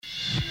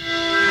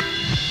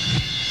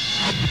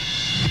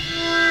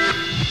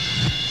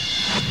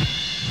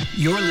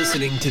You're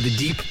listening to the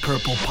Deep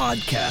Purple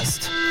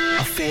Podcast,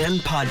 a fan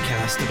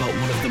podcast about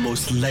one of the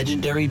most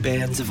legendary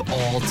bands of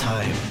all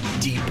time,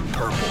 Deep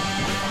Purple.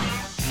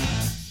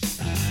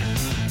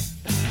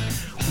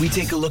 We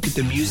take a look at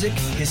the music,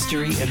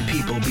 history, and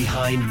people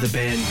behind the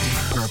band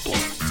Deep Purple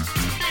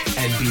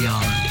and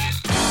beyond.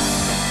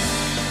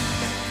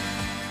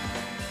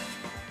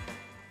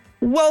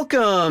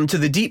 Welcome to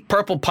the Deep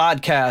Purple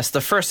Podcast, the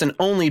first and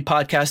only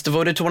podcast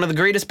devoted to one of the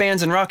greatest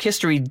bands in rock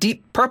history,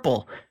 Deep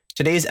Purple.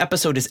 Today's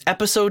episode is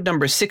episode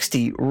number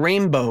 60,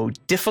 Rainbow,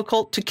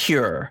 Difficult to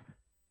Cure.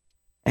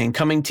 And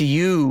coming to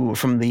you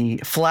from the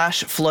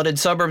flash-flooded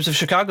suburbs of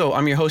Chicago,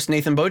 I'm your host,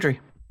 Nathan Beaudry.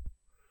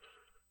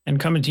 And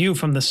coming to you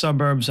from the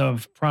suburbs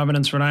of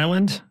Providence, Rhode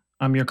Island,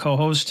 I'm your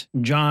co-host,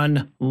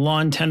 John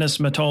Lawn Tennis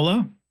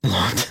Matola.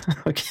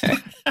 Okay.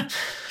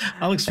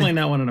 I'll explain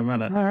that one in a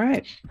minute. All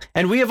right.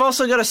 And we have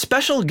also got a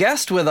special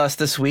guest with us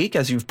this week,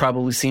 as you've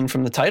probably seen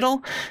from the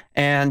title.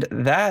 And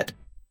that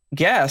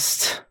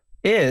guest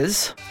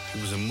is... He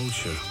was a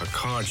moocher, a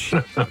card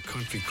cheat, a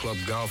country club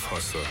golf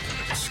hustler,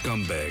 a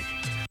scumbag.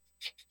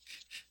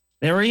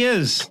 There he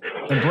is,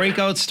 the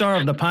breakout star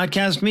of the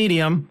podcast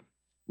medium.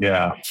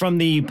 Yeah. From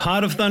the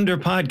Pod of Thunder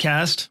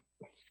podcast.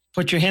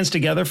 Put your hands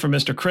together for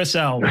Mr. Chris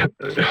L.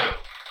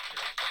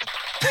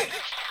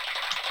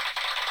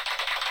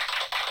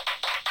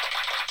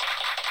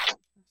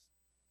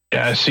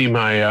 Yeah, I see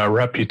my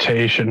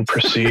reputation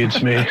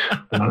precedes me.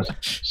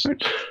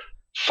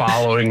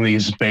 Following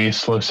these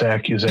baseless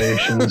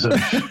accusations of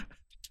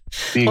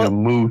being a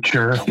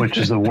moocher, which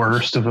is the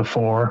worst of the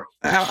four.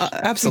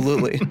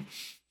 Absolutely.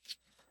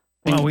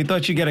 Well, we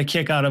thought you'd get a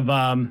kick out of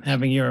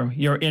having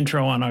your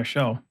intro on our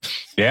show.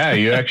 Yeah,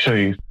 you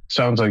actually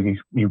sounds like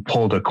you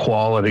pulled a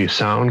quality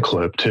sound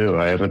clip too.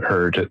 I haven't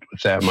heard it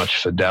with that much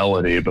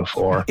fidelity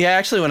before. Yeah,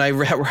 actually, when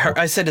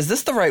I said, "Is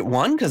this the right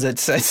one?" Because it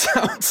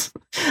sounds.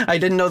 I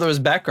didn't know there was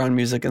background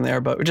music in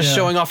there, but we're just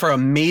showing off our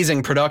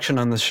amazing production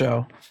on this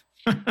show.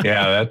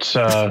 Yeah, that's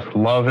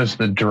Love is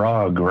the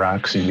Drug,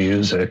 Roxy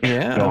Music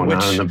going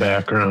on in the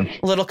background.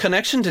 A little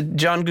connection to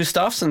John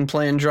Gustafsson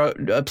playing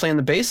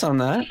the bass on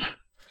that,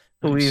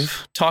 who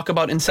we've talked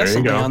about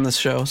incessantly on this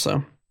show.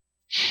 So,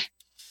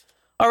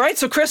 all right,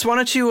 so Chris, why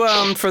don't you,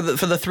 for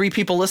the three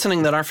people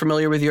listening that aren't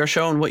familiar with your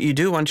show and what you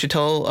do, why don't you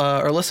tell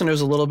our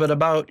listeners a little bit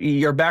about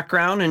your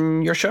background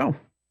and your show?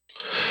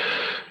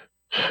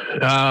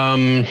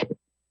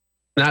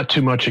 Not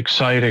too much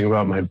exciting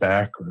about my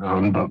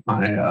background, but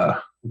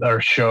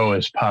our show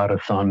is Pod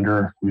of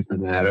Thunder. We've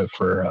been at it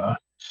for a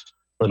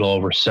little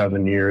over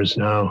 7 years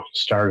now.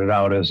 Started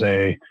out as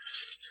a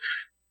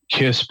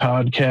Kiss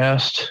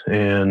podcast,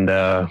 and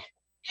the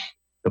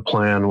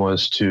plan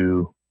was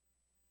to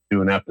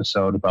do an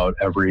episode about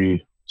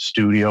every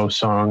studio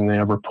song they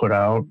ever put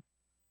out.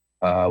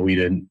 We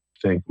didn't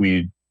think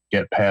we'd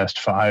get past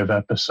 5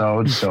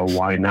 episodes, so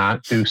why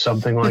not do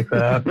something like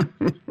that?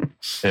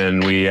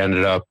 And we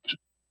ended up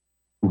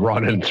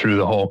running through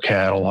the whole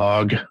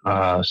catalog,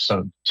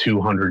 some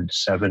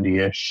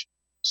 270-ish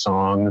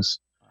songs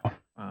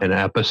and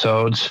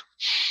episodes.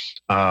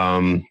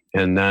 And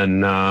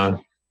then,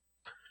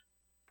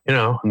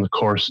 in the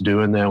course of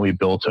doing that, we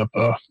built up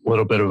a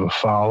little bit of a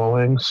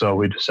following. So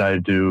we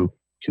decided to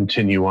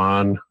continue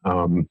on,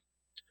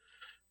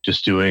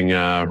 just doing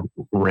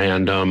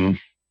random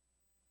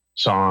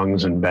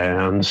songs and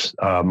bands,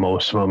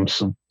 most of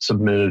them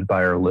submitted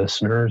by our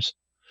listeners.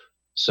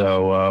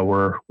 So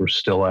we're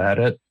still at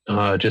it.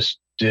 Just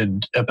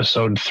did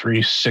episode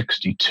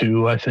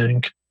 362, I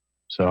think.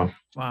 So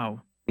wow,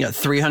 yeah,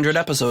 300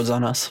 episodes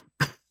on us.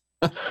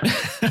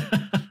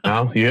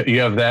 Well,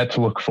 you have that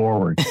to look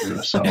forward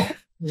to. So. Well,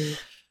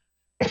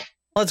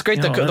 it's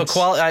great. The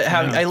quality.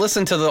 I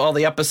listened to all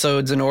the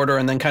episodes in order,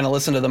 and then kind of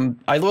listened to them.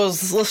 I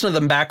was listening to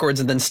them backwards,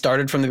 and then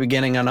started from the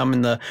beginning. And I'm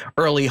in the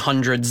early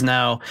hundreds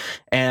now.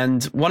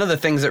 And one of the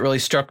things that really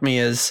struck me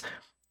is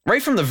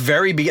right from the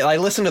very beginning. I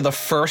listened to the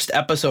first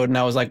episode, and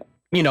I was like,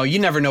 you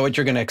never know what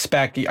you're going to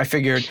expect. I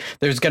figured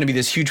there's going to be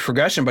this huge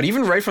progression, but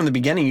even right from the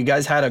beginning, you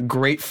guys had a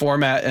great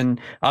format, and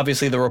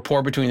obviously the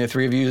rapport between the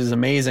three of you is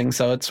amazing.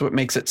 So it's what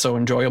makes it so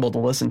enjoyable to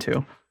listen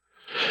to.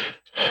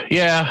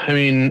 Yeah, I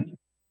mean,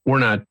 we're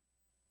not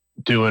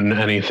doing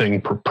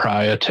anything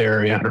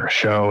proprietary on our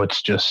show.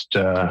 It's just,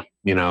 well,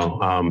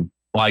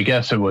 I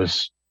guess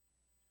it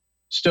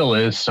still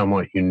is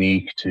somewhat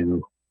unique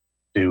to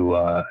do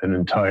an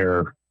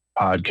entire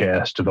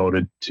podcast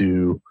devoted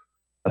to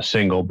a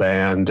single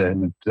band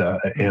and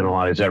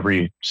analyze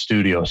every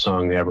studio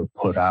song they ever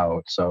put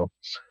out. So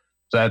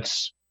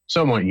that's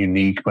somewhat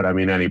unique, but I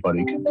mean,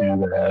 anybody can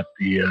do that.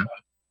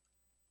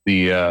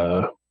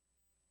 The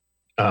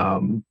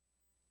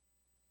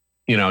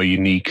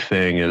unique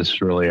thing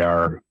is really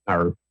our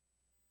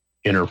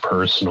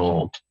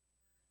interpersonal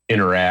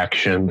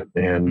interaction,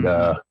 and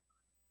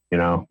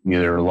you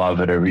either love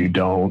it or you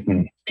don't,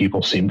 and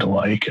people seem to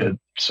like it.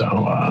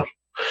 So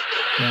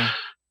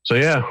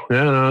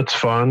no, it's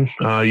fun.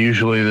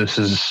 Usually this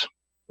is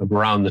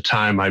around the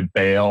time I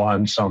bail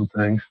on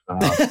something,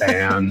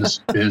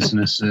 bands,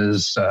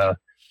 businesses,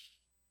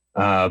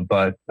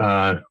 but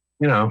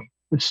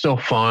it's still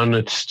fun.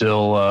 It's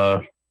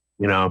still,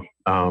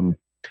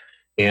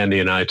 Andy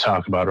and I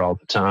talk about it all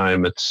the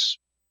time. It's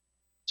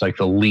like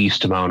the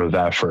least amount of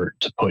effort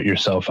to put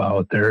yourself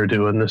out there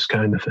doing this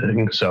kind of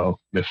thing. So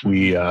if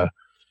we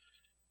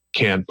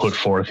can't put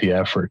forth the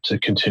effort to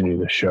continue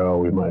the show,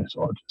 we might as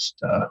well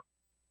just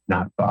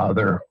not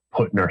bother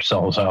putting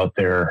ourselves out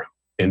there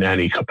in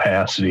any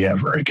capacity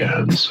ever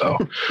again. So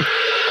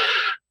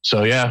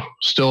yeah,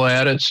 still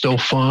at it, still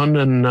fun,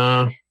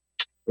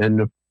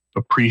 and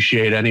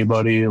appreciate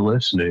anybody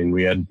listening.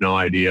 We had no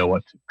idea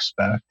what to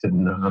expect,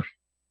 and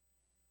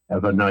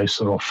have a nice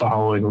little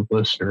following of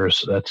listeners.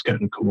 So that's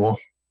kind of cool.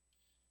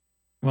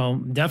 Well,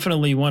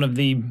 definitely one of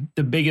the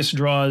biggest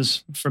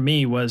draws for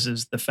me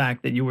is the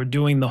fact that you were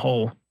doing the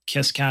whole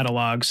KISS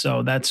catalog.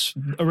 So that's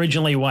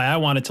originally why I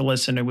wanted to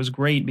listen. It was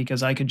great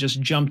because I could just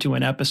jump to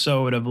an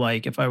episode of,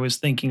 like, if I was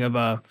thinking of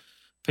a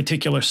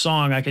particular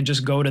song, I could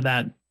just go to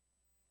that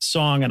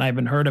song and I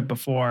haven't heard it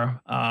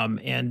before.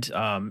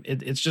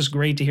 It's just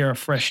great to hear a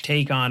fresh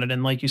take on it.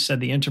 And like you said,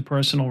 the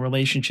interpersonal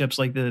relationships,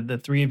 like the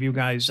three of you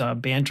guys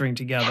bantering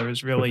together,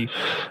 is really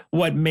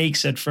what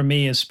makes it for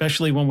me,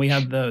 especially when we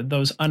have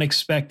those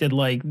unexpected,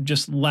 like,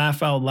 just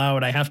laugh out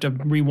loud. I have to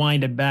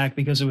rewind it back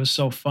because it was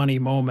so funny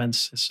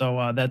moments.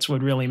 So that's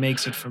what really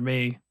makes it for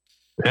me.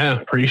 Yeah,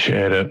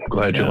 appreciate it.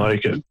 Glad you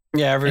like it.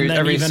 Yeah,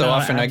 every so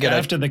often I get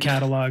after the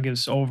catalog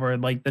is over,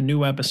 like, the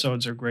new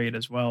episodes are great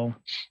as well.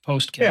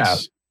 Post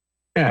KISS.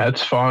 Yeah,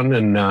 it's fun,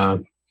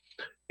 and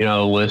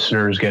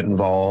listeners get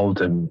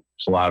involved, and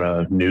there's a lot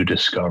of new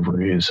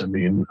discoveries. I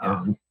mean,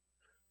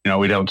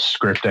 we don't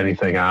script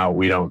anything out.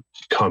 We don't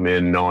come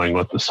in knowing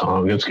what the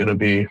song is going to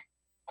be.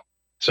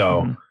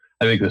 So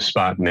I think the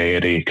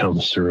spontaneity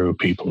comes through.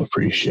 People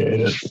appreciate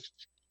it.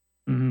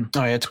 Mm-hmm.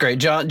 Oh, yeah, it's great.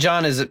 John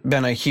has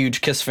been a huge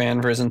KISS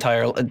fan for his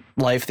entire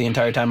life, the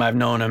entire time I've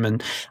known him,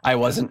 and I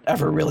wasn't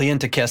ever really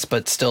into KISS,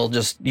 but still,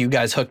 just you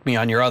guys hooked me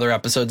on your other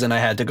episodes, and I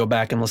had to go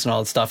back and listen to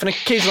all that stuff. And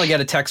occasionally I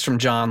get a text from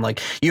John, like,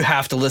 you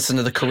have to listen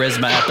to the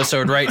Charisma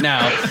episode right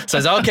now.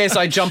 Says, okay, so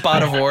I jump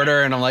out of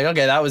order, and I'm like,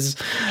 okay,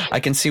 I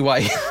can see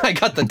why I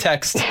got the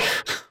text.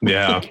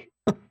 Yeah.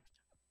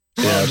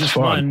 Yeah, just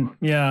fun.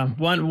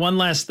 One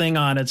last thing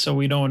on it, so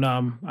we don't.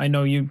 I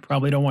know you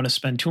probably don't want to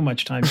spend too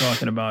much time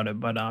talking about it,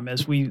 but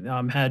as we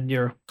had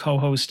your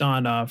co-host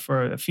on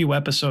for a few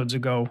episodes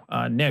ago,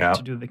 Nick,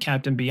 to do the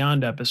Captain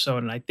Beyond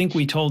episode, and I think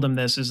we told him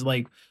this is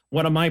like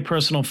one of my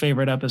personal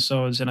favorite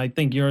episodes, and I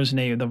think yours,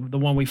 Nate, the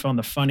one we found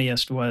the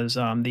funniest was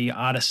the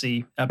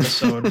Odyssey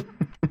episode.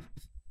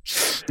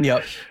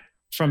 Yep.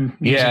 From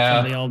Music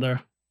from the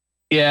Elder.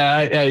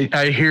 Yeah,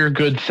 I hear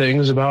good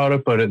things about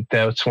it, but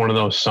that's one of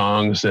those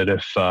songs that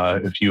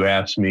if you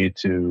ask me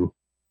to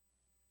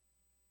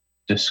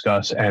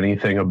discuss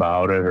anything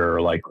about it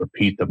or like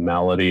repeat the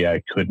melody,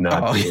 I could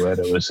not do it.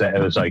 It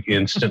was like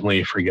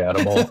instantly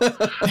forgettable,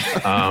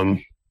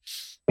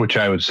 which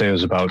I would say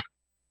was about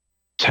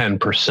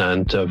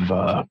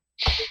 10%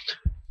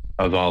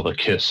 of all the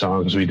KISS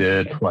songs we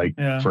did. Like,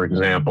 for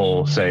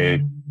example,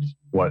 say,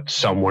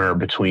 Somewhere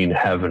Between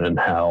Heaven and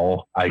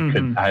Hell. I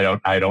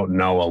don't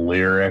know a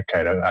lyric.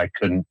 I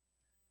couldn't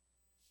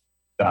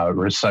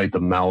recite the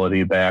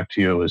melody back to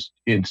you. It was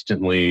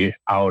instantly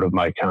out of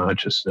my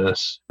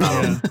consciousness.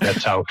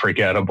 That's how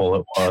forgettable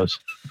it was.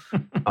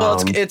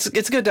 Well,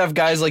 it's good to have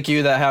guys like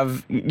you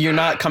that you're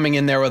not coming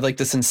in there with like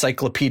this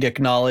encyclopedic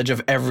knowledge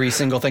of every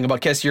single thing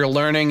about KISS. You're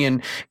learning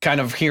and kind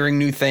of hearing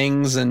new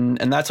things, and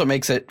that's what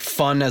makes it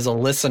fun as a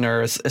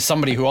listener, as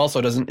somebody who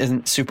also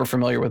isn't super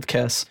familiar with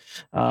KISS.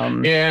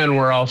 And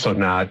we're also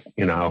not,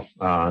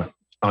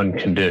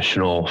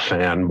 unconditional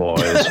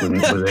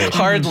fanboys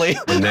hardly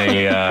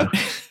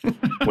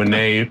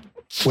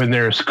when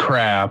there's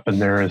crap,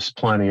 and there is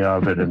plenty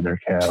of it in their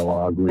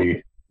catalog,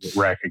 we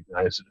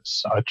recognize it as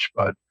such.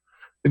 But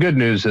the good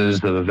news is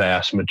the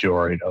vast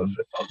majority of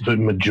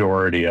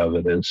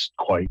it is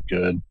quite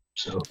good.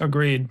 So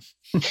agreed.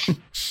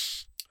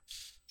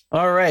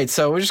 All right,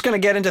 so we're just going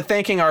to get into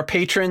thanking our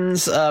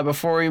patrons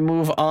before we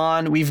move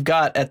on. We've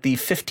got at the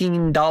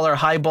 $15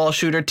 highball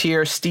shooter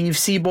tier, Steve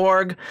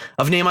Seaborg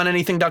of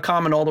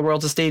NameOnAnything.com and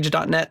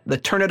AllTheWorldsAstage.net. The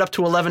turn it up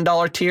to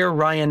 $11 tier,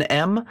 Ryan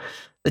M.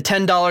 The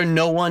 $10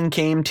 No One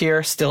Came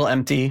tier, still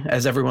empty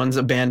as everyone's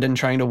abandoned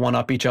trying to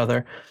one-up each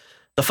other.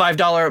 The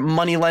 $5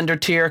 Moneylender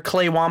tier,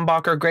 Clay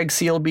Wambacher, Greg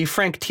Sealby,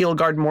 Frank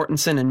Teelgard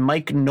Mortensen, and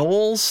Mike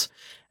Knowles.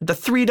 The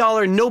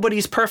 $3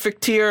 Nobody's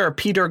Perfect tier are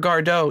Peter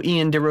Gardot,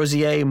 Ian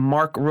DeRosier,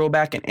 Mark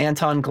Roback, and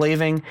Anton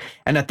Glaving.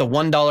 And at the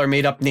 $1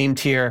 made-up name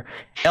tier,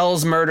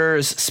 Els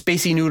Murders,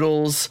 Spacey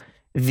Noodles,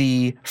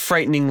 The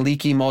Frightening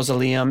Leaky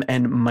Mausoleum,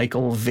 and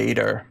Michael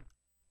Vader.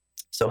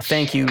 So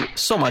thank you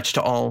so much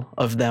to all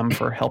of them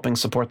for helping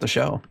support the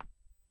show.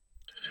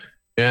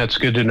 Yeah, it's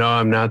good to know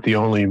I'm not the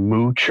only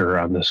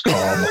moocher on this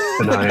call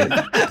tonight.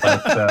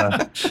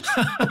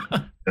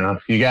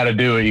 But, you got to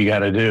do what you got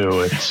to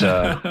do. It's,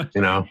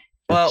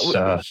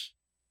 Well,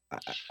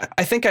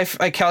 I think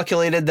I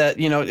calculated that,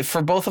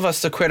 for both of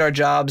us to quit our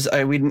jobs,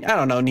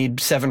 need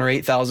 7,000 or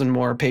 8,000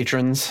 more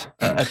patrons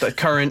at the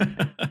current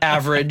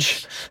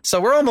average. So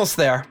we're almost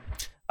there.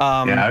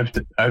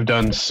 I've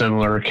done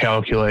similar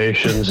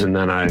calculations, and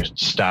then I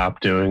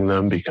stopped doing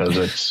them because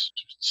it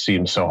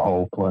seems so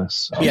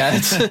hopeless. So.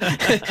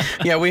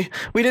 Yeah, we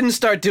didn't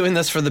start doing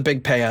this for the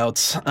big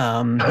payouts.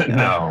 No,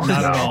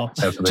 not at all.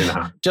 Definitely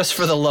not. Just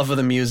for the love of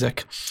the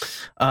music.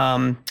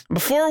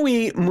 Before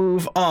we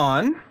move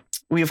on,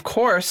 we of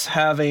course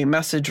have a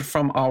message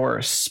from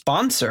our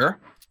sponsor.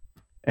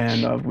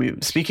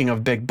 And speaking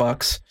of big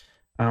bucks,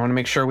 I want to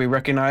make sure we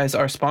recognize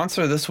our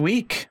sponsor this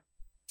week.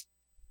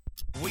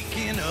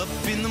 Waking up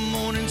in the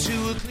morning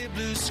to a clear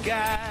blue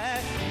sky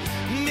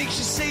makes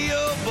you say,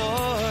 oh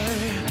boy.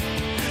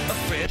 A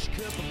fresh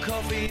cup of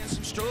coffee and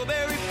some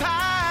strawberry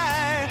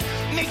pie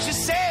makes you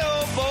say,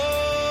 oh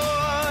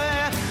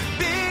boy.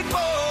 Big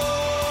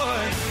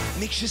boy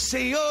makes you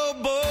say, oh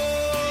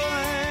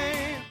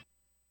boy.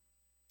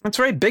 That's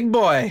right, big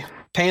boy.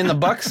 Paying the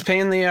bucks,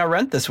 paying the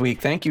rent this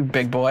week. Thank you,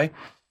 big boy.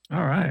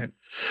 All right.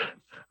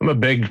 I'm a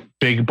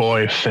big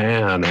boy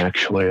fan,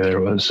 actually.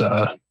 There was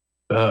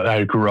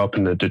I grew up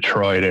in the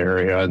Detroit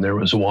area, and there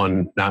was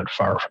one not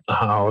far from the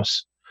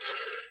house.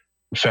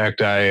 In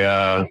fact,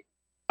 I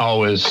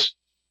always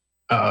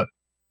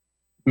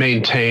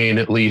maintain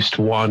at least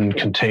one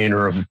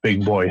container of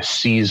Big Boy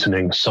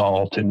seasoning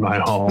salt in my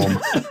home.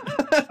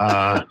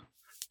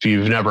 If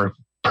you've never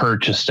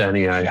purchased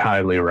any, I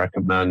highly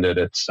recommend it.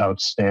 It's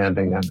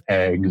outstanding on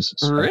eggs.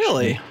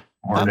 Really?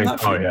 Morning.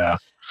 Oh, yeah.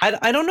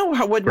 I don't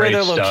know where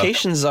their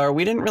locations are.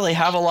 We didn't really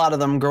have a lot of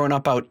them growing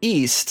up out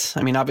east.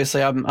 I mean,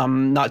 obviously,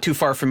 I'm not too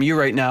far from you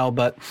right now,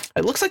 but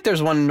it looks like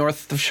there's one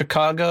north of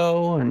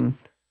Chicago, and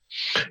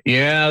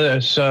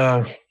there's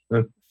a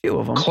few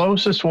of them.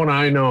 Closest one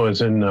I know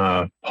is in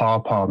Paw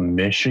Paw,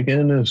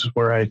 Michigan, is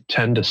where I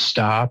tend to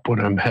stop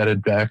when I'm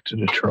headed back to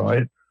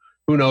Detroit.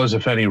 Who knows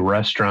if any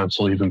restaurants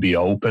will even be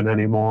open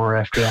anymore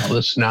after all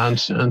this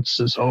nonsense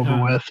is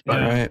over with?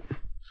 But, right.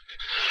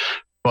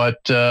 But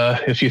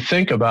if you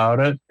think about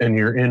it, and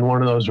you're in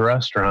one of those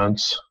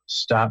restaurants,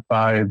 stop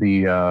by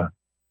the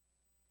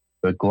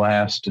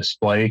glass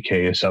display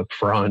case up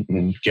front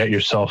and get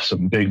yourself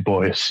some Big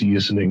Boy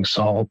seasoning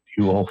salt.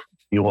 You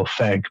will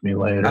thank me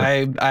later.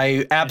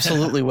 I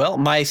absolutely will.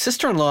 My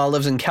sister-in-law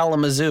lives in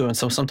Kalamazoo, and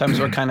so sometimes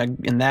we're kind of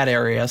in that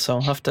area. So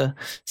I'll have to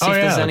see if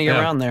there's any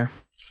around there.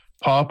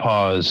 Paw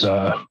Paw is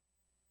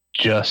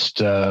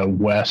just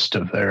west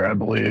of there, I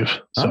believe.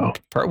 So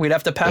we'd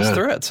have to pass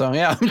through it. So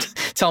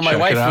tell my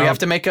wife we have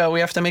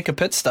to make a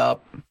pit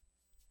stop.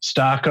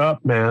 Stock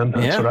up, man.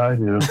 That's what I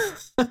do.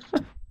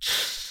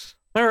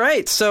 All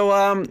right.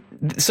 So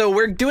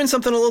we're doing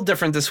something a little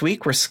different this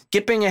week. We're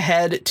skipping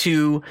ahead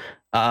to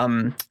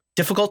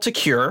difficult to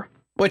cure,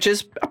 which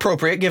is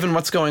appropriate given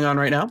what's going on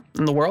right now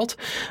in the world.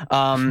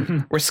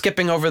 We're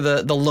skipping over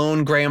the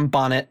lone Graham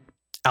Bonnet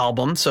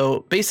album. So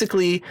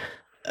basically,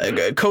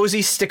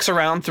 Cozy sticks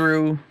around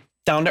through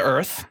Down to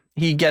Earth.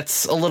 He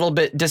gets a little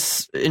bit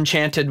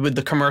disenchanted with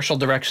the commercial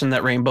direction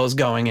that Rainbow's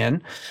going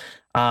in.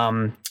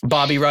 Bobby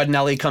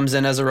Rodinelli comes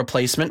in as a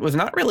replacement with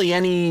not really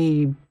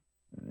any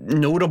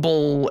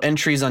notable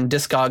entries on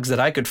Discogs that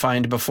I could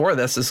find before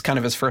this. Is kind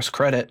of his first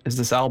credit is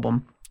this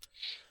album.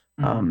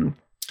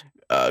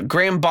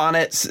 Graham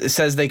Bonnet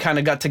says they kind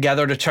of got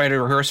together to try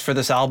to rehearse for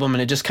this album,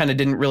 and it just kind of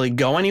didn't really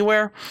go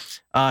anywhere.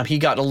 He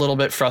got a little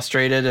bit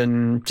frustrated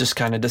and just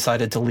kind of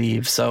decided to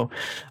leave. So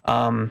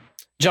John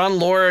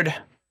Lord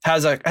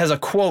has a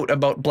quote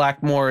about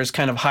Blackmore's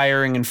kind of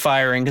hiring and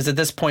firing, because at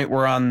this point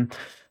we're on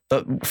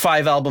the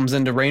 5 albums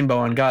into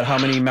Rainbow, and God, how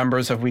many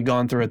members have we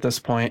gone through at this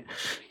point?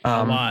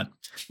 A lot.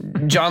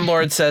 John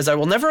Lord says, I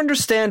will never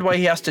understand why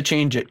he has to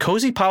change it.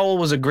 Cozy Powell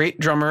was a great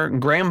drummer.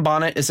 Graham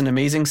Bonnet is an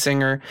amazing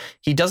singer.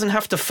 He doesn't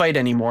have to fight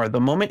anymore. The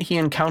moment he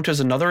encounters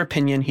another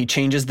opinion, he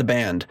changes the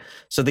band.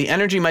 So the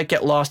energy might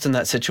get lost in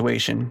that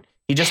situation.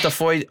 He just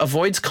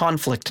avoids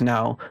conflict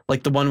now,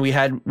 like the one we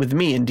had with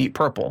me in Deep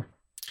Purple.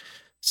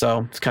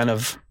 So it's kind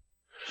of...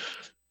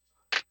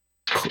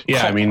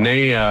 Yeah, I mean,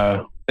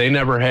 they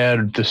never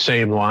had the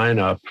same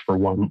lineup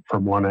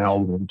from one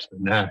album to the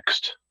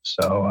next.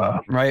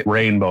 So right.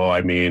 Rainbow,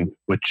 I mean,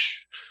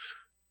 which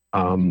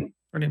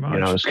pretty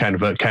much, is kind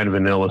of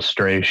an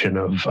illustration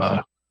of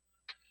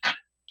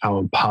how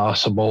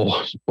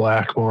impossible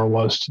Blackmore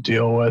was to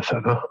deal with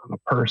on a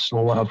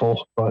personal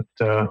level. But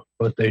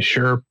they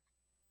sure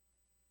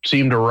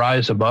seem to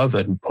rise above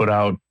it and put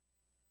out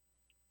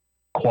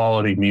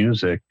quality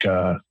music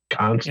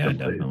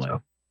constantly. Yeah, definitely.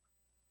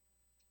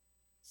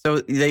 So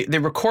they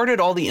recorded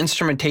all the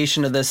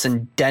instrumentation of this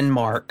in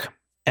Denmark,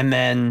 and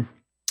then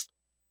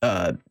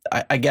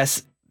I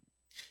guess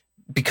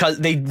because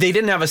they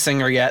didn't have a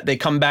singer yet, they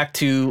come back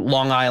to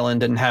Long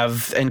Island and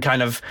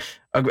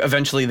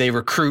eventually they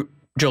recruit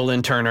Joe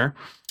Lynn Turner,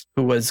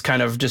 who was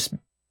kind of just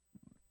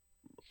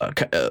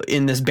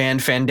in this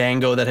band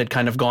Fandango that had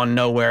kind of gone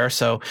nowhere.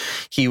 So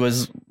he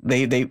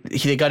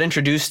got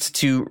introduced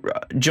to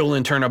Joe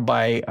Lynn Turner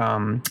by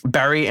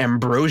Barry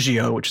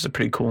Ambrosio, which is a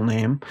pretty cool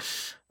name.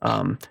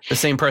 The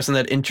same person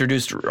that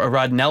introduced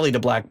Rodinelli to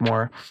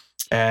Blackmore.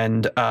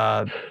 And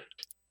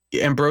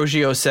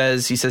Ambrosio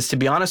says, to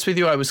be honest with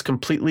you, I was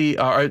completely,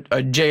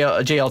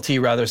 JLT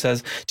rather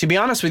says, to be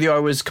honest with you, I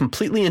was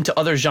completely into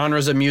other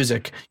genres of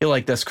music. You'll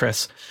like this,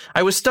 Chris.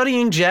 I was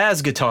studying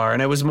jazz guitar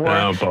and I was more,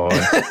 oh boy.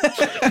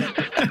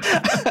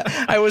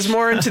 I was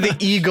more into the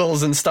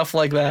Eagles and stuff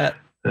like that.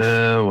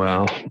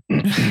 Well.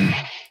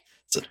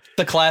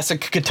 The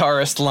classic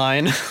guitarist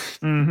line.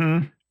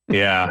 Mm-hmm.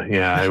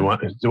 Yeah.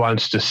 He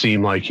wants to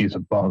seem like he's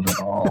above it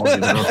all, you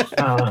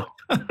know.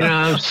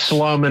 I'm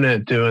slumming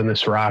it doing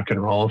this rock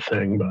and roll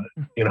thing, but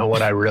you know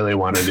what I really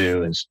want to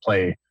do is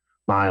play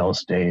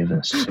Miles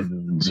Davis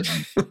tunes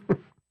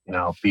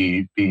and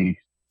be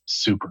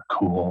super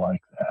cool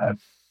like that.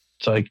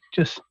 It's like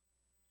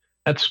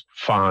that's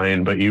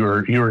fine, but you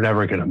were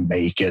never gonna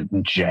make it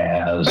in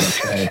jazz,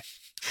 okay?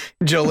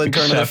 Joe Lynn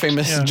Turner, a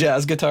famous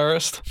jazz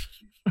guitarist.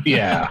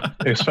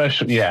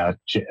 especially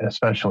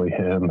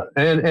him,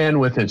 and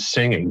with his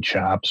singing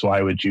chops,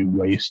 why would you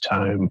waste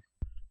time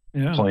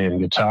playing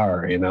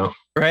guitar,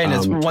 right? And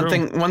it's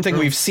one thing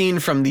we've seen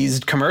from these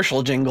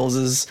commercial jingles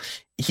is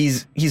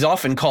he's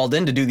often called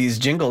in to do these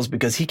jingles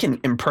because he can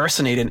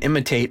impersonate and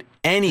imitate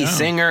any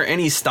singer,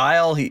 any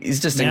style. He's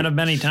just man of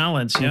many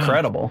talents.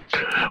 Incredible.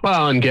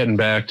 Well, and getting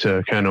back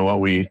to kind of what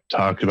we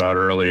talked about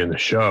early in the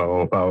show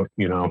about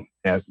you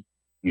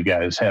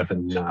guys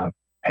having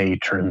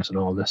patrons and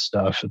all this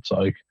stuff, it's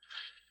like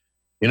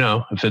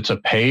if it's a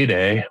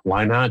payday,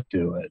 why not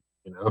do it?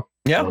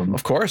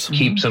 Of course.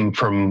 Keeps him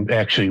from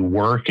actually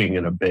working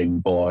in a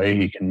big boy.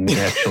 He can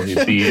actually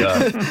be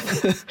a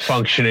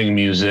functioning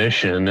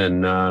musician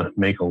and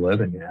make a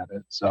living at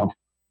it. So,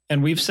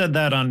 and we've said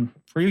that on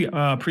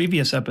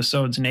previous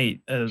episodes,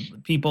 Nate.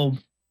 People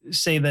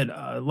say that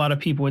a lot of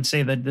people would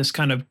say that this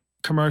kind of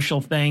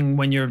commercial thing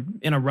when you're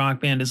in a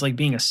rock band is like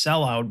being a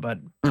sellout, but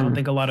I don't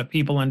think a lot of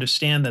people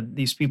understand that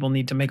these people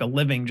need to make a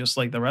living just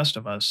like the rest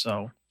of us.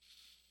 So.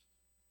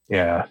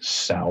 Yeah,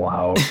 sell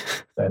out.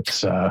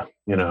 That's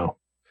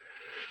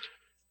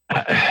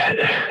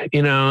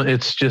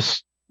it's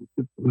just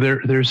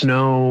there's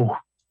no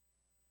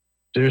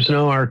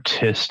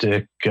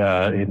artistic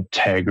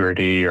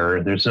integrity,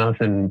 or there's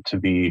nothing to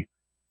be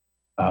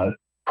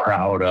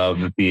proud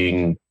of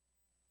being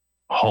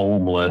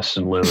homeless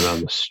and living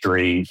on the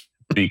street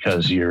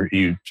because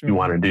you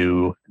want to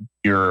do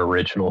your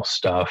original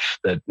stuff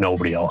that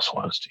nobody else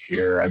wants to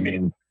hear. I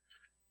mean,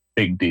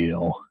 big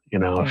deal.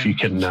 If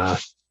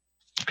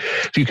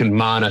you can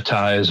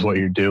monetize what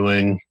you're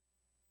doing,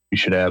 you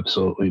should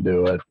absolutely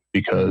do it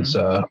because,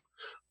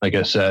 like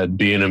I said,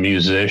 being a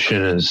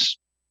musician is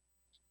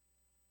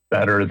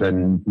better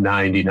than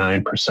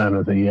 99%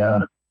 of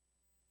the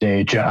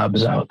day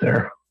jobs out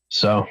there.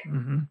 So,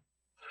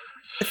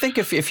 I think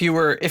if you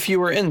were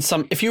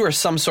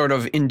some sort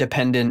of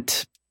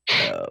independent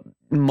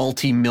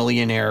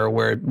multi-millionaire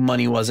where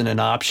money wasn't an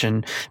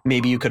option,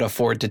 maybe you could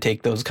afford to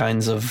take those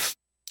kinds of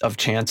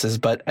chances.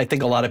 But I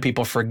think a lot of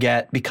people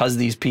forget, because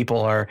these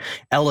people are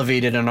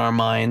elevated in our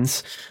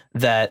minds,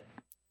 that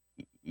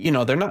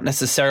they're not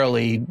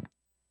necessarily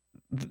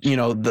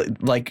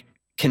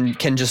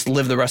can just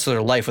live the rest of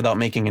their life without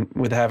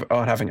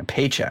having a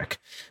paycheck.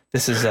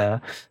 This is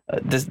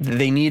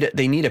they need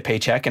a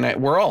paycheck,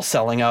 and we're all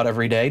selling out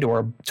every day to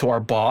our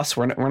boss.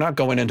 We're not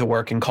going into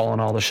work and calling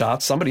all the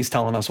shots. Somebody's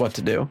telling us what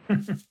to do.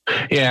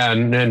 Yeah,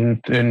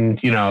 and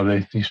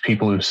these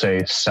people who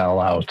say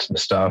sellouts and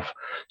stuff.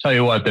 Tell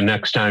you what, the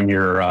next time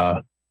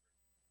your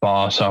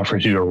boss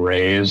offers you a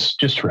raise,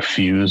 just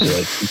refuse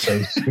it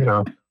because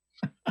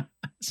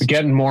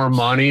getting more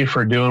money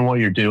for doing what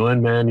you're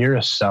doing, man, you're a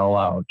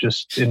sellout.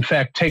 Just, in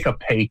fact, take a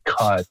pay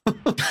cut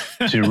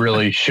to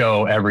really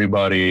show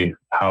everybody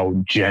how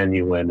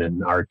genuine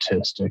and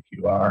artistic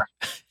you are.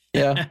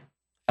 Yeah.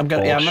 I'm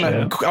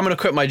gonna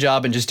quit my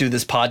job and just do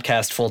this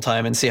podcast full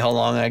time and see how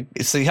long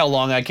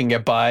I can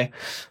get by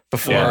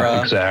before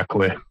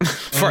exactly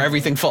before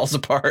everything falls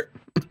apart.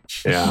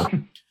 Yeah.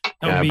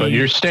 But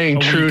you're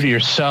staying true to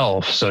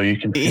yourself, so you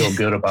can feel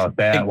good about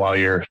that while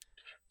you're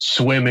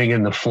swimming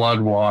in the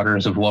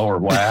floodwaters of Lower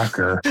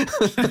Wacker.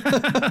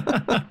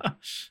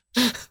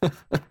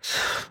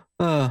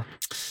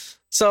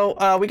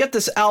 So we got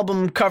this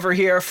album cover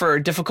here for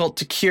Difficult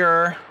to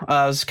Cure.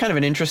 It's kind of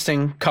an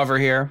interesting cover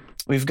here.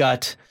 We've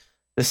got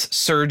this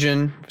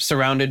surgeon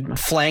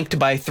flanked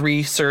by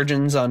 3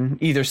 surgeons on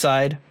either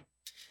side.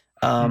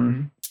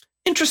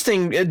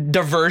 Interesting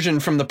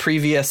diversion from the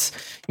previous.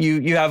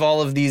 You have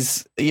all of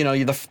these,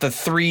 the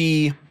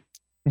 3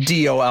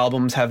 Dio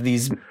albums have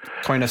these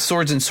kind of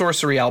swords and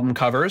sorcery album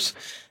covers,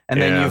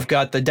 and then you've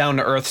got the down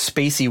to earth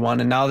spacey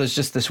one, and now there's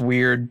just this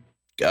weird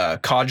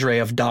cadre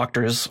of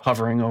doctors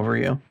hovering over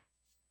you.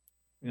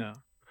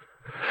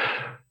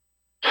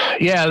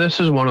 Yeah,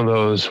 this is one of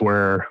those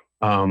where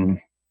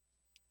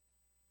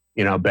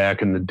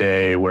back in the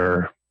day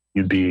where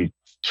you'd be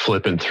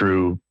flipping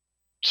through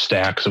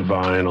stacks of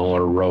vinyl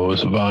or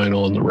rows of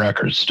vinyl in the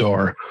record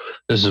store.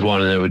 This is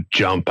one that would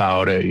jump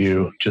out at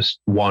you, just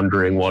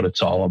wondering what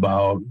it's all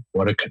about,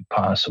 what it could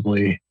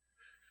possibly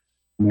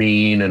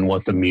mean, and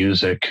what the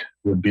music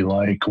would be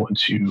like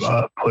once you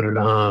put it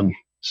on.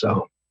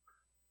 So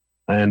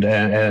And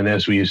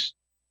as we're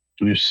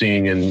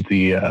seeing in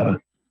the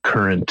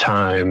current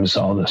times,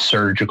 all the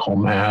surgical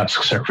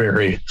masks are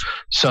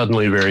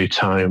suddenly very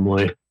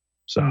timely.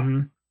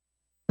 So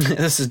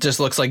this just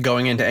looks like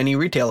going into any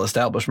retail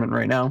establishment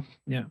right now.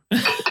 Yeah,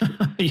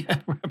 yeah,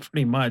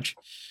 pretty much.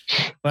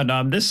 But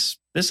this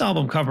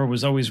album cover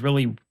was always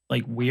really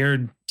like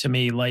weird to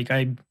me. Like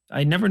I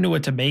never knew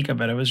what to make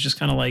of it. It was just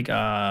kind of like,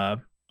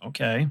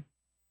 okay.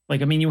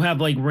 Like, I mean, you have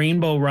like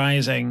Rainbow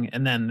Rising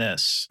and then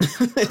this.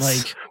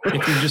 Like,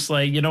 if you're just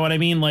like, you know what I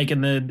mean? Like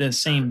in the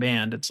same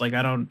band, it's like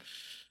I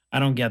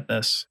don't get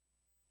this.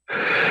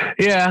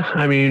 Yeah,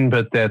 I mean,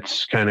 but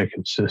that's kind of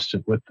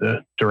consistent with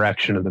the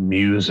direction of the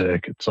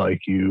music. It's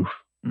like you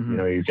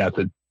know, you got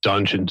the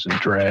Dungeons and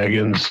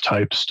Dragons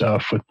type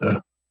stuff with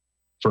the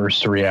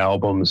first 3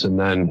 albums, and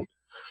then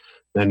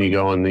you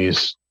go in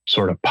these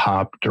sort of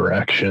pop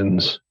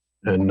directions.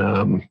 And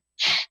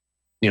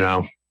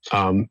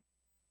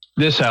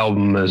this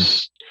album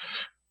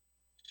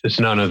it's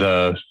none of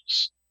the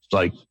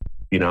like,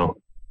 you know,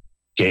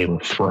 Game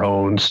of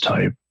Thrones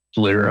type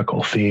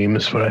lyrical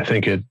themes, but I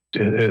think it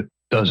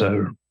does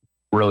a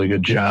really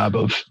good job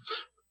of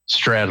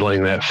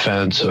straddling that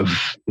fence of,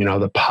 you know,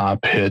 the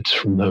pop hits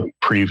from the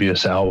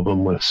previous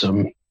album with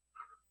some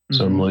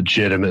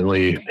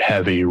legitimately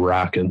heavy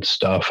rockin'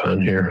 stuff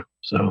on here.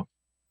 So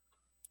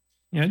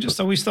yeah, I just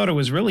always thought it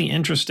was really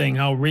interesting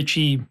how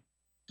Richie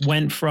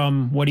went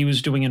from what he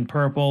was doing in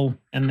Purple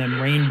and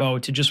then Rainbow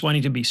to just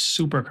wanting to be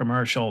super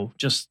commercial.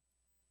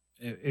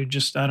 It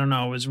just, I don't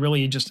know, it was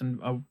really just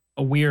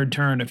a weird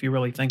turn if you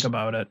really think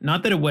about it.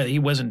 Not that he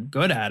wasn't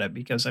good at it,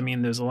 because I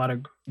mean, there's a lot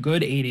of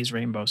good 80s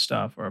Rainbow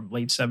stuff, or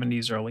late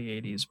 70s, early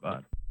 80s,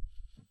 but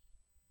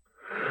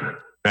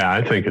yeah,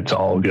 I think it's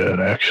all good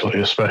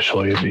actually,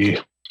 especially the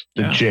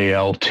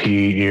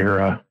JLT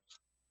era.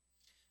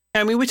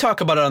 I mean, we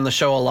talk about it on the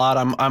show a lot.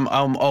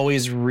 I'm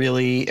always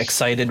really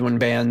excited when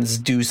bands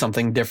do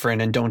something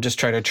different and don't just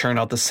try to churn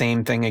out the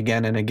same thing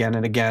again and again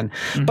and again.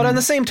 Mm-hmm. But on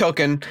the same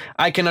token,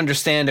 I can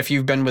understand if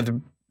you've been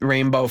with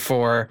Rainbow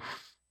for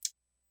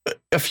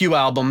a few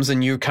albums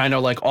and you're kind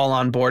of like all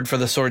on board for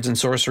the Swords and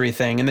Sorcery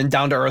thing, and then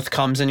Down to Earth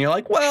comes and you're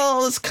like,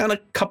 well, it's kind of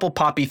a couple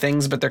poppy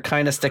things, but they're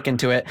kind of sticking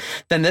to it.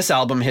 Then this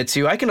album hits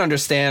you. I can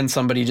understand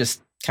somebody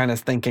just kind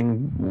of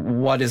thinking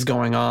what is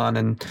going on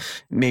and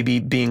maybe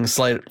being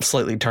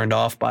slightly turned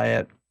off by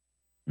it.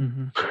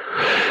 Mm-hmm.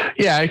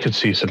 Yeah, I could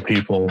see some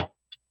people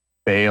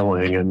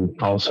bailing,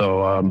 and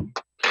also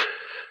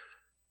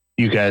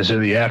you guys are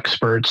the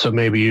experts, so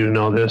maybe you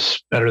know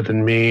this better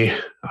than me.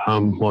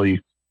 Well, you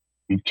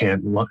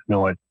can't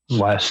know it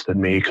less than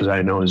me because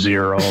I know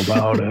zero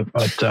about it.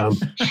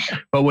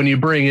 But when you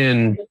bring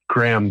in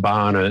Graham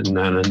Bonnet and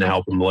then an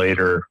album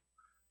later,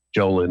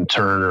 Joe Lynn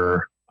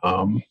Turner,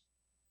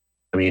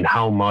 I mean,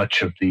 how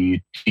much of the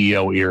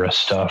Dio era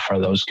stuff are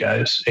those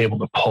guys able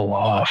to pull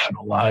off in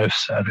a live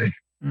setting?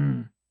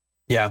 Mm.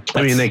 Yeah.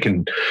 I mean, they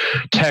can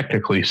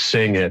technically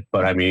sing it,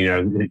 but I mean,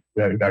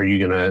 are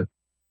you going to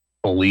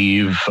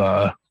believe,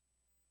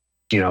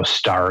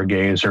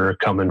 Stargazer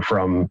coming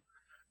from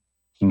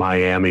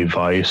Miami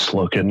Vice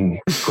looking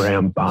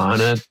Graham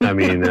Bonnet? I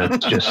mean,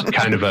 that's just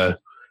kind of a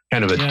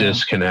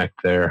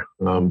disconnect there.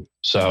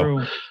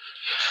 So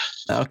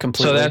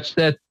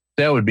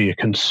that would be a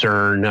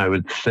concern, I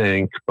would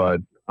think, but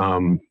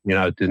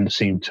it didn't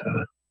seem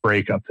to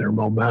break up their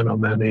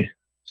momentum any.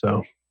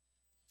 So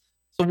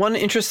one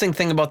interesting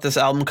thing about this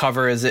album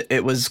cover is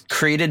it was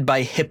created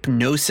by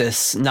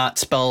Hipgnosis, not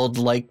spelled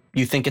like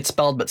you think it's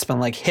spelled, but spelled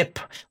like hip,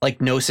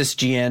 like gnosis,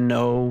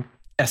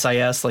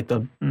 GNOSIS, like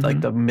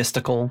the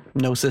mystical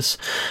gnosis.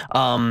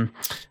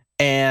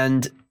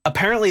 And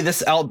apparently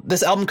this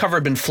album cover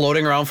had been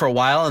floating around for a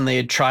while, and they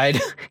had tried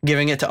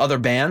giving it to other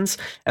bands.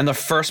 And the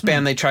first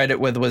band they tried it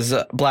with was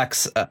Black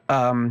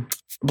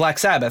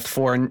Sabbath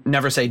for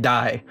Never Say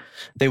Die.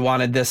 They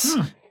wanted this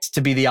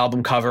to be the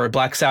album cover.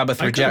 Black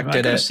Sabbath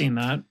rejected it. I've seen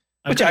that.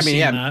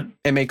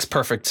 It makes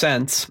perfect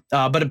sense.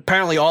 But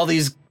apparently all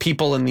these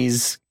people in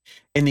these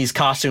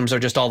costumes are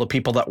just all the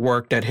people that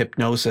worked at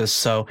Hipgnosis.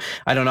 So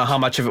I don't know how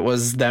much of it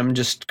was them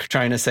just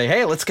trying to say,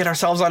 hey, let's get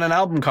ourselves on an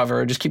album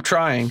cover. Just keep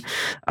trying.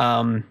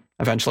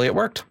 Eventually it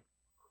worked.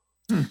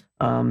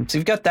 So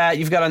you've got that.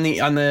 You've got on the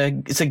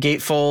it's a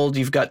gatefold.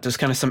 You've got just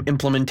kind of some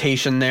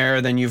implementation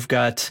there. Then you've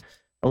got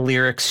a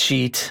lyrics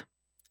sheet.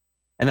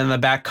 And then the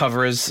back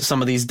cover is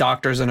some of these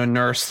doctors and a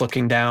nurse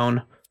looking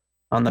down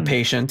on the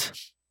patient.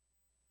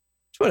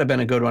 Which would have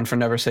been a good one for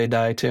Never Say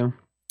Die too.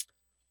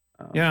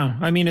 Yeah,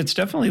 I mean, it's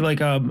definitely like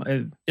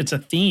it's a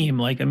theme.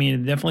 Like, I mean,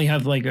 it definitely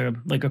have like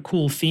a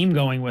cool theme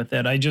going with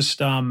it. I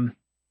just, I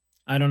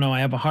don't know. I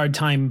have a hard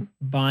time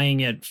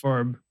buying it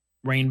for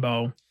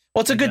Rainbow.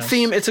 Well, it's a good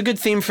theme. It's a good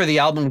theme for the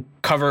album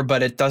cover,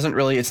 but it's not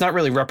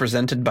really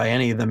represented by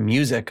any of the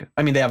music.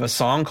 I mean, they have a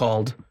song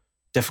called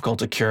Difficult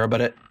to Cure,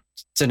 but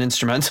it's an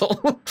instrumental.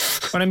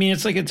 But I mean,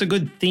 it's a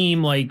good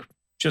theme, like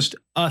just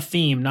a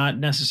theme, not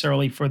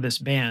necessarily for this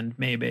band,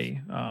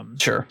 maybe.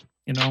 Sure.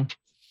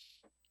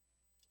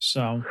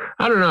 So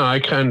I don't know. I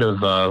kind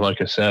of,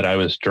 like I said, I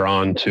was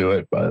drawn to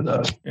it,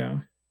 but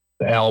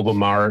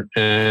album art,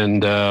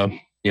 and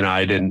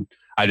I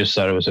just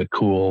thought it was a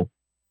cool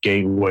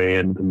gateway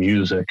into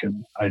music,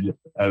 and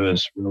I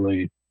was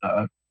really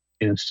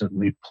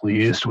instantly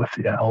pleased with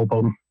the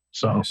album.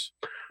 So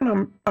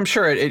I'm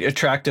sure it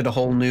attracted a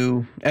whole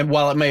new, and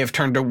while it may have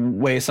turned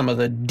away some of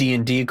the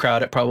D&D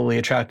crowd, it probably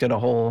attracted a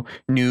whole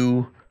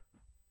new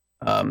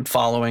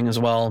following as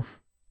well.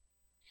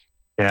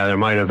 Yeah, there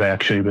might have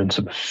actually been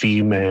some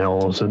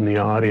females in the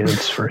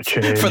audience for a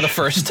change. For the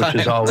first time.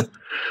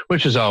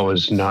 Which is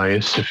always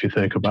nice if you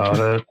think about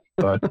it.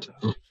 But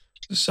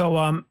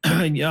so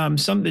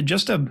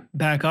just to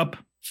back up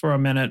for a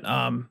minute,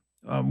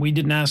 we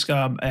didn't ask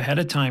ahead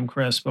of time,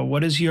 Chris, but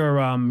what is your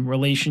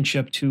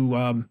relationship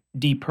to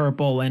Deep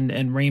Purple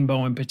and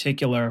Rainbow in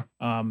particular?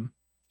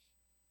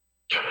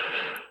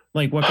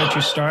 Like, what got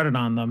you started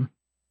on them?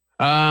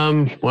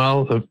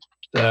 Well,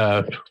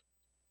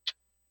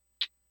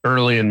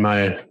 early in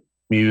my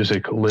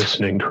music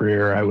listening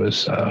career, I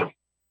was a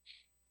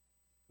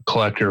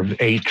collector of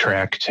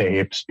 8-track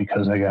tapes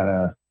because I got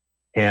a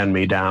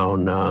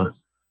hand-me-down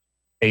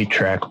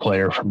 8-track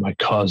player from my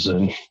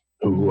cousin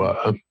who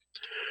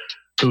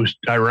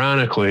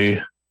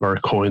ironically or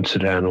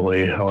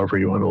coincidentally, however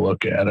you want to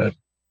look at it,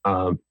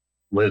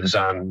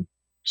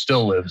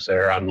 still lives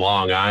there on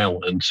Long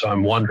Island. So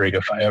I'm wondering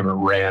if I ever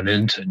ran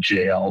into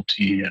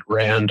JLT at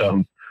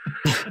random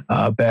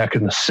back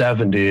in the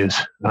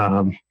 70s.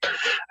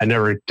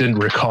 I didn't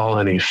recall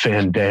any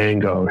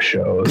Fandango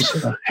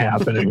shows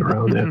happening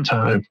around that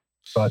time.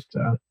 But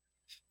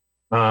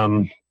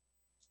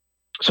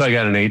so I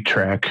got an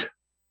 8-track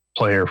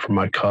player from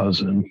my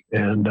cousin,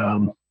 and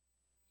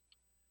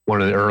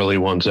one of the early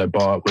ones I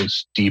bought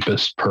was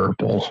Deepest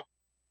Purple.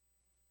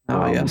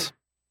 Oh, yes.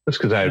 Just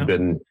because I had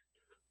been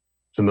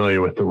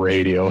familiar with the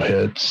radio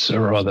hits,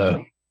 or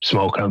the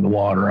Smoke on the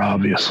Water,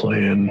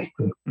 obviously, and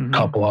a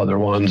couple other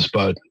ones.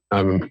 But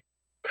from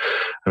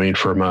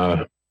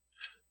a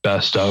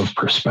best of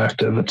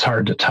perspective, it's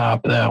hard to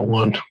top that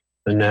one.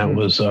 And that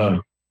was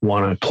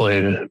one I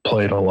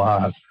played a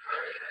lot.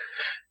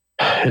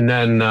 And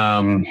then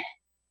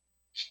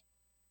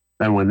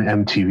when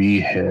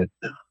MTV hit,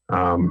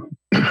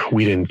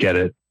 we didn't get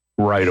it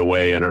right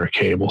away in our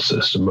cable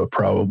system, but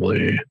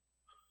probably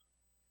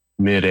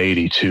mid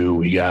 '82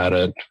 we got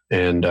it,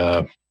 and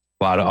a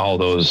lot of all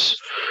those,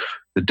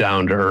 the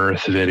Down to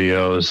Earth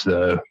videos,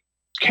 the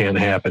Can't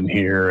Happen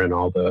Here, and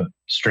all the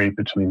Straight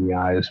Between the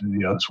Eyes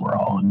videos were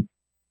all in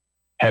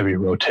heavy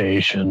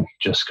rotation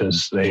just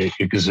because they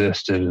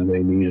existed and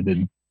they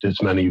needed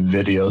as many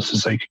videos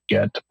as they could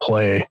get to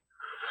play.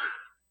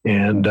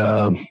 And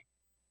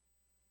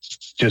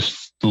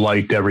just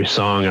liked every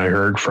song I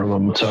heard from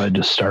them. So I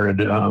just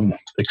started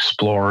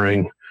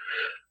exploring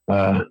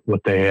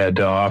what they had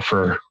to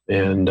offer,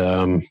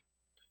 and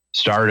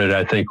started,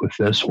 I think, with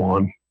this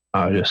one,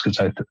 just because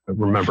I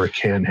remember It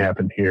Can't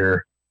Happen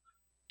Here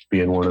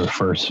being one of the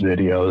first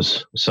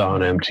videos I saw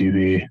on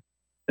MTV,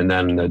 and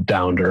then the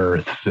Down to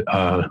Earth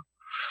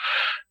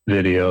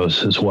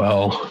videos as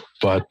well.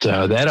 But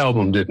that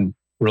album didn't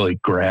really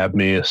grab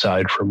me,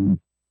 aside from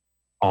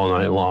All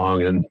Night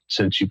Long and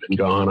Since You've Been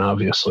Gone,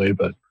 obviously.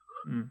 But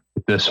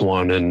this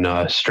one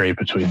and Straight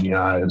Between the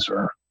Eyes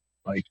are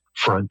like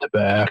front to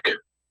back,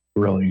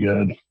 really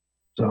good.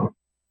 So,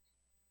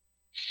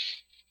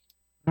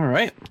 all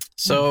right.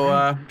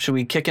 So, should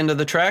we kick into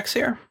the tracks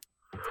here?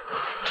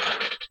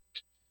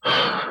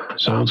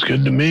 Sounds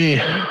good to me.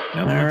 Yeah,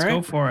 let's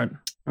go for it.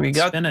 We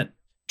got Spin it.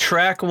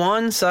 Track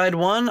 1, side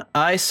 1,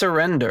 I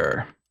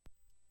Surrender.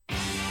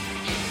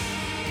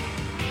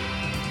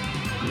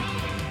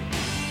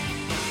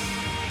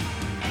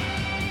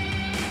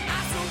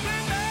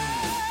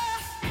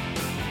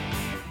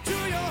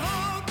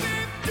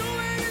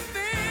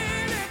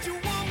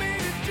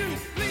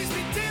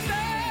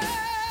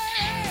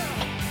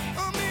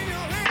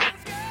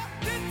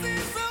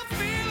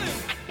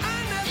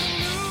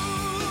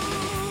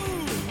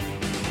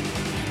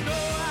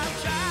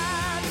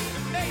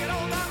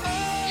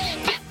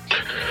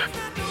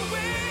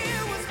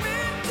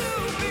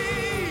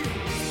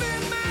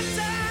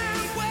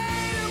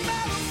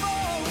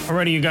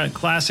 Already you got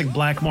classic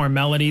Blackmore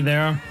melody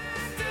there.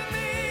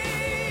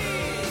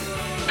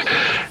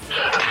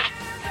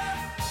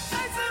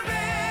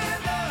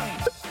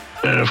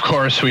 And of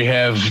course we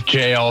have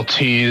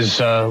JLT's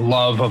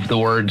love of the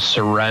word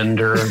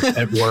surrender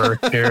at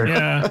work here,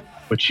 Yeah.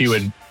 which he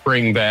would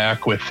bring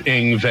back with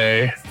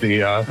Yngwie,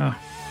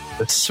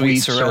 the Sweet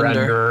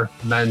Surrender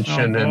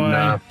mention in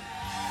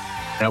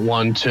that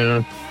one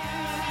tune.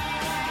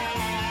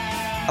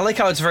 I like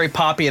how it's very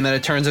poppy and then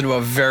it turns into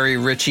a very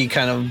Richie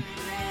kind of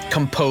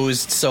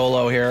composed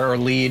solo here, or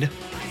lead.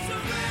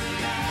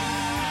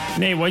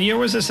 Nate, what year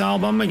was this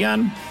album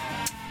again?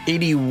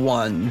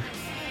 81.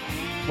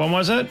 When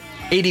was it?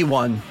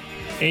 81.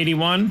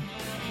 81?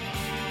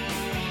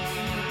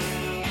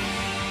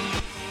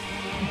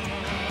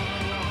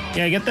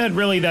 Yeah, I get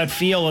that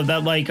feel of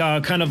that, like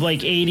kind of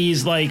like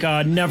 80s,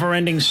 like Never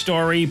Ending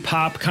Story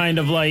pop kind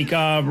of like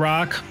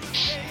rock.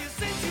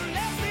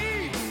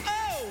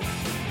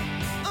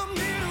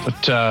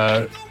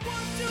 But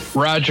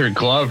Roger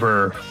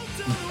Glover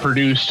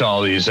produced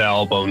all these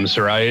albums,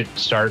 right?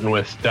 Starting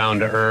with Down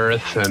to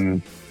Earth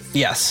and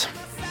yes,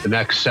 the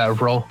next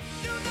several.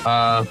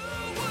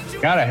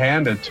 Gotta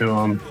hand it to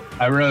him.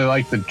 I really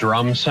like the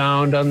drum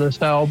sound on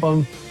this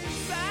album.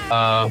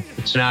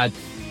 It's not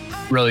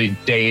really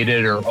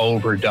dated or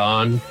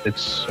overdone.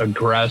 It's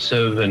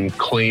aggressive and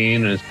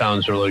clean, and it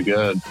sounds really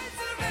good.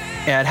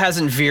 Yeah, it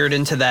hasn't veered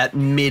into that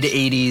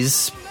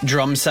mid-'80s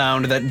drum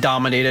sound that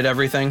dominated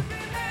everything.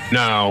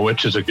 No,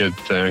 which is a good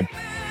thing.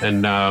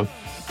 And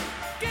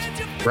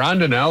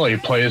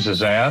Rondinelli plays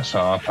his ass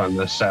off on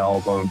this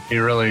album. He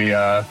really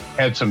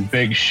had some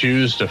big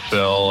shoes to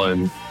fill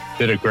and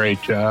did a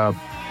great job.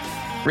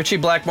 Ritchie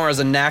Blackmore has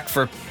a knack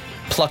for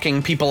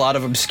plucking people out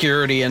of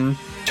obscurity and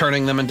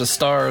turning them into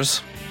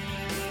stars.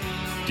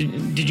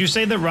 Did you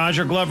say that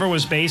Roger Glover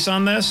was bass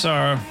on this,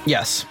 or?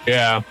 Yes.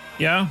 Yeah.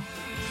 Yeah?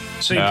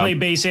 So you played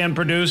bass and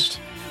produced?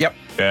 Yep.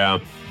 Yeah.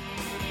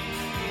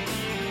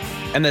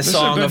 And this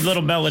song is a good of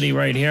little melody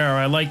right here.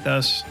 I like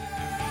this.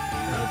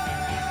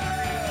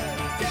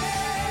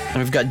 And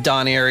we've got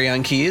Don Airey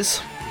on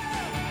keys.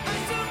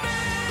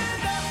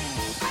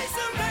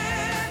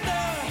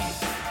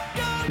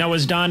 Now,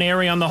 was Don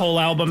Airey on the whole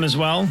album as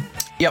well?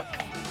 Yep.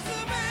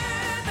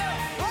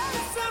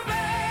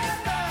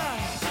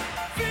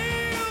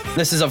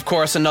 This is, of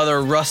course,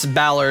 another Russ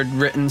Ballard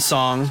written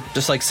song,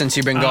 just like Since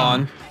You've Been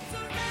Gone.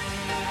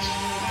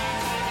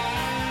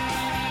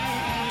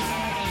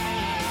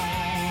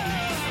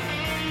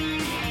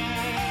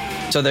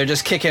 So they're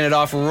just kicking it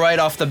off right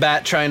off the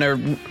bat, trying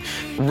to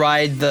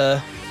ride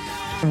the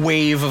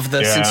wave of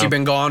the Since You've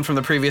Been Gone from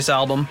the previous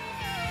album.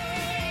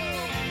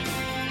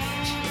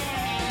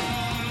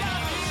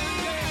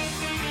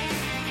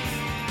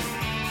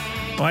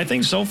 Well, I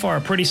think so far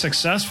pretty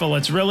successful.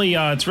 It's really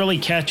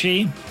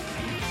catchy.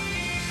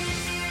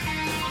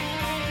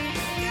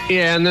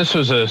 Yeah, and this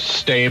was a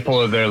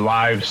staple of their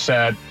live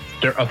set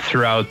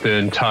throughout the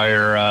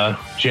entire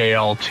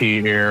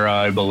JLT era,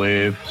 I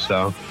believe.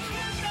 So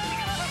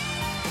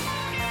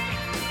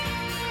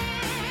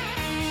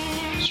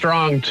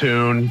strong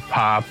tune,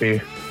 poppy.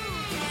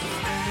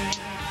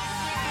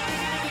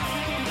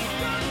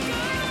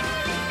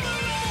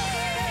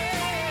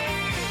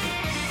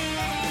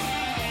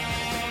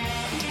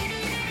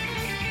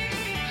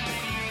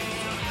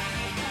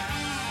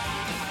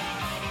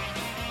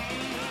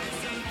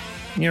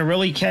 Yeah,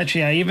 really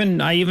catchy. I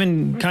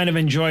even kind of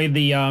enjoyed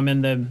the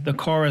in the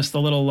chorus,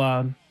 the little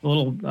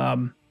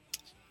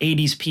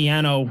 80s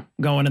piano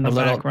going in the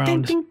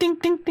background. Ding, ding,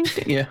 ding, ding,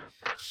 ding.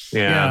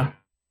 Yeah.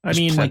 I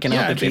mean, out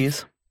the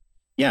keys.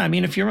 I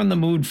mean, if you're in the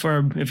mood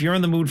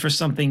for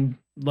something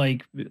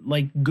like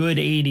good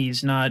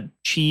 80s, not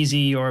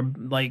cheesy or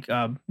like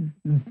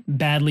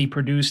badly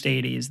produced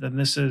 80s, then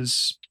this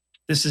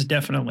is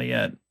definitely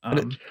it.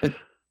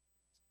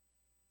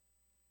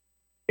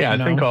 Yeah, I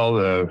think all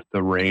the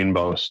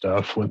Rainbow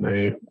stuff when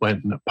they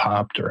went in the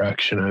pop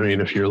direction. I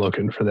mean, if you're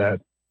looking for that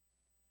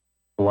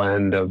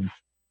blend of,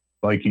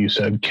 like you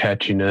said,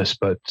 catchiness,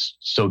 but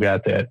still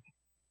got that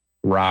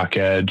rock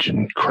edge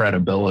and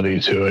credibility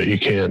to it, you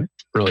can't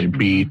really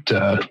beat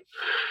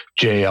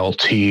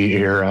JLT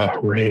era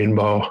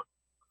Rainbow.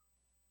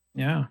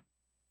 Yeah.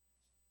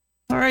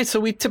 All right, so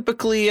we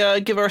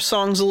typically give our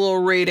songs a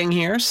little rating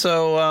here.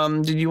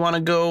 So did you want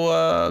to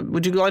go,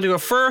 would you like to go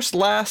first,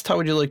 last? How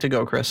would you like to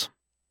go, Chris?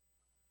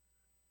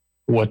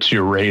 What's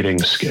your rating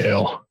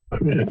scale? I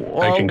mean,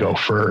 I can go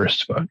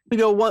first, but we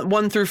go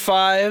 1 through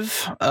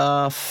 5.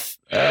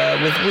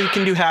 We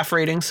can do half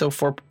ratings, so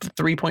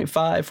 3.5,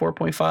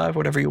 4.5,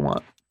 whatever you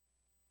want.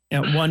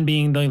 Yeah, 1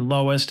 being the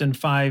lowest and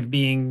 5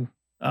 being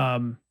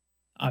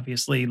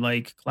obviously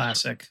like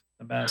classic,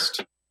 the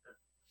best.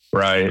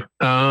 Right.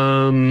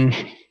 I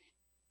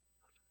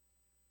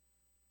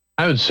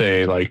would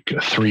say like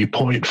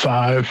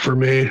 3.5 for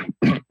me.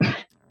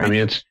 I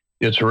mean,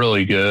 it's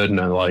really good and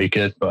I like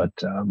it, but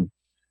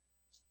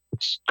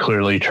it's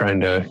clearly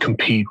trying to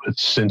compete with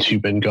Since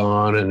You've Been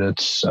Gone, and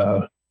it's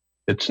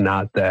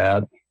not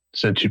that.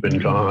 Since You've Been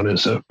Gone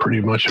is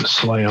pretty much a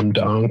slam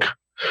dunk.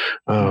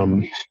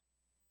 And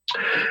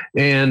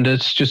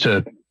it's just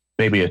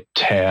maybe a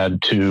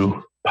tad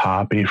too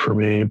poppy for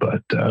me,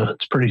 but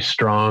it's pretty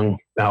strong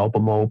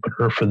album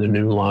opener for the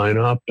new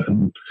lineup,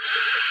 and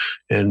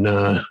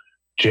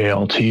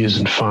JLT's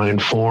in fine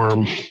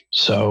form.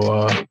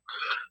 So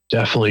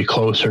definitely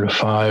closer to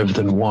 5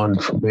 than 1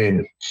 for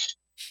me.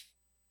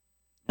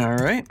 All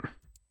right.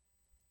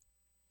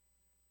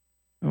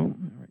 Oh,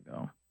 there we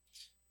go.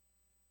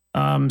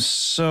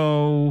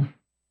 So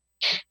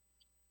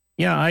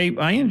yeah,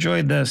 I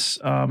enjoyed this.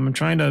 I'm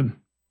trying to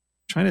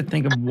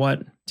think of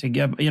what to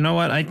give. You know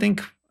what? I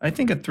think a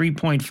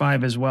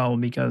 3.5 as well,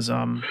 because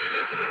I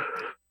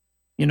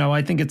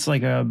think it's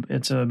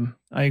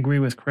I agree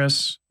with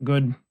Chris.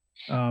 Good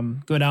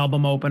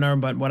album opener.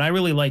 But what I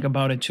really like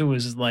about it too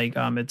is like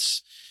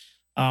it's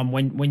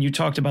when you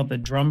talked about the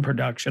drum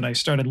production, I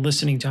started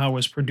listening to how it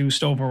was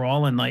produced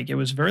overall, and like it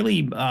was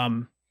very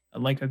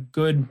like a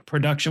good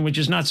production, which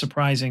is not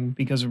surprising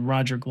because of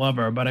Roger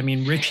Glover. But I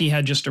mean, Ritchie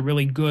had just a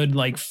really good,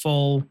 like,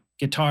 full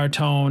guitar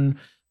tone.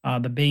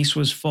 The bass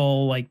was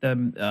full, like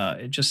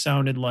it just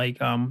sounded like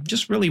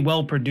just really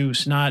well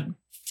produced, not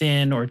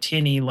thin or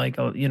tinny like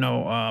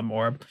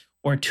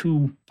or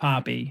too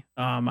poppy.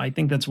 I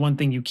think that's one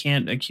thing you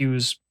can't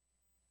accuse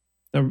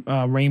the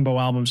Rainbow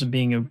albums of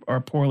being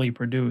are poorly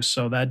produced.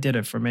 So that did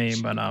it for me.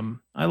 But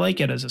I like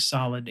it as a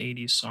solid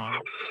 80s song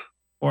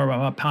or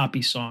a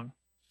poppy song.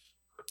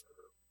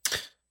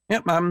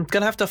 Yep, I'm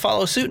gonna have to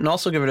follow suit and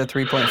also give it a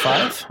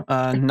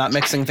 3.5. Not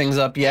mixing things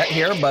up yet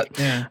here, but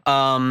yeah.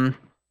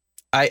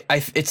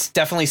 It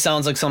definitely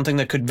sounds like something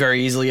that could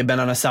very easily have been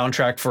on a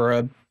soundtrack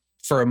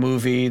for a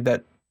movie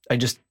that I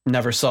just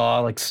never saw,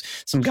 like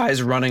some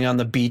guys running on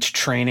the beach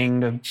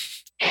training to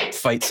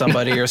fight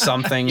somebody or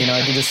something. You know,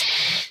 I could just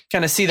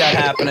kind of see that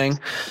happening.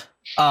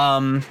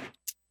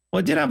 Well,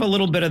 it did have a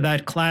little bit of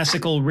that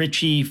classical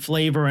Richie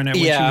flavor in it,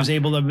 which he was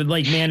able to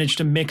like manage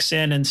to mix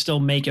in and still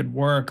make it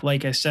work.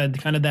 Like I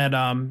said, kind of that,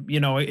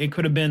 it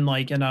could have been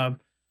like in a,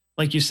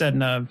 like you said,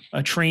 in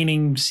a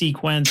training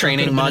sequence,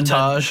 training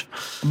montage,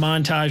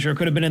 or it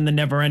could have been in the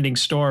Never Ending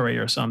Story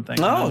or something.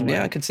 Oh,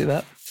 yeah, I could see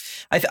that.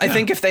 I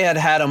think if they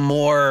had a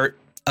more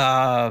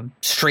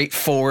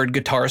straightforward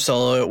guitar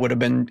solo, it would have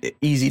been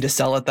easy to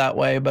sell it that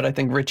way. But I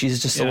think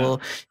Richie's just a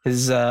little,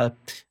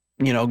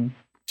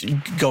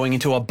 going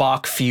into a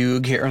Bach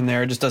fugue here and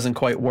there just doesn't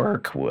quite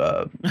work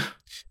with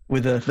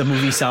the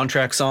movie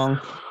soundtrack song.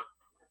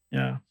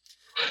 Yeah.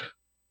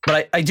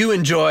 But I do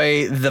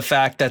enjoy the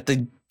fact that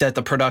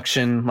the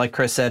production, like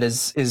Chris said,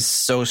 is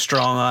so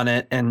strong on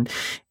it, and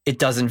it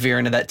doesn't veer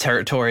into that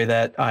territory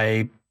that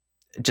I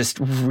just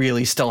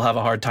really still have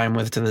a hard time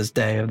with to this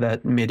day, of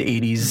that mid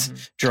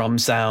 80s drum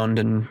sound.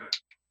 And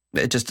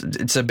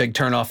it's a big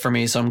turnoff for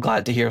me. So I'm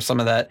glad to hear some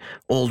of that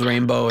old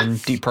Rainbow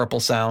and Deep Purple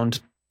sound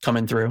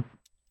coming through.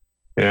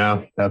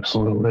 Yeah,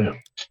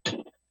 absolutely.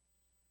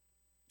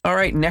 All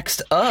right.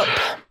 Next up,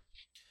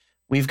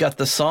 we've got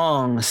the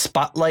song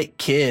Spotlight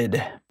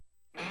Kid.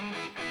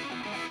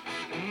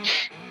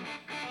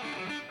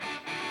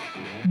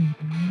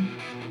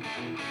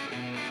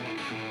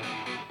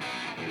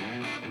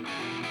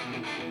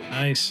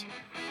 Nice.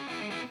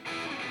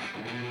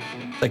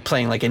 Like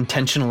playing like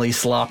intentionally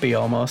sloppy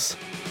almost.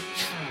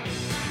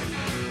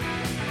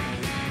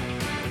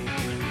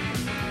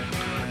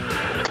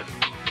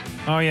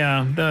 Oh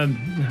yeah,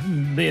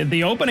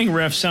 the opening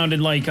riff sounded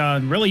like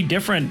really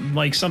different,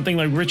 like something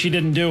like Richie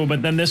didn't do,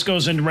 but then this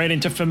goes right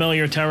into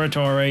familiar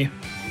territory.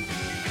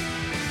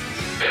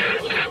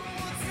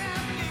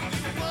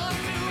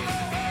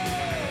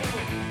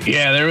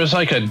 Yeah, there was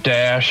like a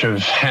dash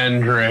of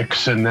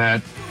Hendrix in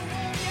that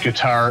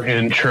guitar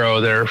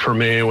intro there for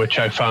me, which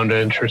I found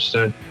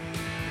interesting.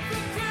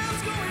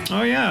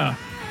 Oh yeah.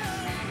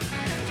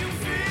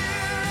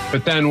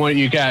 But then what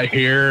you got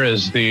here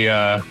is you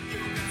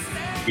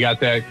got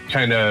that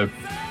kind of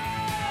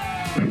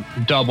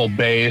double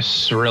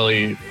bass,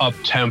 really up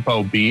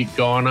tempo beat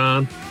going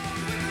on.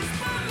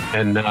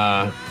 And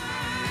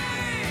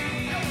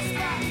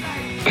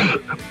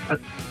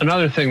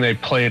another thing they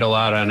played a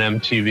lot on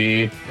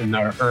MTV in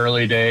the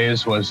early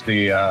days was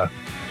they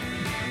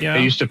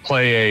used to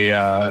play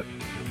a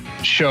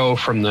show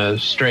from the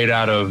Straight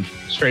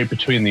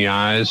Between the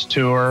Eyes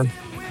tour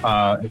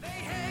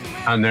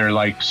on their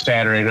like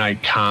Saturday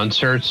night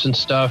concerts and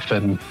stuff.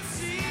 And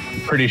I'm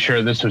pretty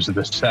sure this was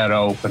the set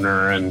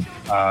opener, and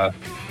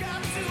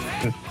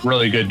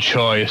really good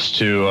choice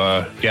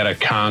to get a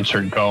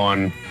concert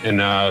going in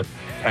a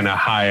kind of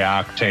high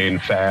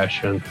octane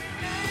fashion.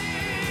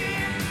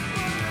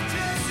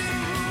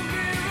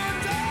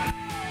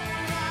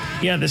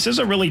 Yeah, this is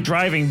a really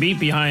driving beat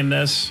behind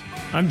this.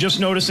 I'm just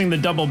noticing the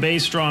double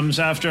bass drums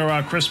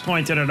after Chris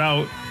pointed it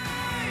out.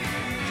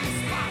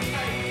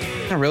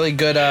 A really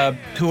good.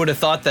 Who would have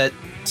thought that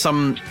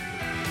some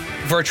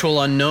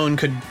virtual unknown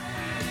could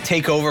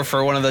take over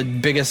for one of the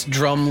biggest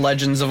drum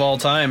legends of all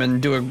time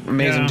and do an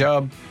amazing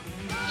job.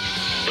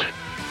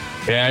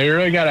 Yeah, you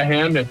really got to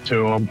hand it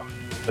to him.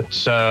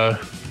 It's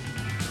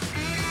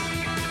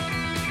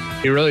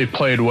he really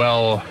played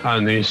well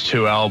on these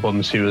two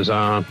albums he was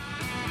on.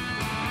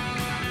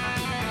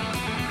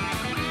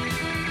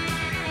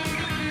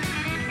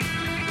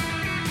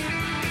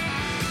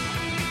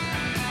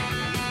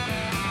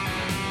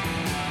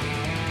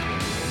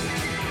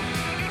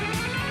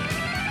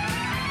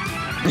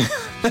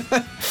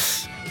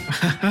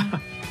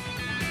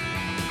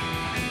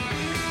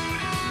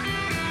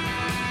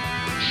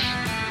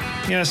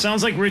 Yeah,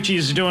 sounds like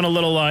Richie's doing a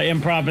little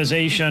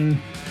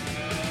improvisation.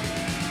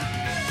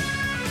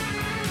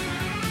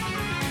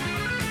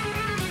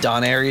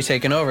 Don Airey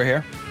taking over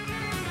here.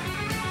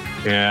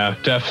 Yeah,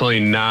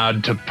 definitely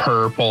nod to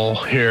Purple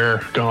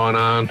here going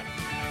on.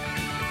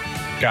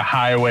 Got a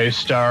Highway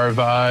Star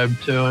vibe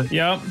to it.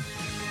 Yep.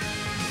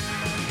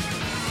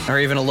 Or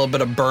even a little bit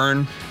of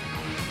Burn.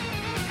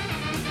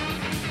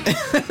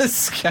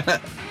 It's kinda...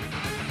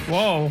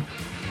 Whoa.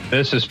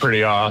 This is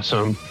pretty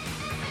awesome.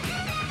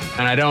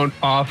 And I don't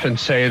often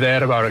say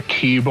that about a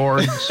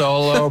keyboard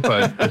solo,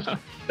 but this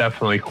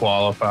definitely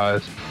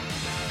qualifies.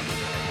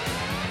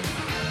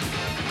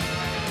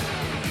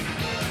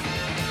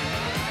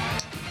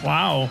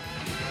 Wow.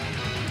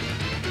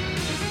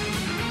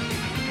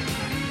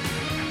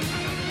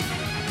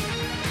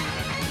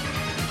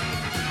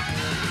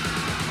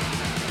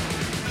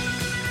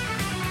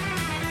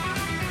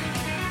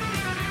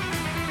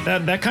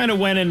 That kind of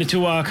went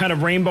into kind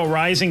of Rainbow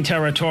Rising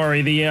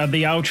territory, the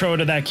outro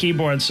to that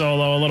keyboard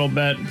solo a little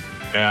bit.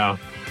 Yeah.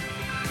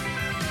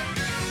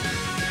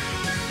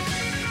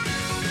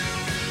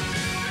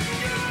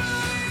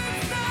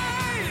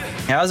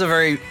 Yeah, that was a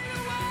very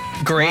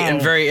great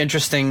and very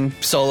interesting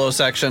solo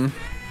section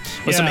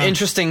with some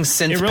interesting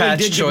synth really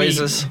patch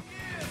choices.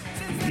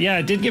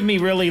 It did give me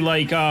really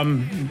like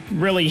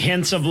really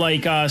hints of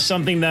like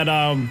something that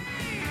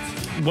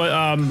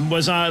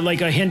was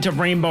like a hint of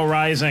Rainbow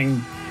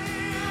Rising,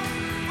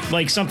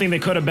 like something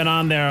that could have been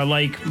on there,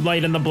 like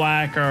Light in the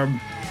Black, or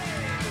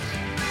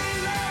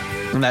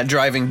and that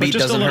driving beat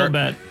doesn't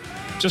hurt.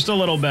 Just a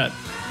little bit.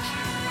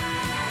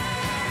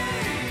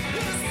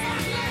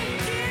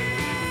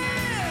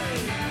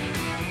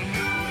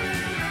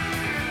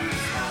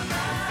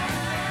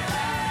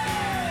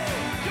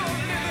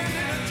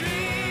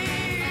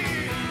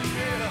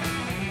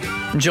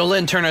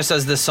 Jolynn Turner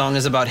says this song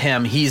is about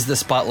him. He's the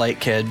Spotlight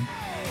Kid.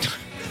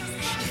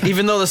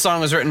 Even though the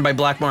song was written by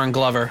Blackmore and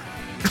Glover.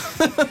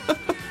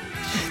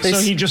 So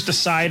he just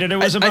decided it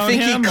was about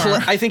him?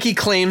 I think he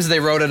claims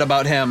they wrote it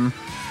about him.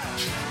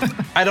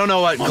 I don't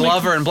know what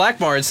Glover and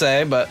Blackmore would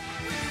say, but...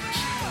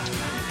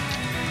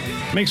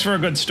 Makes for a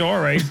good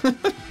story.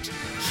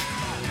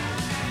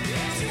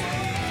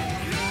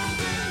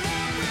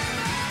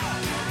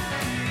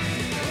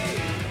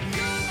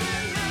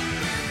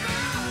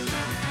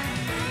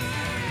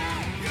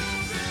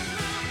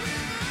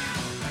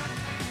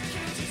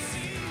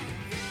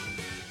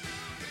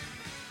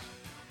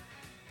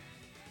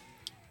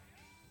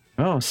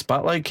 Oh,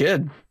 Spotlight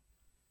Kid.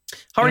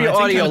 How are your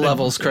audio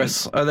levels,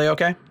 Chris? Are they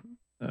okay?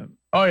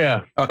 Oh,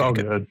 yeah. Okay, all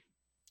good.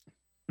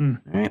 All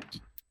right.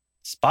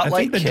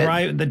 Spotlight Kid.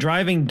 I think the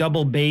driving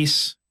double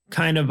bass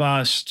kind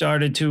of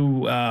started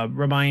to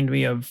remind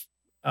me of,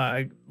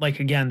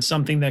 like, again,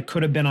 something that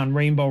could have been on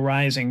Rainbow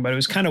Rising, but it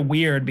was kind of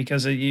weird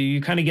because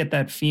you kind of get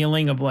that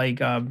feeling of like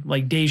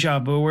deja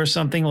vu or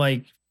something.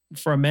 Like,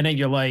 for a minute,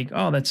 you're like,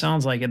 oh, that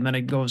sounds like it. And then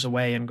it goes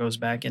away and goes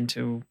back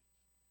into,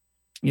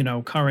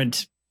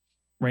 current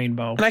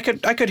Rainbow. And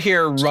I could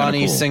hear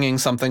Ronnie singing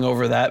something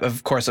over that.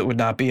 Of course, it would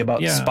not be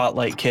about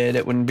Spotlight Kid.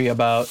 It wouldn't be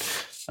about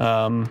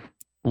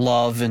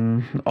love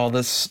and all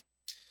this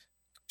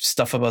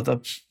stuff about the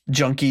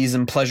junkies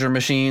and pleasure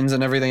machines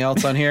and everything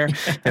else on here.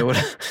 It would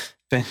have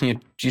been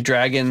you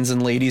dragons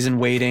and ladies in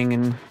waiting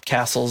and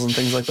castles and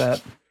things like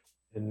that.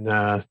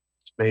 And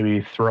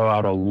maybe throw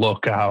out a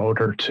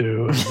lookout or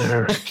two in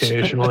there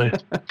occasionally.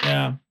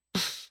 Yeah.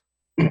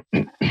 All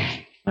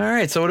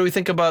right. So what do we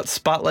think about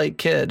Spotlight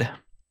Kid?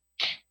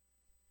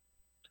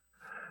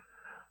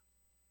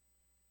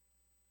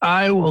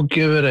 I will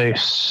give it a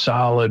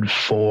solid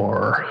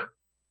 4.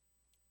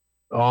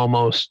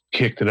 Almost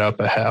kicked it up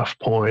a half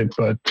point,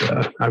 but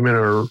I'm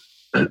gonna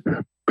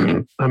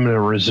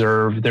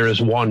reserve. There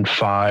is 1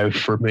 5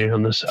 for me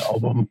on this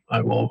album.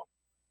 I will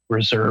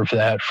reserve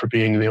that for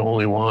being the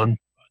only one.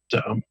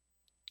 But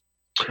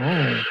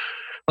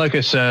like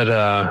I said,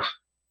 a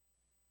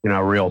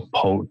real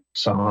potent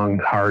song,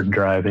 hard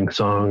driving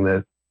song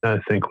that I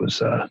think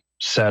was a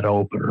set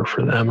opener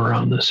for them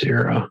around this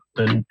era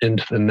and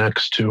into the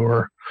next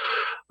tour.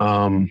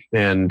 And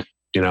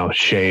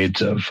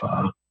shades of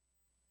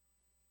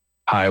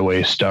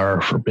Highway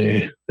Star for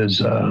me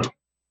is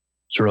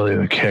really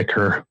the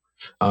kicker.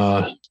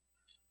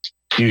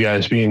 You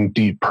guys being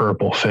Deep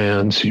Purple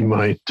fans, you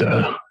might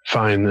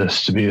find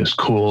this to be as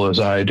cool as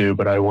I do,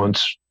 but I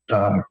once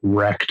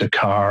wrecked a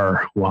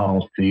car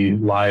while the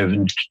live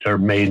or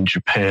made in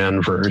Japan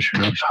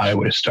version of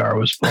Highway Star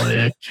was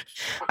playing.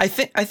 I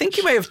think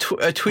you may have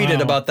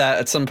tweeted about that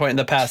at some point in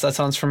the past. That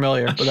sounds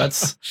familiar, but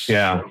that's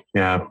yeah.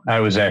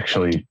 I was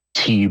actually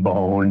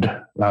T-boned,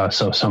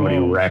 so somebody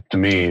wrecked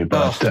me.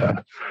 But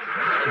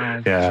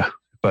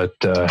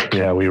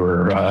we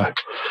were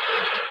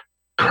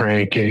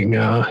cranking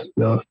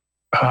the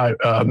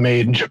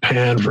made in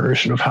Japan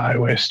version of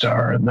Highway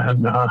Star, and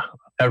then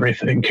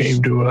everything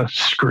came to a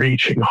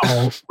screeching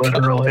halt,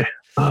 literally.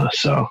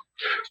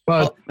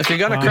 But if you're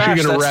gonna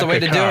crash, that's the way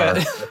to do it.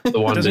 It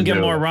doesn't get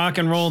more rock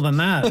and roll than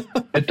that.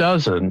 It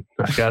doesn't.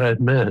 I gotta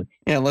admit.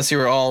 Yeah, unless you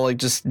were all like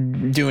just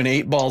doing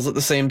 8 balls at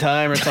the same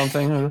time or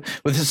something,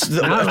 with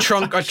a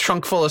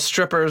trunk full of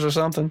strippers or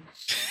something.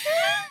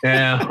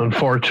 Yeah,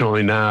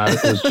 unfortunately not.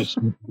 It was just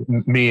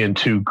me and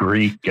 2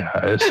 Greek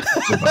guys.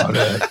 That's about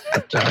it.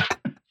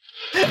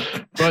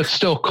 But it's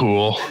still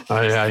cool.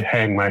 I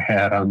hang my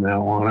hat on that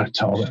one. I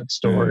tell that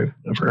story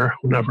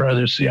whenever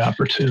there's the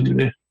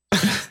opportunity.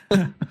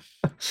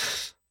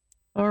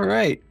 All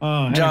right.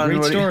 John,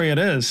 great story it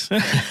is.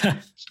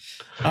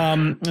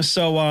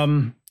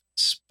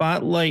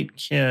 Spotlight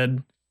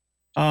Kid.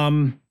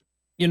 I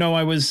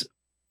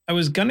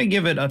was gonna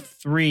give it a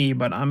 3,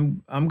 but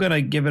I'm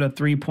gonna give it a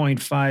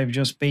 3.5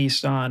 just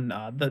based on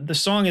the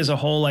song as a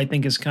whole. I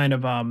think is kind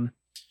of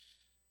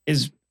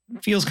is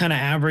feels kind of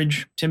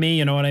average to me.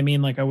 You know what I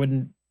mean? Like I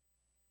wouldn't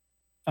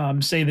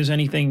say there's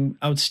anything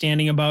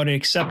outstanding about it,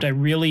 except I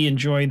really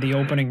enjoyed the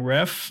opening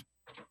riff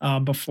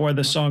before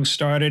the song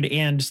started,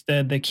 and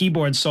the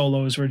keyboard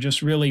solos were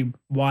just really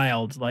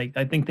wild. Like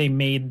I think they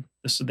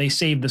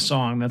saved the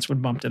song. That's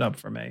what bumped it up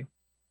for me.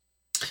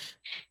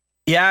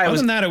 Yeah. Other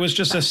than that, it was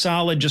just a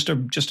solid, just a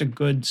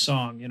good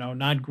song. You know,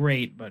 not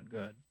great, but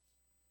good.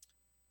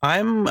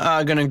 I'm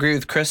going to agree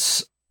with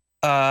Chris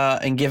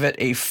and give it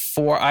a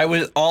 4. I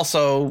would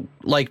also,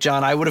 like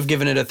John, I would have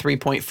given it a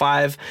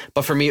 3.5,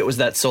 but for me, it was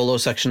that solo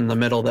section in the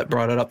middle that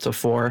brought it up to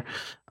 4.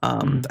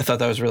 I thought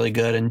that was really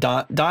good. And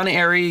Don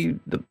Airey,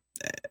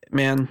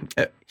 man,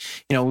 you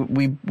know,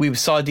 we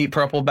saw Deep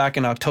Purple back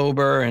in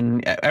October,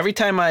 and every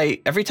time I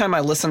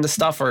listen to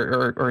stuff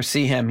or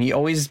see him, he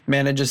always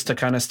manages to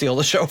kind of steal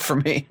the show for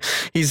me.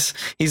 He's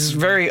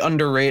very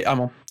underrated. I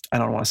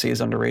don't want to say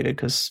he's underrated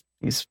because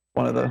he's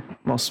one of the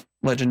most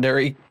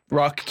legendary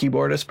rock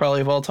keyboardists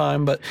probably of all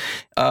time. But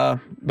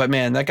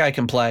man, that guy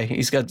can play.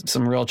 He's got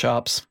some real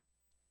chops.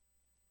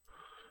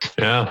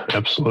 Yeah,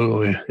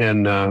 absolutely.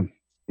 And,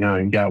 you know,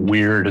 he got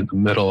weird in the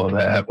middle of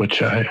that,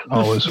 which I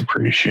always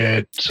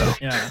appreciate. So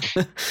yeah.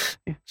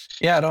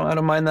 Yeah, I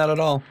don't mind that at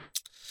all.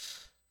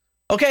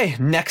 Okay,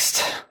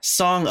 next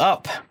song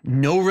up,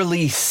 No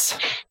Release.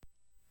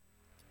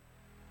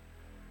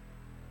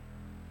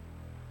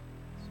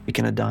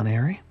 Speaking of Don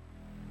Airey.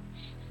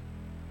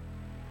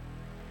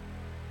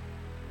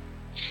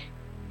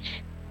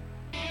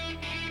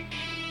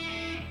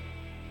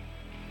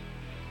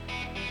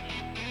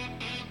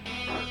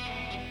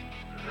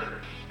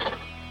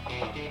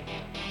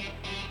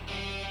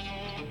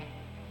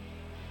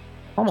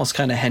 Almost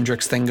kind of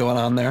Hendrix thing going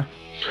on there.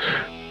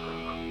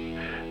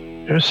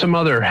 There's some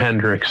other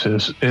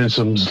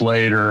Hendrix-isms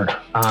later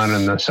on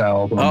in this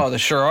album. Oh, there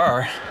sure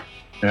are.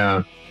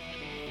 Yeah.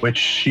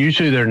 Which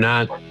usually they're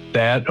not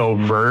that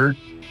overt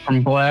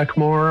from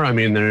Blackmore. I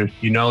mean, they're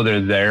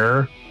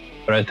there,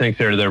 but I think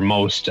they're their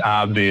most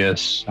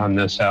obvious on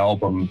this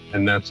album,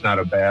 and that's not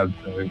a bad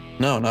thing.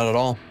 No, not at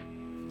all.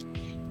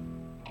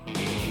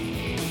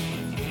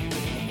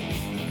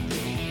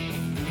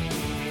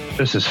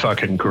 This is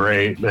fucking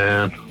great,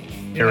 man.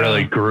 You're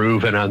really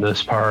grooving on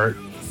this part.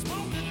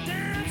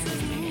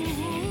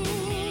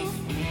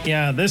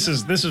 Yeah, this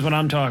is what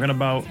I'm talking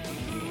about.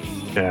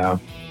 Yeah.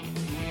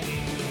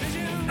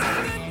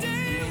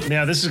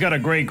 Yeah, this has got a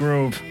great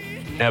groove.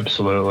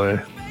 Absolutely.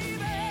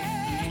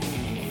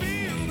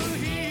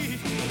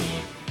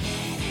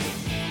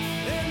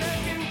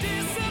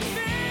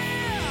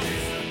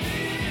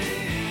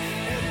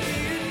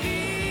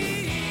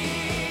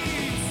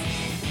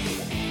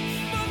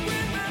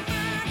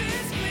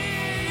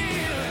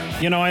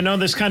 You know, I know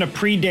this kind of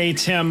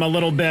predates him a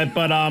little bit,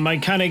 but I'm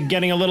kind of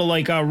getting a little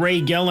like Ray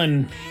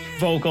Gillen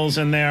vocals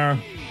in there.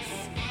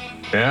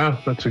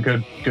 Yeah, that's a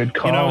good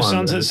call. You know,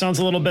 it sounds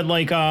a little bit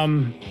like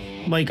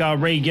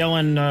Ray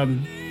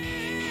Gillen,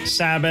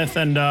 Sabbath,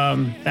 and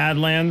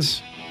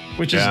Badlands,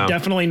 which is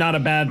definitely not a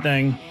bad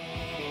thing.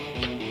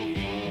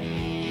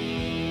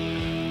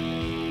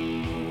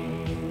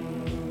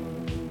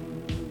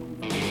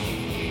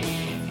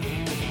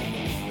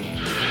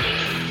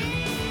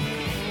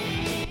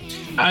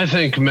 I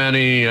think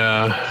many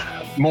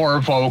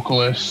more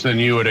vocalists than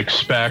you would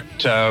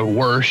expect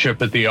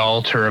worship at the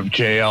altar of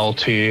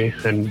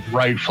JLT, and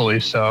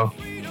rightfully so.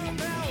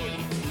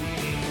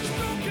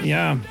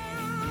 Yeah.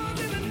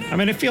 I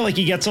mean, I feel like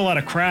he gets a lot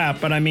of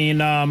crap, but I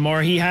mean,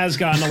 or he has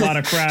gotten a lot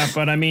of crap,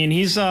 but I mean,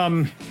 he's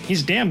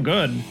damn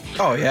good.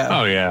 Oh, yeah.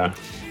 Oh, yeah.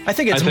 I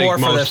think it's more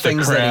for the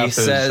things that he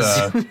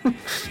says.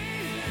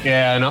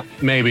 Yeah, and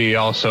maybe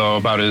also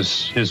about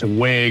his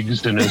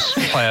wigs and his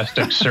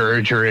plastic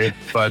surgery,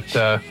 but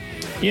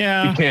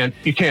yeah,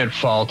 you can't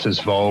fault his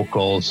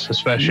vocals,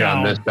 especially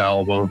on this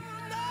album.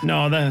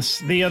 No,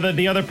 the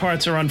other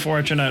parts are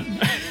unfortunate.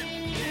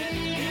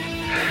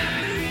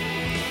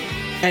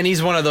 And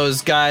he's one of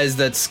those guys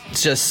that's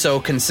just so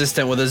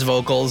consistent with his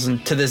vocals,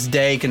 and to this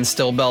day can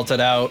still belt it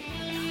out.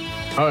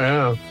 Oh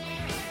yeah.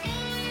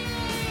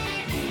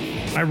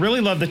 I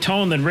really love the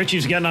tone that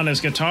Richie's getting on his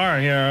guitar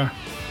here.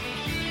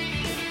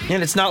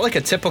 And it's not like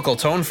a typical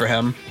tone for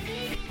him.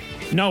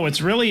 No, it's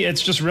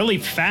just really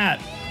fat.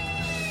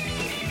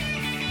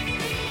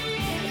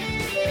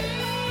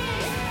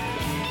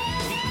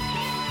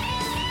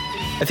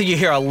 I think you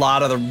hear a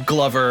lot of the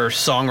Glover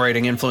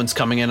songwriting influence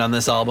coming in on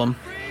this album.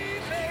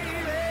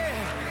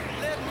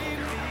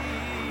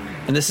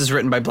 And this is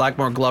written by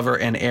Blackmore, Glover,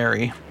 and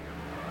Airey.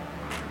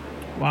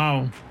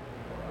 Wow.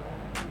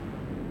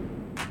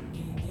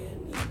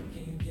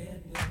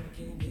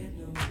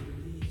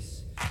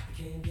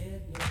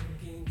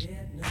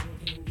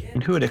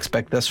 And who would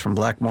expect this from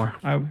Blackmore?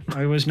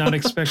 I was not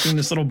expecting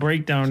this little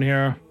breakdown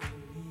here.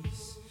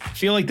 I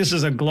feel like this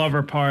is a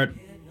Glover part.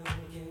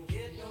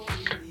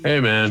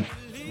 Hey, man.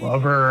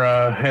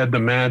 Glover had the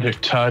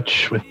magic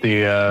touch with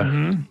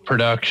the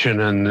production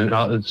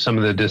and some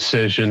of the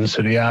decisions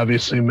that he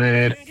obviously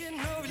made.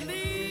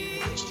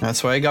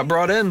 That's why he got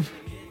brought in.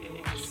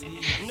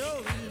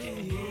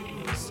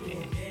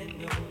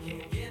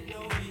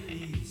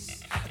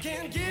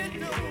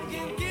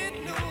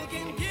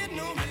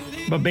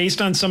 But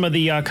based on some of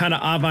the kind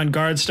of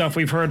avant-garde stuff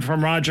we've heard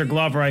from Roger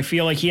Glover, I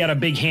feel like he had a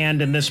big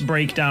hand in this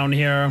breakdown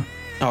here.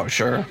 Oh,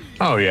 sure.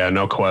 Oh, yeah,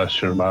 no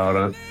question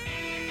about it.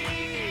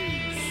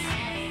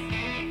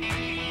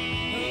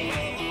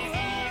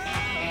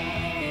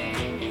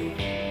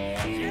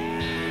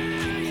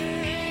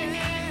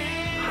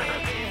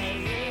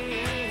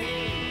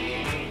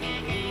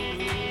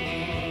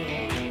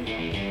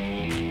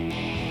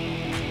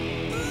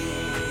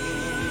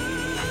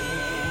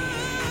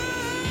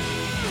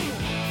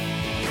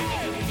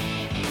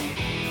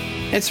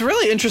 It's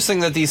really interesting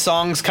that these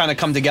songs kind of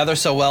come together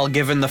so well,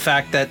 given the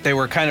fact that they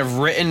were kind of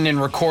written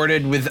and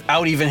recorded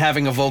without even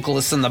having a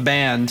vocalist in the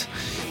band.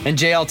 And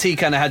JLT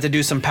kind of had to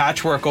do some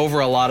patchwork over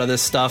a lot of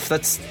this stuff.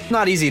 That's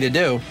not easy to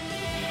do.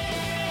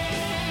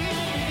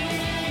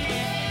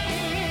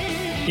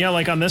 Yeah,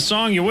 like on this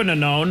song, you wouldn't have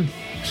known.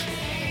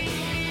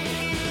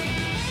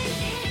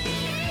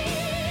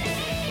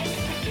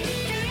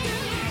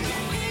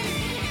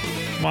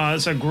 Wow,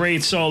 that's a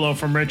great solo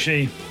from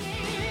Richie.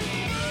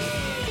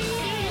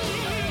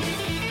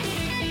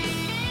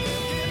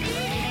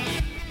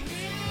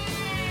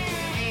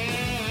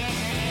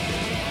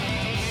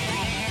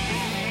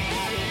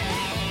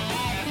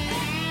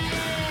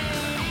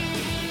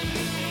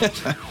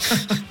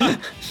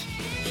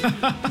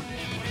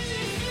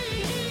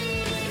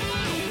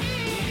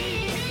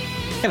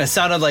 Kind of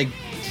sounded like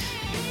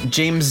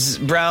James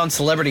Brown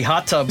Celebrity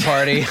Hot Tub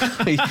Party.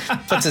 He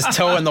puts his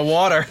toe in the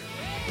water.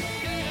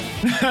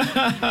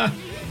 I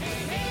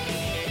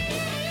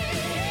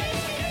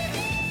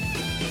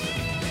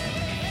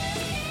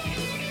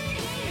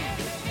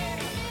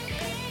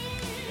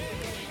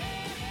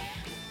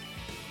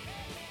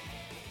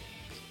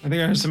think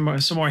there's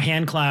some more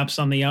hand claps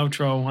on the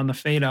outro, on the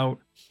fade out.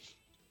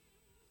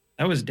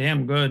 That was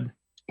damn good.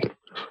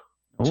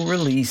 No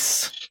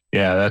Release.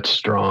 Yeah, that's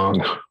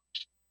strong.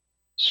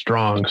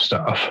 Strong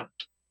stuff.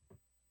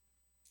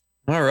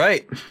 All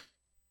right.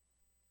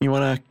 You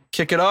want to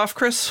kick it off,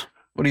 Chris?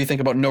 What do you think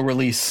about No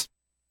Release?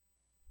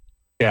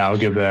 Yeah, I'll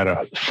give that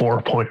a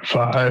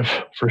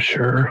 4.5 for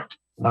sure.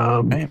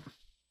 Right.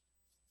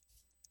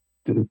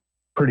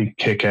 Pretty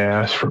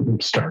kick-ass from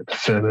start to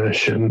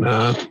finish, and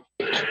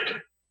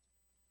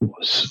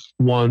was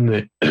one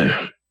that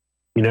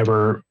you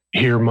never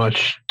hear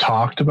much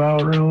talked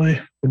about, really,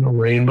 in the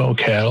Rainbow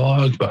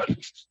catalog, but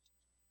it's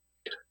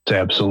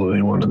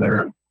absolutely one of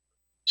their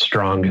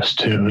strongest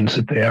tunes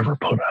that they ever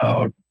put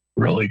out.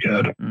 Really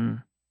good.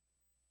 Mm.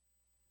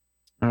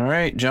 All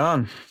right,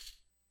 John.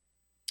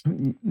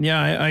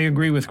 Yeah, I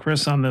agree with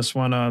Chris on this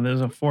one.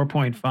 There's a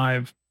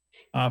 4.5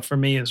 for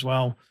me as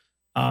well.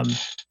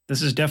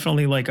 This is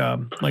definitely like a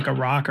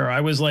rocker.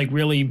 I was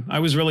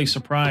really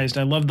surprised.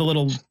 I love the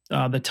little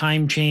the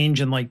time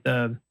change and like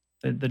the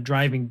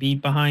driving beat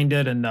behind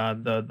it, and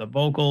the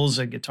vocals,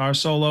 the guitar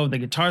solo. The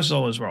guitar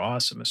solos were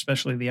awesome,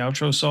 especially the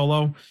outro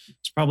solo.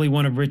 It's probably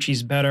one of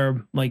Richie's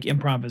better like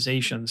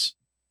improvisations.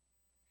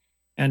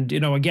 And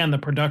again, the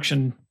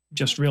production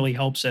just really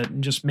helps it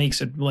and just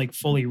makes it like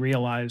fully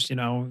realized. It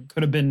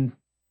could have been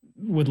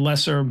with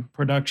lesser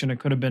production, it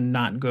could have been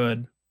not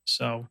good.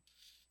 So.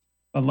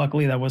 But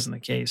luckily, that wasn't the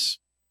case.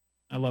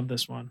 I love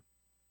this one.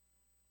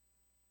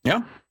 Yeah.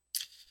 All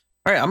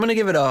right, I'm going to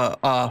give it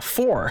a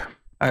 4.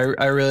 I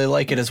really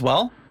like it as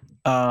well.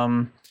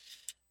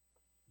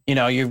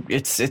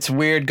 It's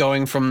weird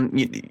going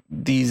from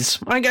these.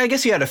 I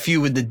guess you had a few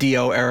with the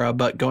Dio era,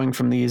 but going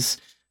from these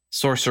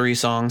sorcery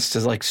songs to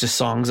like just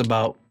songs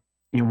about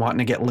wanting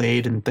to get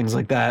laid and things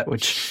like that,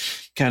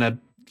 which kind of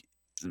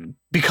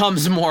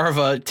becomes more of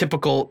a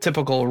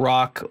typical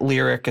rock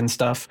lyric and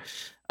stuff.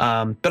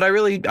 But I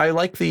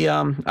like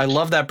I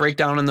love that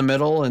breakdown in the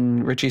middle,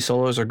 and Richie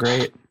solos are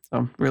great.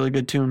 So really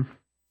good tune.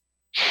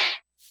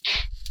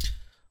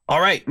 All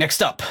right,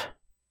 next up,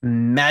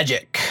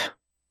 Magic.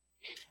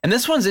 And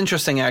this one's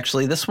interesting,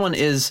 actually. This one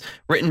is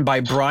written by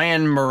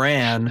Brian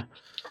Moran.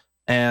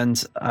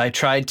 And I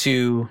tried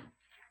to,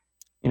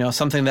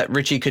 something that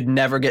Richie could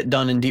never get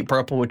done in Deep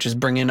Purple, which is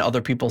bring in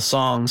other people's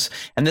songs.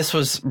 And this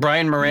was,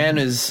 Brian Moran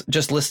is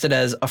just listed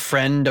as a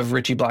friend of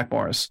Richie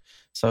Blackmore's.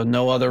 So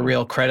no other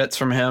real credits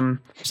from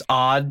him. It's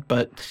odd,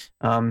 but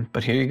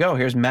here you go.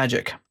 Here's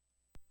Magic.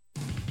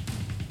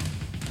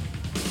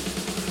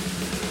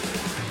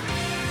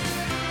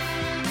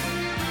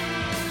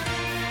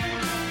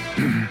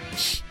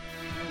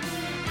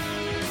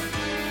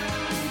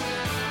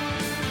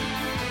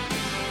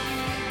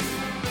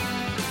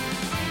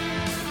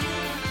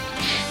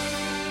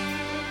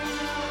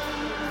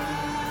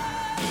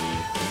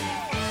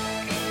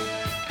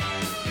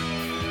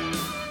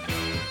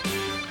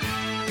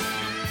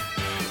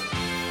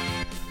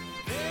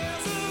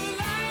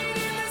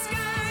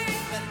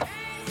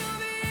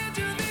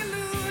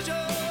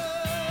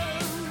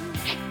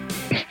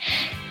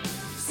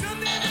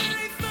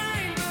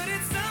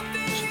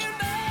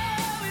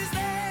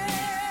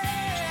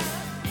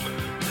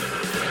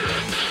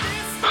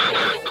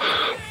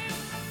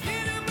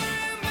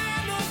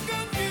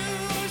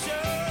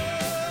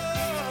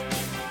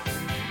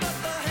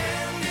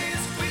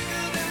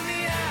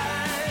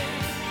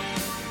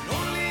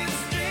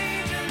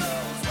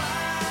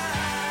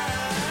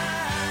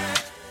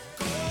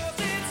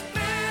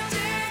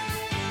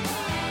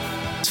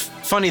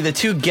 funny. The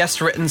two guest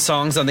written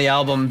songs on the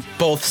album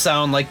both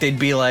sound like they'd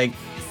be like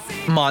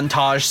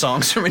montage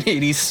songs from an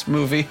 80s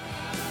movie.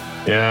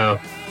 Yeah.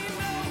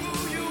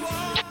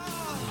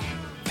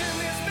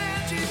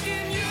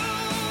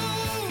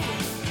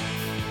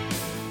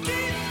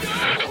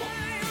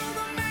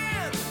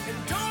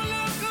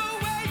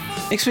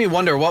 Makes me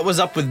wonder what was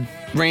up with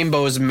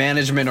Rainbow's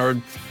management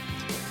or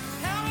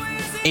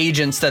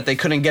agents that they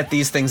couldn't get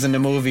these things into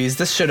movies.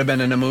 This should have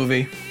been in a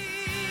movie.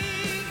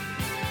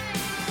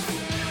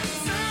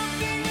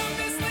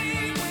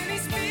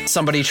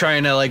 Somebody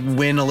trying to like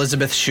win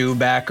Elizabeth Shue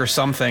back or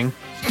something.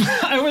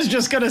 I was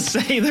just gonna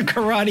say the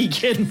Karate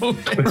Kid movie.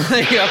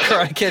 Yeah,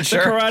 Karate Kid,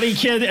 sure. The Karate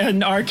Kid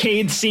and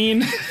arcade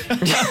scene.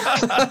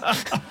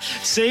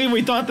 See,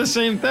 we thought the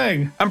same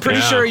thing. I'm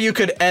pretty sure you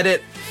could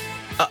edit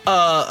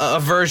a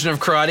version of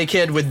Karate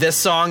Kid with this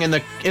song in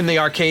the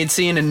arcade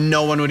scene, and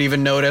no one would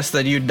even notice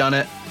that you'd done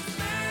it.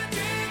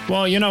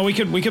 Well, you know, we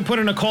could put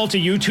in a call to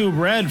YouTube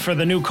Red for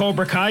the new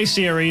Cobra Kai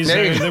series.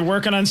 They're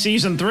working on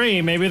season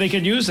 3. Maybe they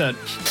could use it.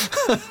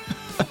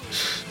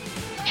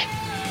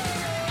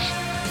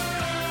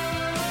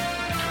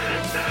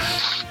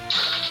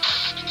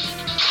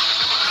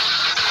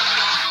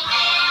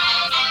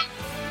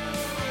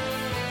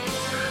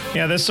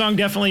 Yeah, this song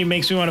definitely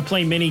makes me want to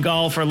play mini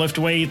golf or lift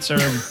weights or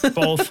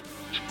both.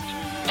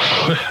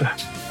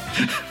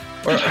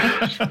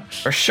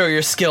 or show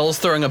your skills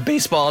throwing a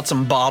baseball at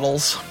some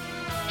bottles.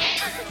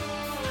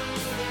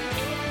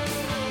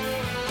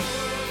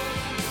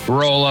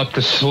 Roll up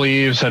the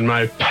sleeves in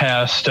my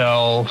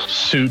pastel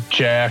suit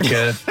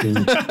jacket.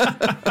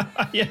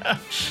 Yeah.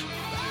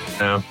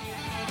 Yeah.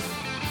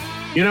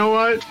 You know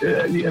what?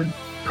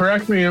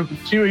 Correct me,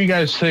 see what you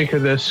guys think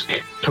of this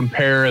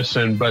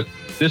comparison, but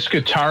this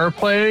guitar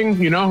playing,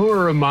 you know who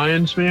it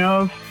reminds me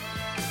of?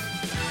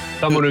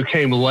 Someone who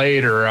came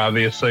later,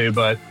 obviously,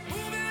 but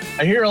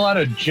I hear a lot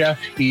of Jeff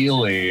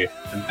Healey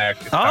in that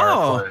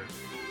guitar playing.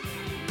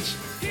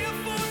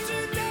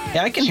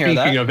 Yeah, I can hear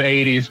that. Speaking of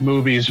 80s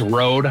movies,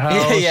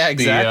 Roadhouse. Yeah,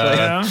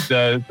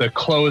 exactly. The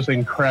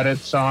closing credit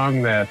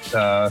song that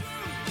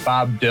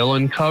Bob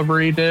Dylan cover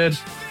he did.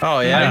 Oh,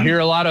 yeah. I hear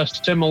a lot of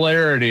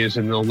similarities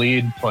in the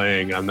lead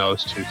playing on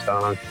those two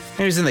songs.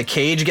 He was in the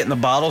cage getting the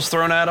bottles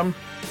thrown at him.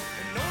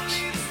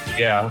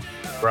 Yeah,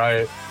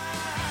 right.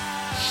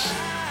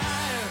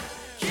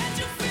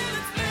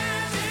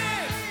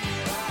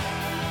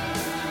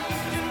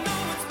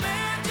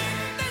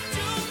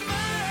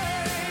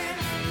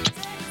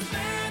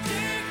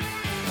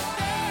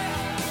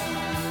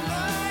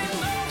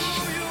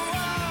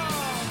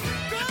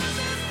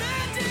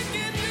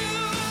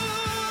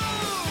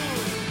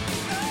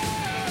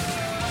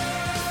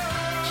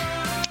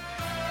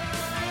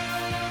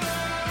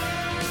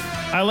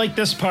 I like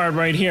this part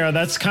right here.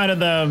 That's kind of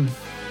the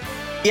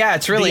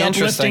it's really the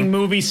interesting uplifting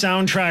movie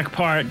soundtrack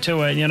part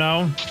to it, you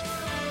know?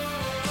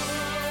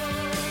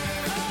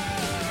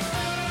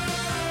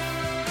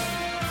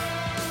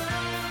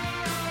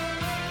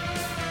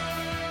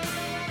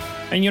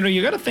 And, you know,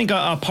 you got to think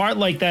a part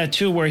like that,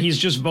 too, where he's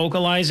just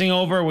vocalizing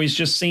over, where he's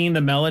just singing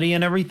the melody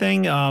and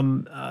everything.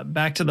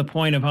 Back to the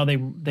point of how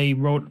they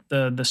wrote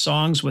the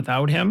songs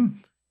without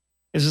him.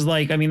 This is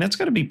like, I mean, that's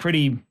got to be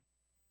pretty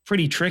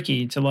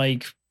tricky to,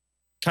 like,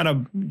 kind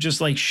of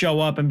just, like, show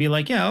up and be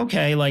like, yeah,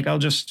 okay, like, I'll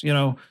just, you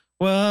know,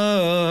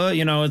 whoa,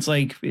 you know, it's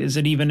like, is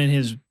it even in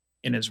his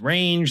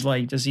range?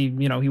 Like, does he,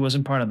 you know, he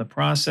wasn't part of the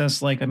process.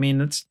 Like, I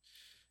mean, it's,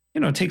 you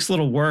know, it takes a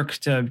little work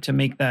to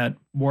make that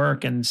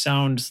work and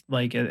sound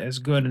like as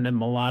good and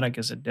melodic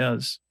as it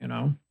does, you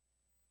know,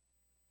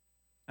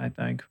 I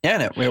think.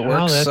 Yeah, and it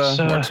works,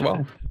 works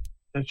well.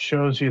 That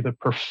shows you the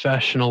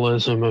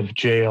professionalism of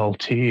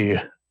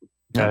JLT.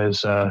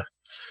 Guy's a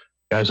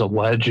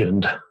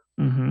legend.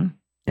 Mm-hmm.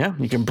 Yeah,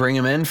 you can bring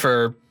him in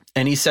for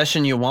any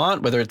session you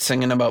want, whether it's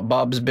singing about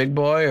Bob's Big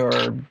Boy or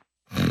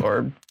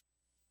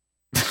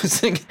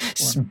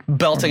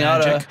belting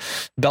out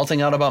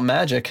about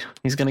Magic.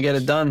 He's gonna get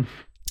it done.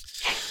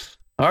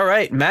 All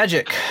right,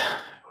 Magic.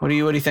 What do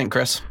you think,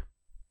 Chris?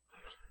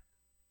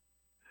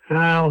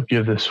 I'll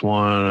give this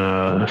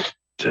one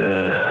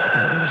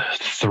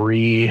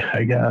 3,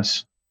 I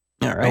guess.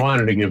 All right. I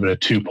wanted to give it a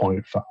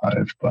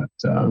 2.5, but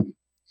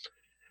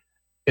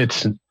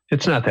it's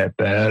not that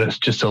bad. It's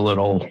just a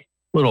little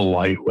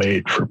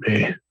lightweight for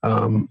me.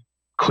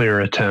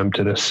 Clear attempt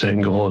at a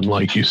single, and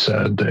like you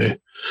said, they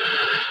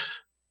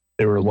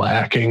were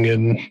lacking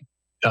in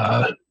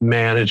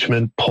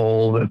management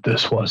pull that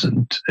this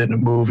wasn't in a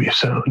movie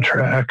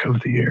soundtrack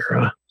of the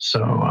era.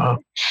 So,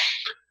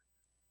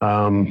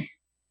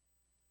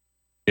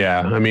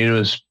 yeah, I mean, it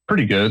was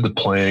pretty good. The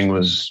playing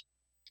was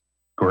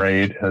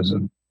great as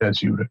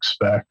you would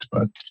expect,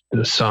 but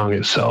the song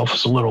itself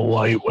is a little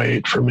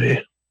lightweight for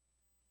me.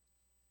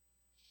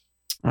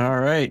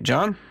 All right,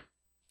 John.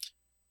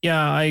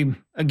 Yeah, I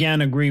again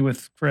agree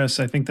with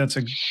Chris. I think that's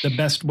the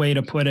best way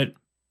to put it.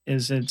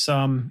 Is it's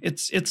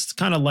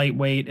kind of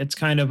lightweight. It's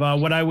kind of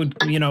what I would,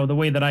 you know, the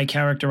way that I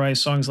characterize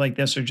songs like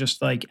this are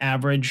just like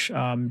average,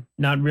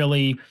 not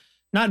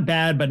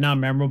bad, but not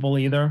memorable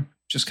either.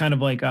 Just kind of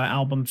like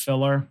album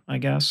filler, I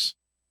guess.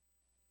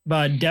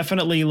 but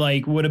definitely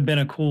like would have been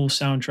a cool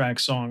soundtrack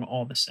song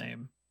all the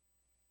same.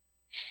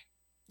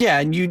 Yeah,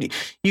 and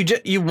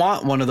you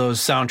want one of those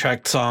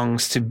soundtrack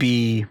songs to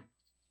be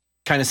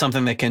kind of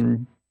something that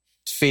can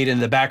fade in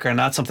the background,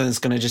 not something that's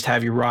going to just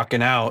have you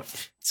rocking out.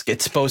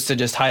 It's supposed to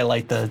just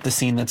highlight the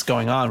scene that's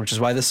going on, which is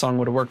why this song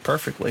would have worked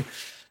perfectly.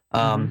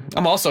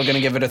 I'm also going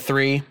to give it a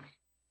 3.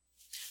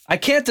 I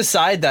can't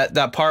decide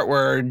that part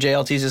where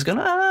JLT's is going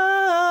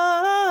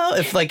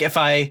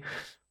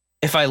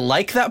if I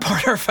like that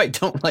part or if I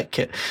don't like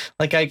it.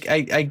 Like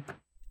I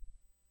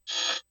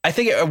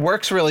think it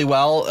works really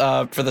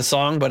well for the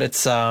song, but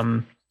it's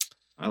I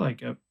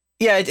like it.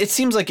 Yeah, it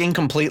seems like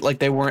incomplete, like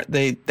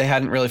they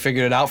hadn't really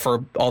figured it out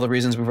for all the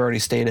reasons we've already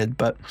stated,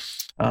 but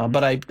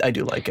I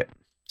do like it.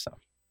 So,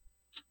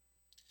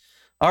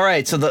 all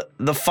right, so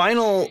the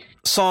final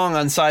song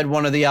on side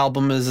 1 of the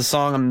album is a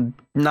song I'm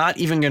not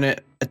even going to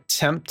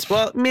attempt.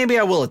 Well, maybe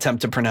I will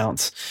attempt to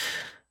pronounce.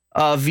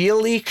 Wie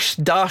ich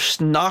das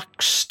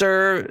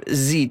Nachster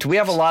sieht. We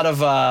have a lot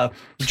of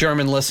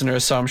German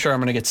listeners, so I'm sure I'm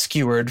going to get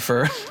skewered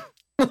for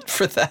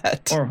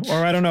that. Or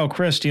I don't know,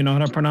 Chris, do you know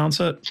how to pronounce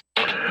it?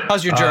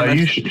 How's your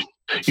German?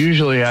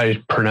 Usually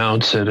I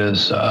pronounce it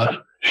as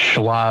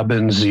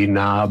Schlaben Sie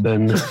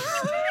Naben.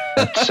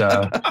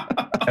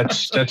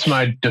 That's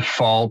my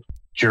default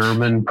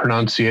German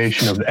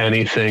pronunciation of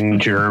anything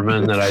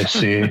German that I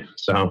see.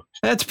 So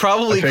that's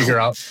probably I figure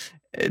out.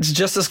 It's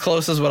just as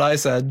close as what I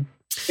said.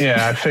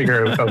 Yeah, I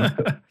figure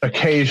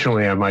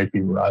occasionally I might be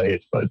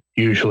right, but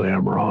usually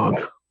I'm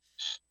wrong.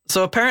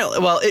 So apparently,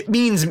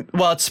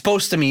 it's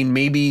supposed to mean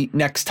maybe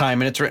next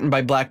time, and it's written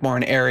by Blackmore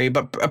and Airy,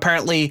 but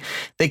apparently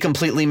they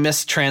completely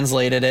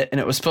mistranslated it, and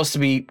it was supposed to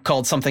be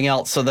called something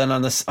else. So then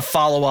on this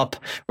follow-up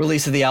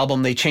release of the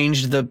album, they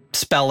changed the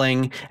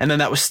spelling, and then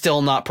that was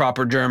still not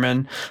proper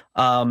German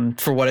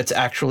for what it's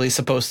actually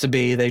supposed to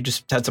be. They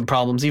just had some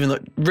problems, even though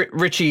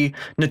Ritchie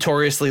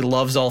notoriously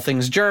loves all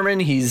things German.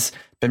 He's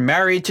been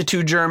married to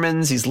 2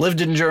 Germans. He's lived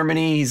in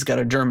Germany. He's got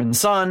a German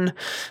son.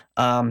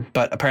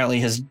 But apparently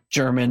his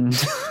German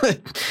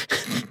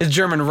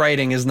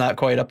writing is not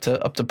quite up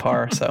to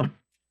par. So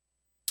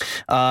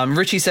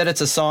Ritchie said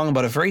it's a song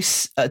about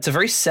it's a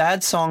very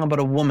sad song about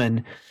a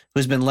woman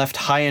who's been left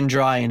high and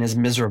dry and is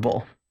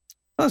miserable.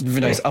 That's a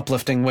nice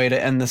uplifting way to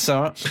end the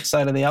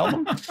side of the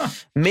album.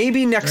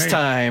 Maybe next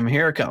time.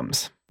 Here it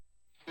comes.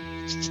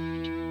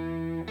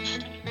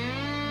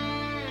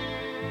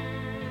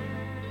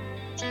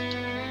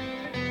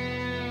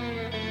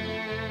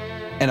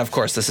 And of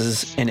course, this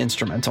is an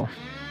instrumental.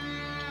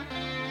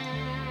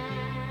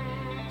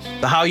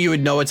 How you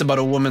would know it's about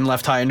a woman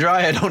left high and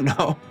dry, I don't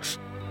know.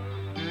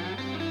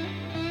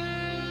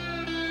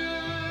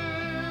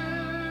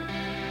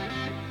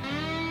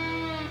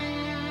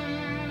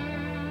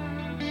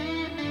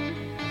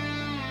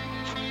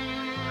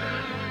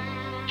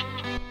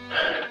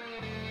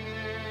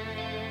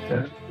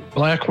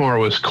 Blackmore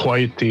was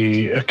quite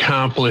the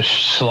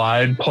accomplished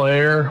slide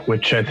player,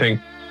 which I think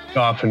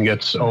often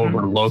gets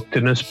overlooked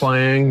in his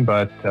playing,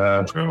 but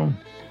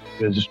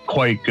is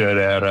quite good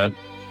at it.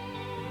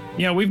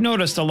 Yeah, we've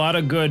noticed a lot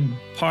of good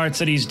parts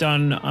that he's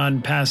done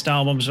on past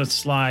albums with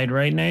slide,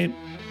 right, Nate?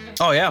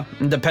 Oh yeah,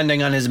 and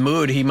depending on his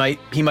mood, he might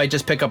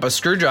just pick up a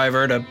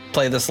screwdriver to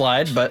play the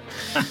slide, but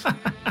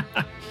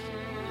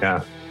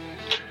yeah.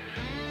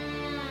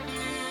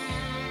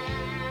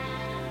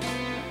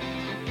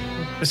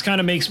 This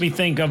kind of makes me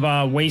think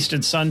of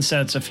Wasted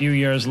Sunsets a few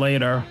years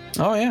later.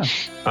 Oh, yeah.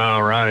 Oh,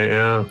 right,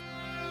 yeah.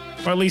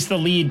 Or at least the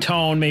lead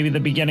tone, maybe the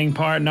beginning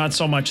part, not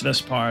so much this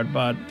part,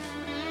 but...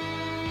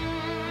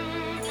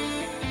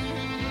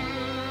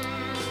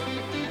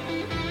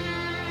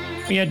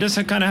 Yeah, it does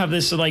kind of have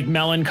this like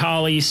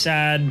melancholy,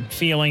 sad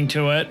feeling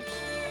to it.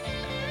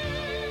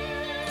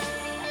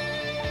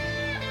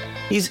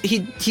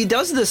 He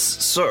does this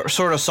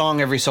sort of song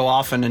every so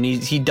often, and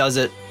he does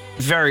it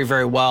very,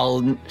 very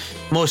well.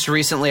 Most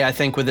recently, I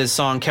think, with his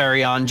song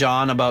Carry On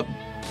John about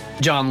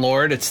John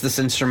Lord. It's this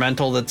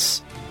instrumental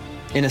that's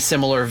in a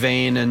similar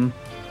vein and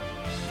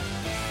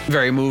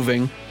very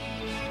moving.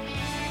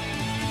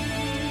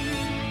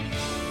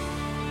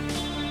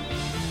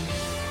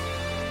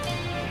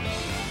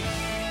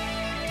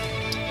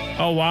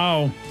 Oh,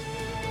 wow.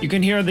 You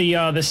can hear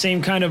the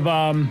same kind of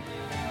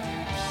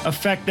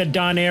effect that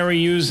Don Airey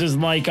uses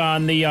like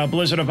on the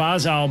Blizzard of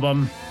Oz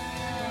album.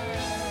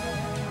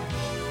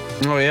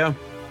 Oh, yeah.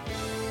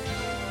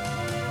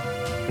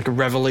 Like a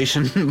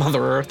Revelation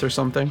Mother Earth or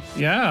something.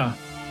 Yeah.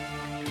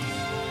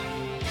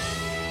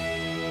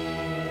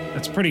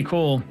 That's pretty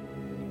cool.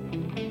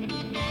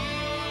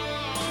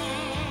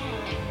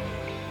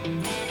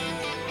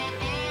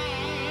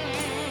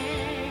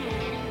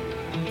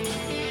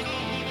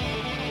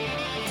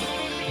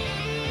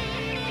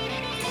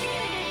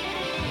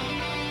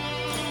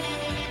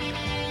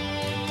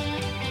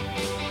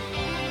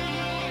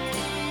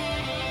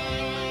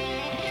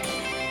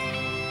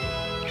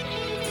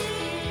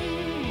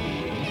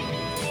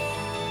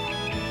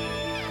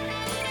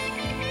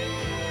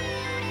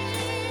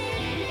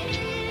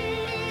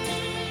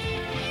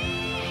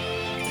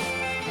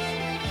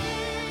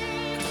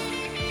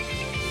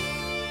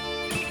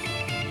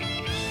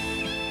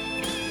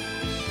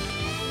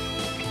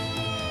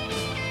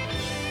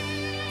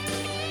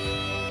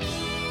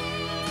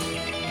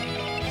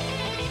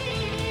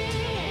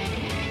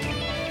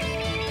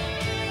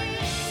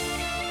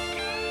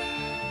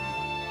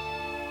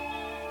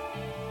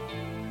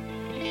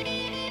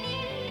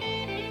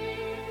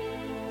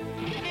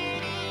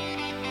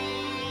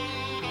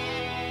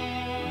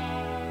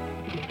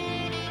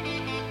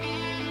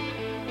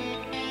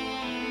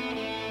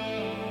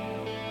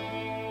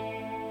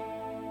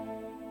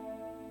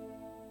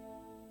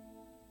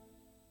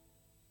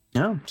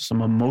 Yeah,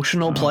 some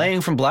emotional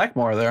playing from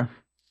Blackmore there.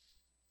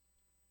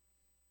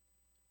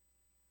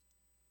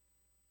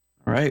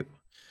 All right.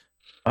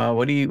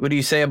 What do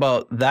you say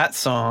about that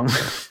song?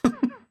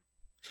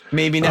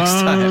 Maybe next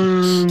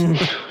time.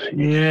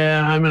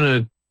 Yeah, I'm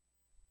gonna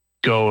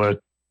go at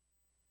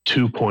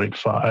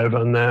 2.5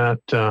 on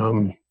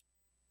that.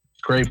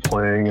 Great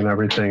playing and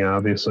everything,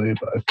 obviously,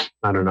 but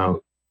I don't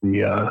know,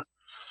 the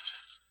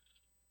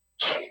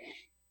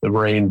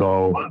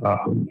Rainbow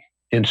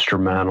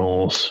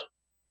instrumentals.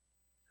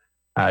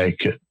 I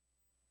could,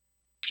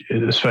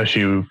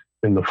 especially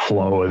in the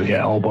flow of the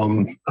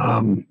album,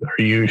 are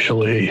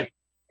usually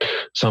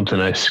something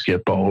I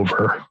skip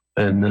over,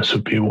 and this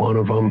would be one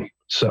of them.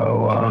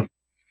 So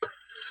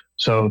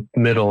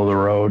middle of the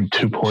road,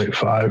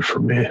 2.5 for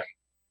me.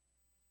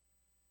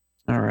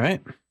 All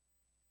right. What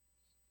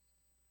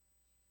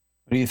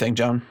do you think,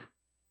 John?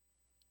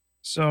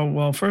 So,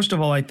 well, first of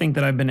all, I think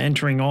that I've been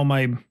entering all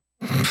my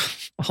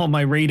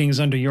ratings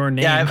under your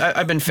name. Yeah,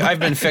 I've been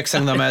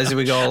fixing them as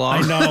we go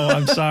along. I know.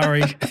 I'm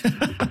sorry.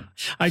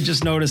 I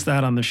just noticed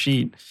that on the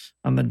sheet,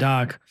 on the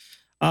doc.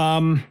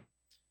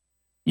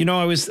 You know,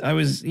 I was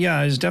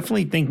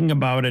definitely thinking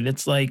about it.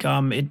 It's like,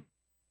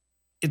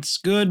 it's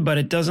good, but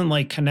it doesn't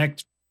like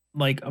connect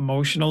like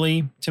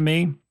emotionally to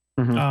me.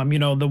 Mm-hmm. You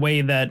know, the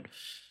way that,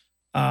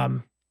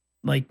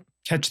 like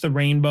Catch the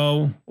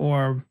Rainbow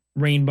or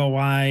Rainbow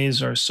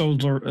Eyes or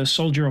Soldier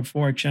of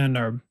Fortune,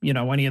 or, you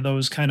know, any of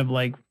those kind of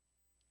like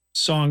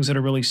songs that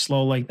are really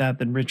slow like that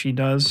Richie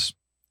does.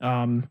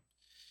 Even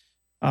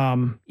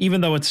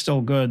though it's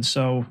still good.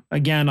 So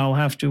again, I'll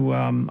have to,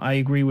 I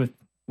agree with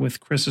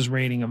Chris's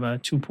rating of a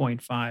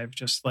 2.5,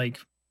 just like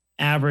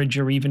average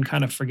or even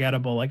kind of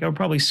forgettable. Like I would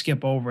probably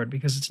skip over it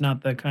because it's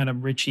not the kind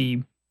of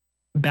Richie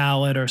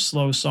ballad or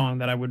slow song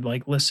that I would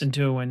like listen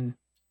to and,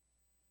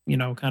 you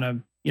know, kind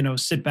of, you know,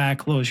 sit back,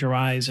 close your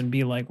eyes and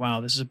be like,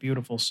 wow, this is a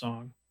beautiful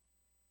song.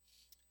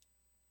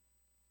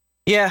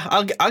 Yeah,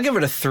 I'll give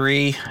it a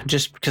 3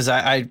 just because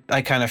I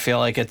kind of feel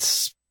like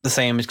it's the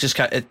same. It's just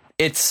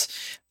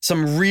it's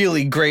some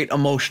really great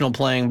emotional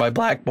playing by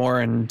Blackmore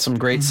and some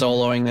great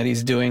soloing that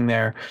he's doing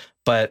there.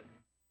 But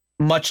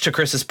much to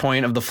Chris's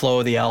point of the flow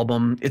of the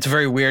album, it's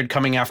very weird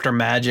coming after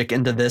Magic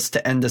into this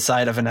to end the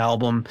side of an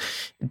album.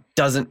 It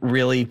doesn't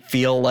really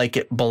feel like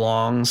it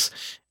belongs,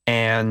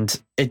 and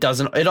it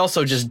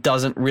also just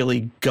doesn't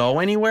really go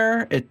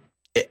anywhere.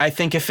 I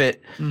think if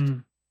it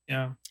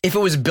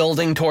was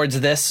building towards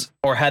this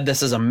or had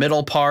this as a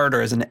middle part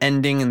or as an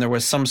ending and there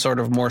was some sort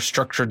of more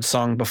structured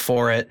song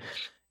before it,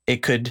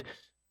 it could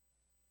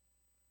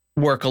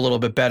work a little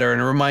bit better.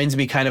 And it reminds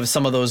me kind of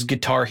some of those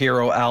Guitar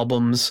Hero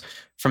albums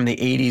from the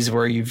 80s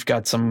where you've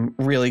got some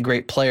really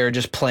great player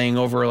just playing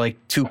over like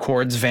 2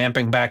 chords,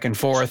 vamping back and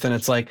forth. And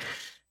it's like,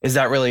 is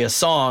that really a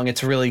song?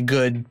 It's really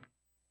good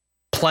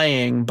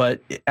playing,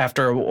 but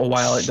after a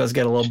while it does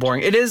get a little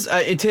boring. It is,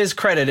 to his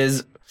credit,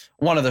 is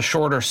one of the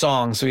shorter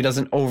songs, so he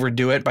doesn't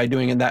overdo it by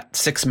doing that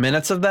 6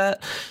 minutes of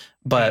that.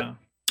 But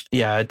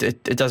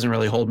it doesn't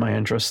really hold my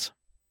interest.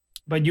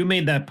 But you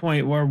made that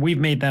point, or we've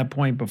made that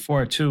point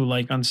before too,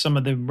 like on some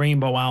of the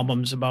Rainbow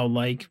albums about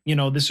like, you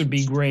know, this would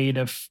be great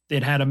if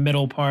it had a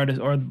middle part,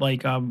 or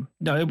like, no,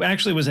 it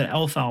actually was an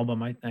Elf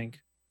album, I think.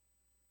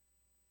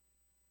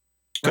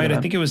 Right,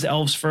 I think it was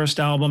Elf's first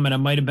album, and it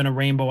might have been a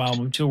Rainbow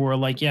album too, where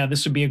like, yeah,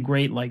 this would be a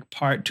great like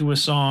part to a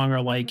song, or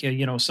like,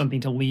 you know,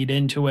 something to lead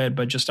into it,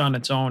 but just on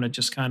its own, it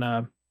just kind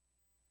of.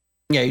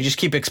 Yeah, you just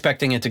keep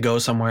expecting it to go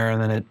somewhere,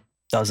 and then it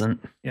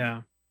doesn't.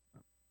 Yeah.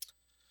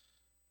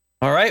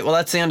 All right, well,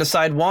 that's the end of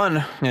side 1.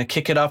 I'm going to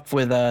kick it up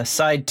with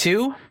side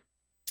 2,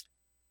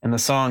 and the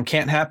song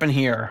Can't Happen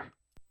Here.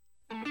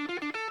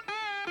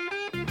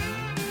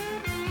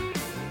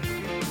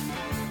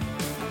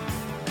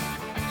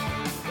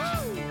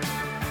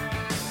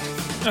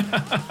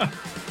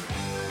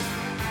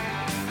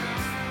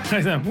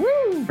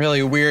 Woo!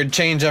 Really weird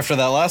change after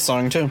that last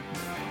song, too.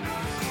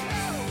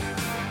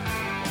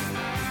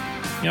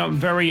 You know,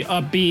 very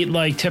upbeat,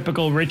 like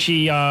typical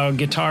Richie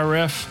guitar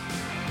riff.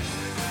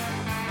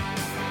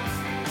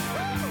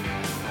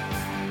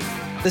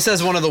 This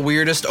has one of the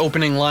weirdest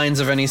opening lines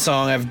of any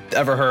song I've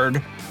ever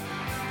heard.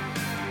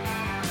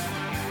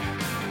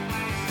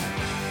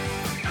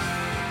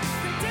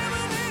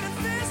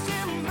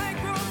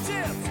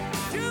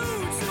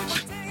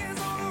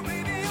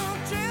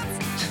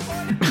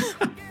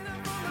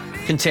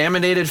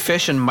 Contaminated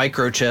fish and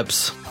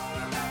microchips.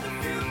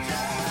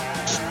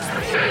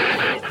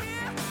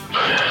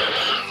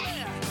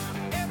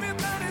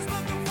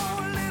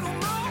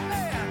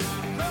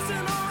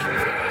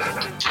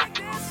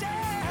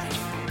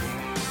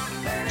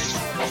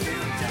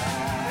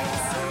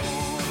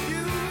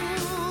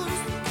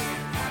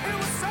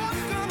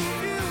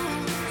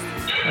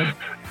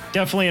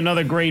 Definitely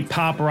another great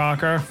pop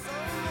rocker.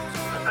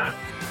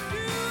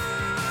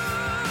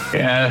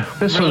 Yeah,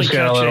 this really one's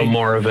got catchy. a little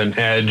more of an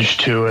edge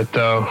to it,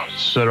 though.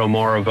 It's a little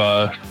more of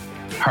a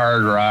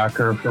hard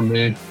rocker for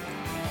me.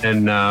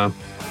 And the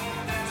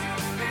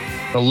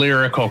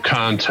lyrical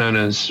content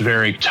is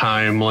very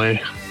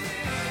timely.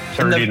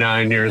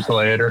 39 years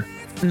later.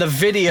 And the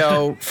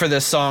video for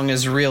this song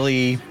is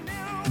really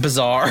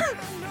bizarre.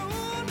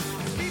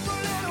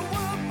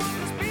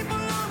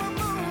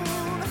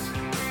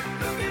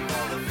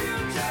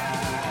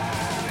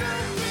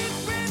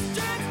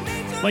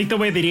 Like the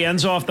way that he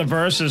ends off the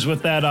verses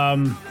with that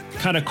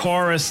kind of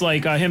chorus,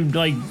 like him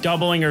like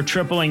doubling or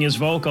tripling his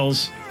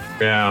vocals.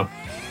 Yeah.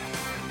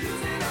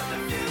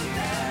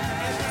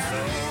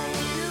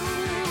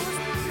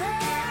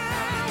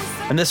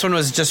 And this one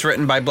was just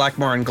written by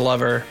Blackmore and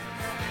Glover.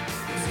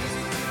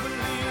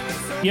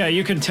 Yeah,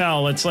 you can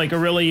tell. It's like a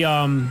really,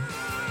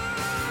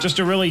 just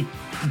a really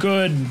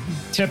good,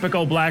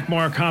 typical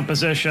Blackmore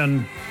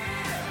composition.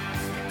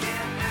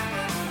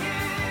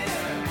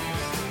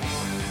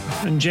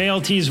 And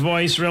JLT's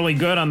voice really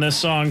good on this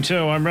song, too.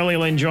 I'm really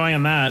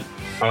enjoying that.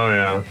 Oh,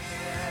 yeah.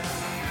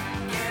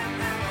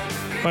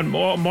 But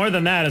more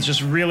than that, it's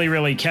just really,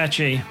 really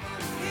catchy.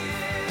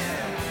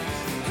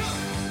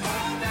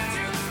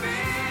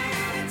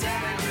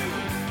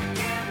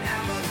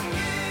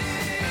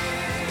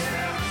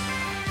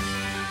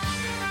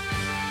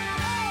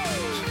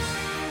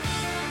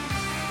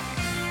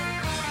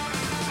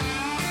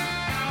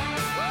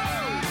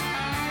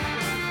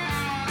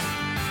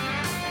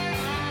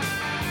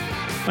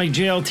 Like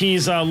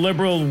JLT's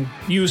liberal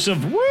use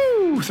of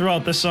woo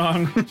throughout the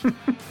song.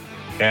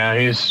 Yeah,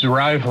 he's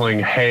rivaling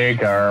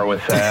Hagar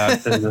with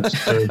that in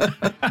this too.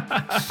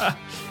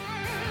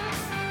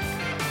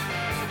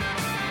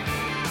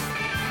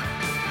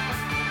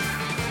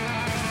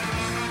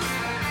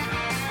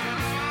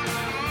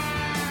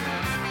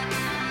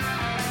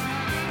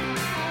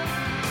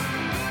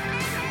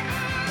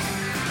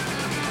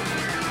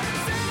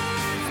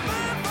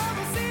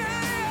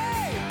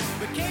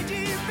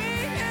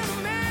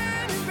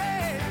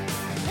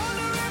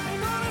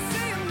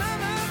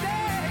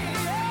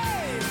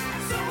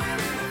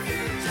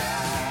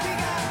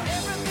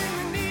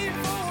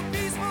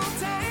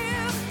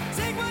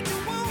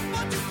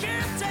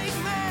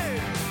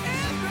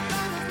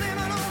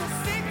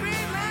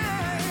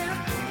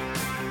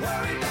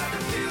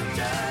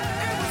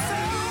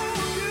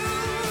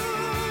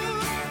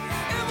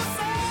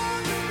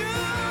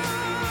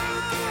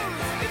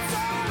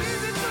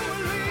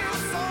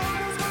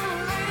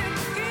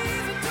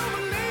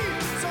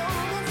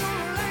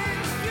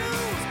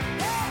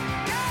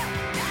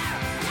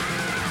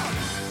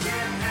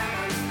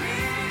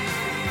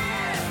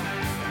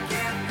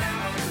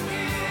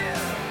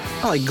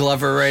 I like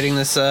Glover writing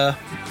this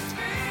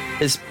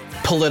his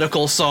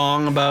political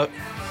song about.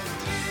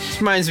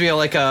 Reminds me of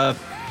like a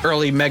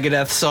early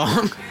Megadeth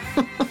song,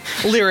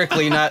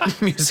 lyrically,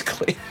 not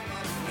musically.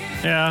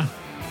 Yeah.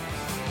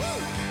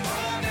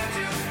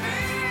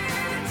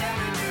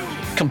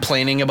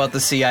 Complaining about the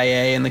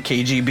CIA and the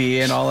KGB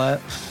and all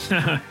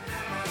that.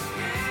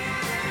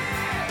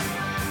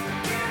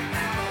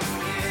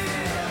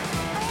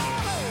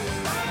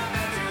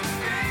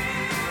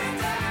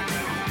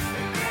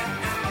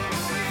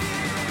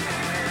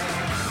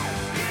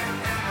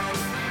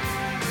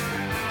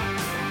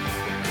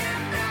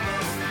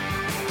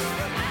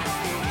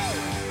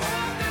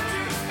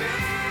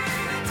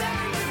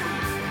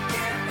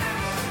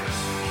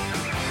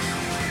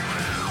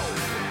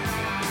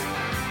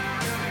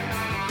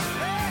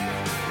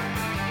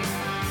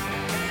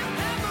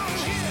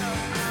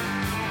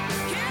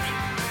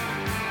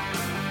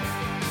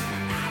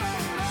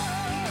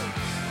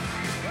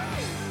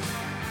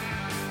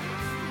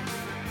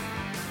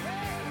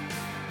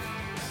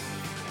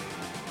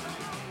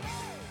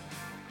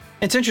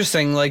 It's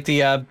interesting, like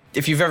the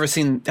if you've ever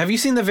seen, have you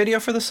seen the video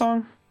for the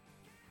song?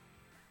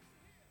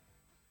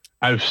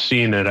 I've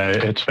seen it.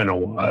 It's been a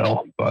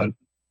while, but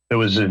it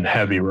was in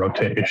heavy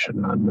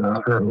rotation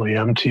on early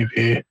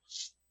MTV.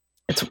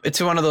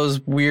 It's one of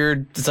those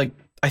weird. It's like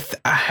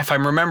if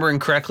I'm remembering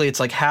correctly, it's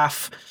like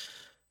half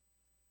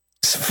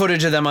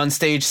footage of them on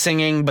stage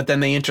singing, but then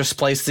they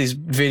intersplice these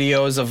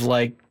videos of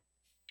like.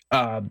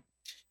 I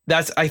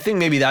think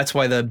maybe that's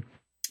why the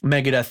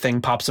Megadeth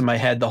thing pops in my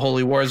head, the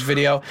Holy Wars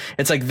video.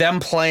 It's like them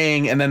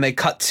playing and then they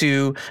cut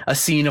to a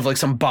scene of like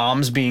some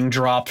bombs being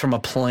dropped from a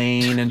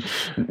plane and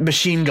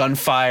machine gun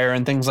fire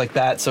and things like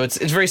that. So it's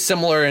very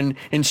similar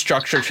in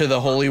structure to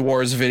the Holy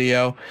Wars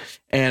video.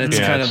 And it's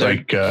kind of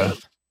like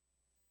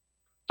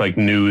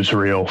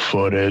newsreel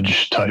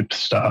footage type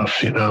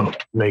stuff,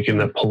 making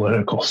the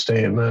political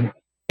statement.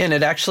 And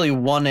it actually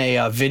won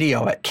a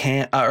video at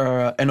Cannes,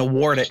 or an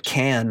award at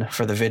Cannes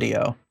for the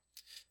video.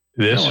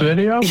 This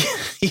video?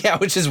 Yeah,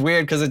 which is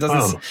weird because it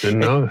doesn't. Oh, didn't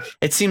know.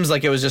 It seems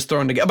like it was just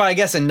thrown together. But I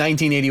guess in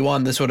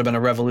 1981, this would have been a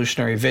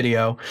revolutionary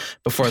video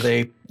before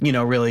they,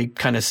 really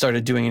kind of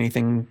started doing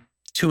anything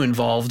too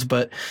involved.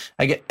 But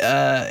I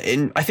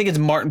think it's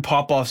Martin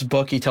Popoff's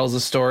book. He tells the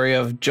story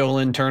of Joe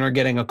Lynn Turner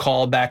getting a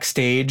call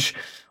backstage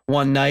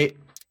one night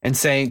and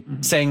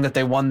saying that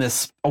they won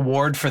this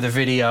award for the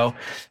video.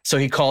 So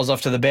he calls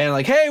off to the band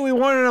like, "Hey, we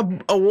won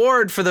an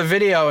award for the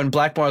video." And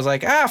Blackmore's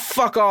like, "Ah,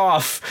 fuck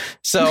off."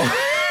 So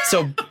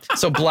So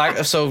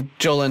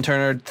Joe Lynn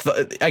Turner,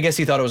 I guess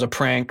he thought it was a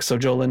prank. So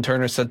Joe Lynn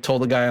Turner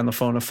told the guy on the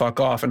phone to fuck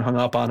off and hung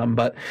up on him.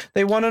 But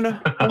they won an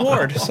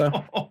award.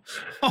 So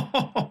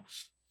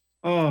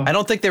I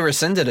don't think they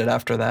rescinded it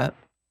after that.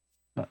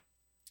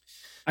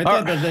 I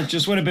thought that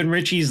just would have been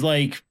Richie's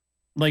like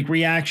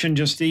reaction,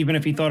 just even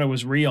if he thought it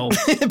was real.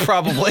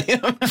 Probably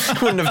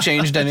wouldn't have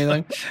changed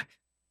anything.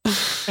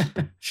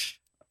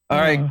 All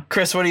right,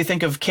 Chris, what do you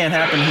think of Can't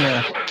Happen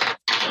Here?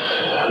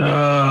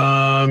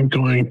 I'm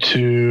going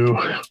to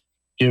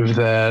give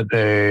that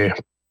I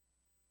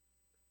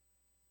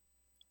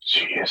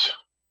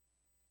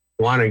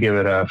want to give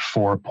it a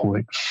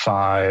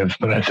 4.5,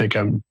 but I think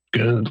I'm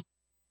going to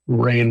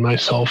rein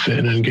myself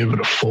in and give it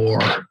a 4.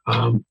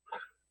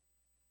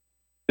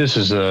 This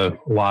is a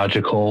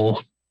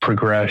logical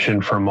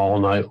progression from All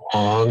Night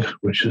Long,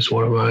 which is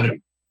one of my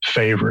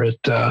favorite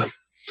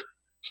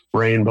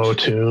Rainbow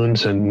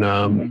tunes. And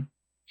I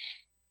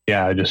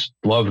just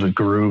love the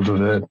groove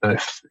of it. I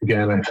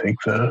think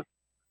the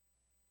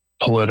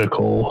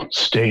political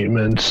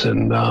statements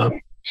and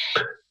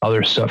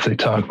other stuff they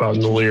talk about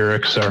in the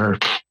lyrics are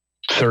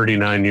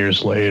 39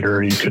 years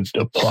later. You could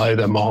apply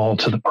them all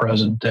to the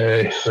present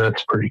day.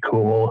 That's pretty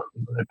cool,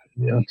 in my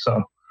opinion.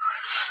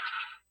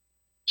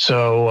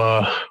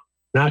 So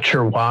not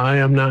sure why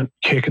I'm not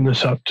kicking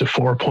this up to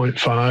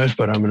 4.5,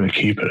 but I'm going to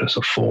keep it as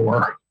a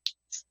 4.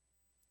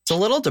 It's a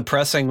little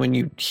depressing when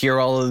you hear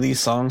all of these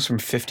songs from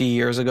 50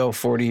 years ago,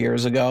 40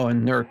 years ago,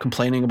 and they're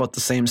complaining about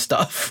the same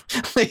stuff.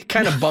 It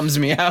kind of bums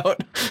me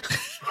out.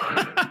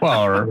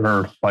 Well,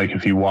 or like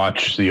if you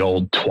watch the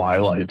old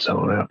Twilight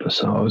Zone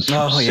episodes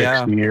from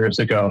 60 years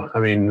ago, I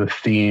mean, the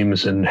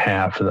themes in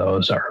half of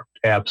those are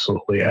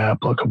absolutely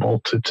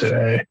applicable to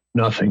today.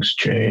 Nothing's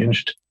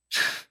changed.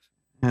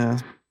 Yeah.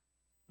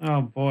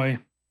 Oh, boy.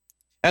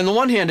 On the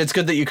one hand, it's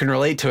good that you can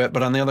relate to it,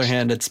 but on the other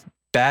hand, it's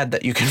bad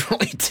that you can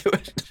relate to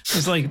it.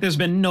 It's like there's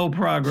been no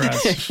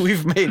progress.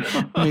 We've made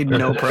no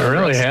progress. There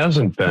really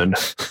hasn't been.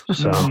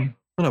 So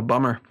what a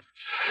bummer.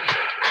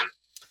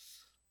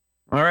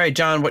 All right,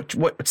 John,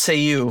 what say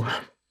you?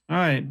 All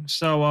right.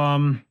 So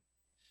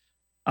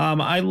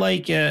I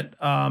like it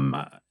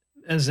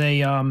as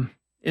a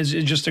is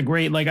just a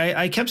great, like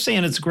I kept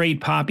saying it's a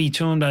great poppy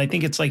tune, but I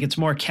think it's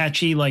more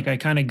catchy. Like I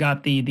kind of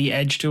got the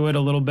edge to it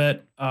a little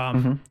bit,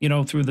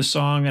 through the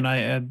song, and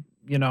I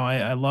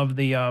love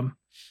the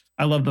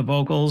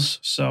vocals.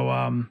 So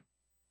I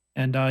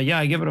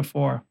give it a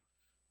 4.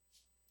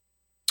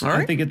 All right.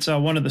 I think it's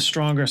one of the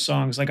stronger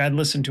songs. Like I'd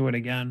listen to it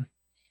again.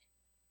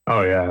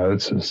 Oh yeah,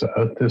 this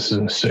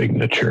is a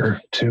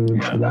signature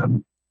tune for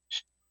them.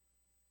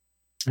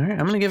 All right, I'm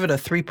going to give it a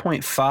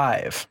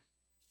 3.5.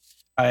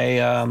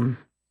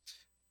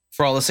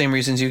 For all the same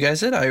reasons you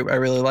guys did, I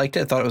really liked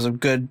it. I thought it was a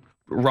good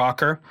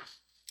rocker.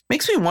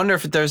 Makes me wonder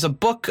if there's a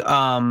book.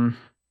 There's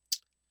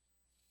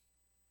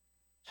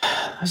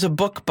a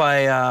book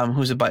by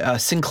who's it by?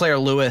 Sinclair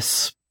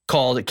Lewis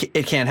called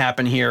 "It Can't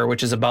Happen Here,"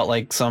 which is about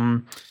like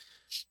some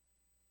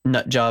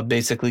nut job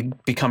basically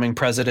becoming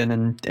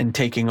president and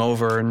taking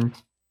over. And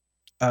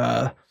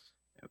I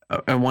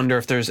wonder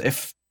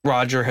if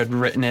Roger had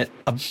written it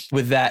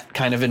with that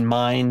kind of in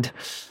mind.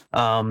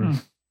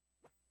 But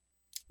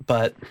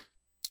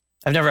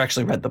I've never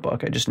actually read the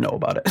book. I just know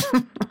about it.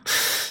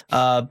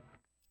 But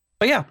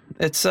yeah,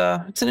 it's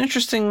an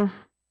interesting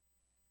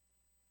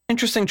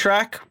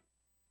track,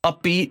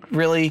 upbeat,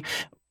 really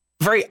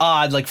very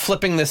odd. Like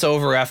flipping this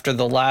over after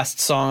the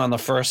last song on the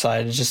first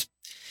side is just.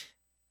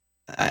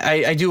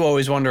 I do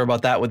always wonder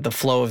about that with the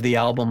flow of the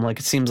album. Like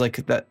it seems like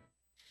that,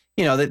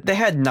 they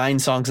had 9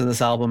 songs in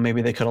this album.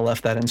 Maybe they could have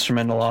left that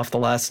instrumental off the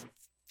last.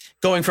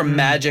 Going from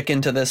Magic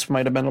into this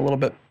might have been a little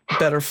bit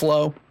better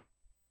flow.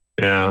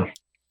 Yeah.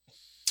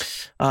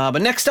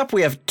 But next up,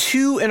 we have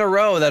 2 in a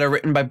row that are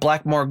written by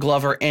Blackmore,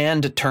 Glover,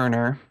 and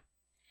Turner.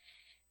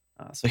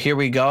 So here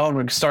we go. And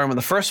we're starting with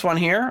the first one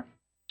here,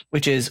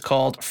 which is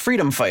called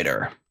Freedom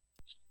Fighter.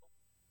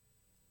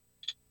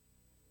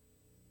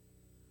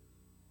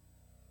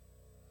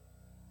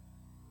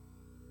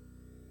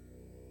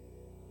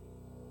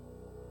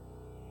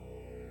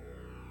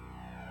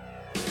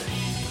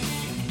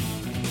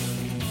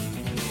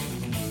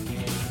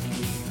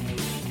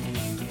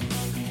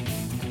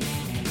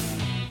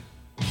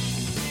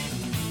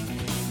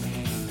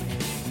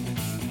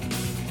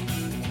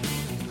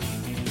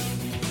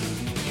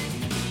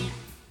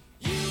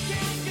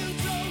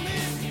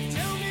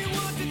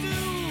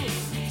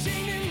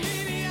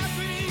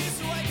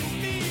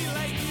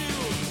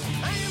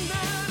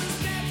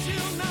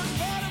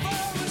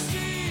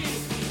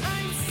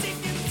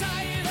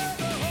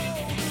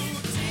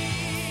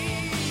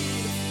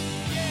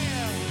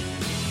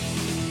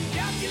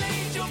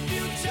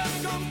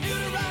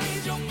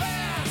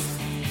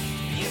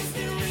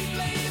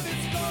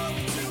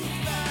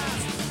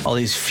 All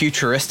these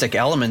futuristic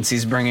elements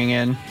he's bringing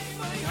in.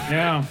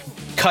 Yeah.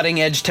 Cutting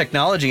edge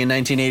technology in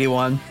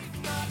 1981.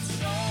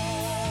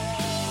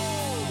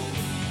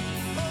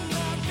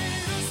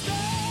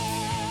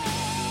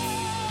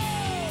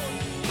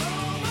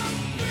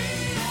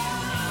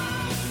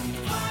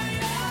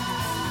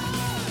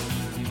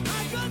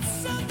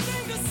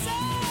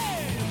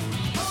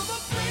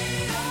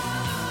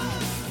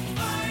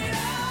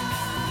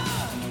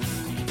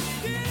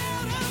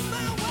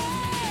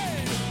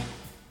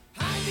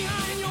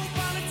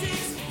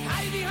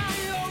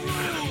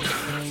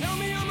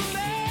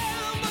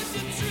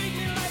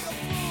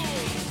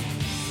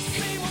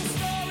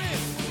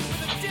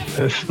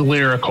 this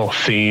lyrical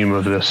theme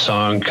of this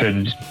song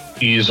could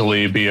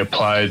easily be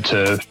applied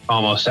to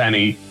almost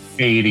any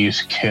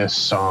 80s Kiss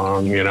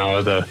song, you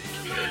know, the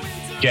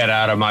get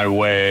out of my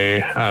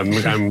way,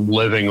 I'm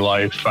living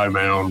life by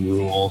my own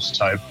rules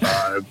type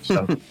vibe.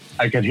 So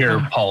I could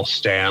hear Paul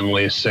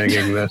Stanley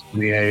singing this in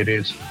the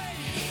 80s.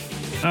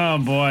 Oh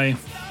boy.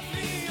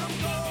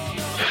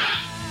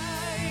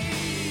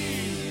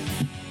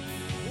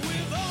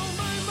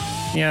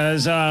 Yeah,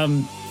 there's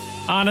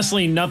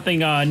honestly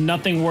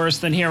nothing worse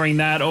than hearing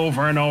that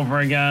over and over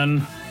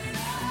again.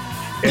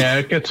 Yeah,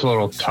 it gets a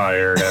little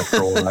tired after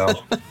a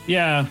while.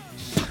 Yeah.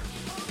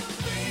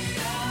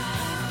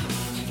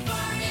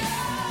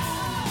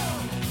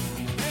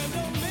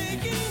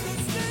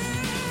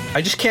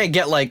 I just can't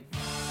get like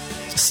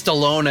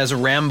Stallone as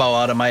Rambo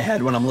out of my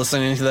head when I'm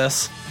listening to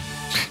this.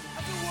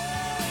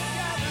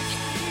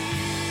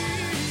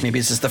 Maybe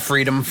it's just the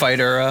freedom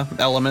fighter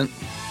element.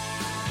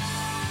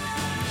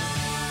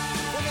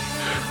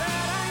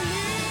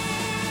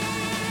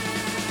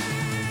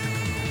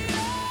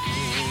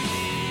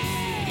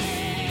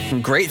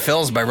 Great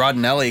fills by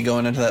Rodinelli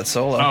going into that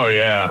solo. Oh,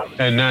 yeah.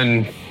 And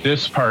then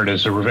this part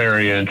is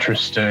very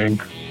interesting.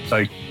 It's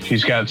like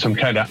he's got some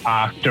kind of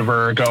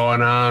octaver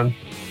going on.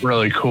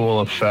 Really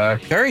cool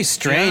effect. Very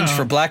strange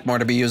for Blackmore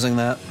to be using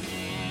that.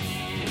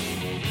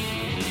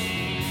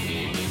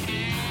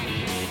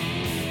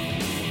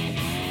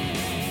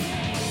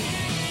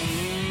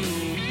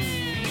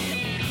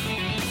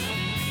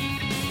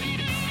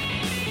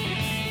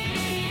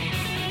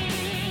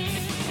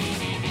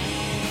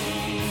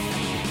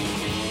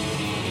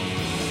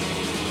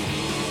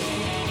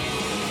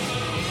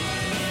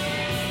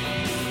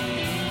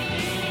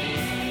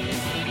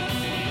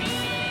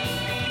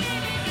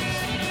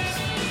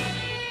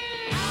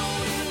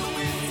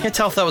 I can't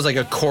tell if that was like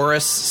a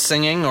chorus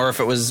singing or if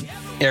it was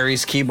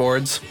Aries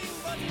keyboards.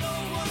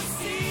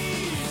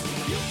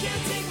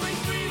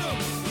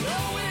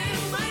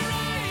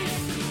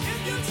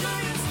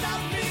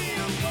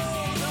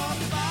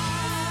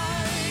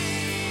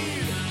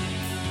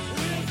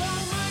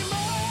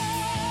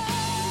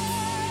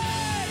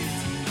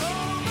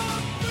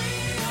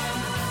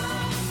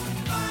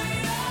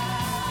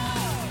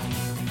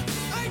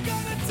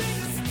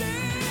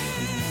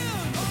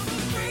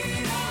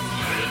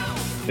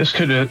 This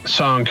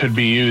song could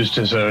be used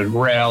as a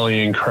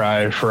rallying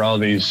cry for all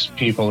these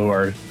people who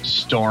are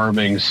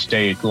storming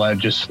state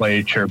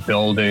legislature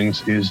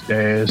buildings these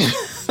days.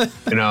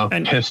 You know,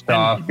 pissed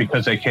off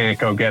because they can't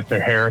go get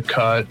their hair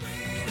cut.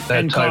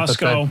 That type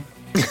Costco. of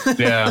thing.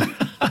 Yeah.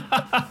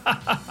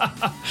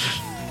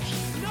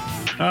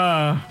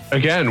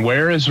 Again,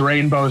 where is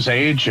Rainbow's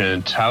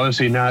agent? How is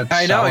he not?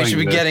 I know he should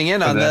be getting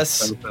in on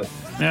this.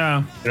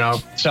 Yeah. You know,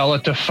 sell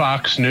it to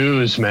Fox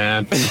News,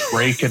 man.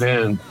 Break it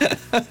in.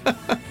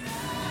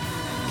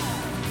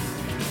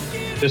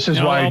 This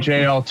is why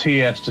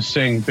JLT has to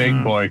sing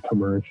Big Boy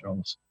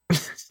commercials.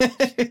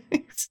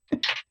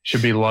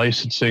 Should be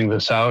licensing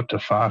this out to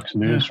Fox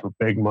News for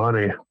big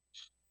money.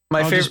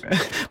 My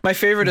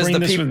favorite is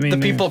the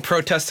people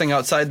protesting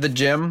outside the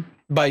gym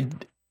by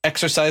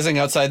exercising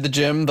outside the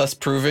gym, thus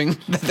proving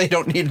that they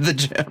don't need the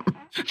gym.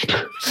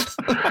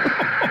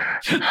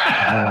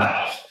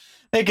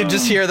 They could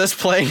just hear this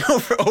playing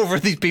over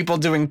these people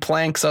doing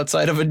planks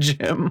outside of a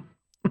gym.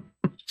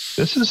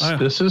 This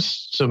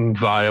is some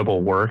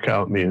viable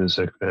workout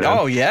music, man.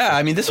 Oh yeah,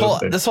 I mean this whole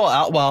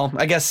well,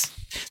 I guess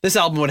this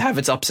album would have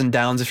its ups and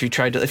downs if you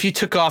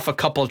took off a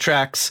couple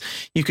tracks,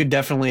 you could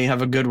definitely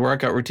have a good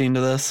workout routine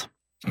to this.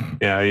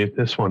 Yeah,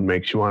 this one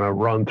makes you want to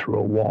run through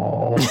a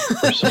wall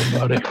for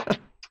somebody.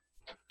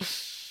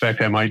 In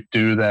fact, I might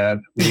do that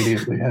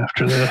immediately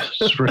after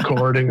this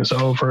recording is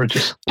over.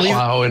 Just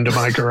plow into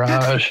my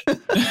garage.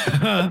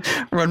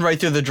 Run right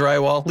through the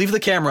drywall. Leave the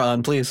camera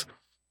on, please.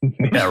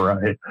 Yeah,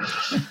 right.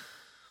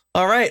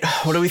 All right.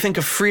 What do we think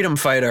of Freedom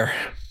Fighter?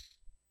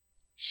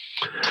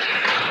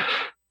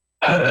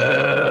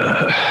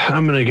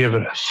 I'm going to give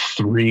it a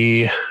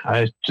 3.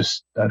 I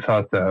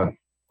thought the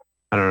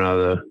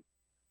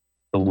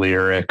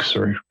lyrics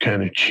are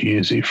kind of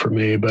cheesy for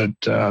me, but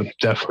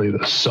definitely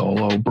the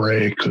solo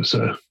break was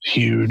a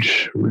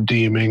huge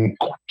redeeming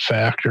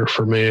factor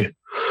for me.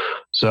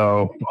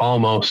 So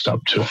almost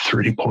up to a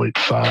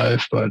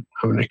 3.5, but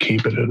I'm going to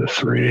keep it at a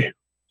 3.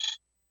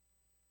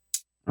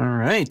 All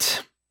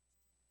right.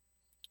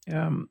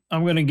 I'm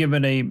going to give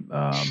it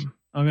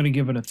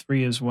a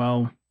 3 as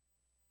well.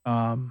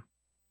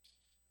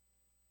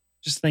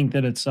 Just think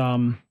that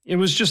it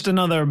was just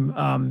another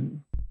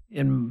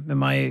in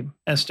my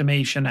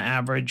estimation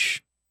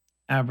average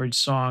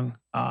song.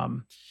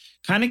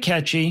 Kind of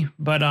catchy,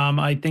 but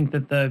I think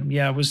that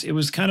it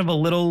was kind of a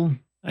little,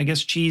 I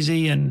guess,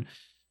 cheesy, and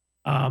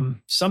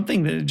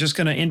something that just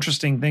kind of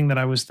interesting thing that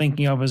I was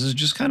thinking of is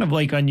just kind of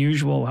like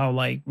unusual how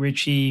like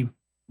Richie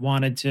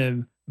wanted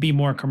to be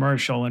more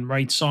commercial and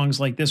write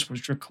songs like this,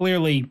 which are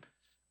clearly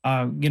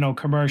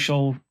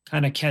commercial,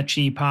 kind of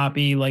catchy,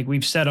 poppy. Like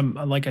we've said them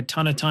like a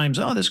ton of times.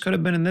 Oh, this could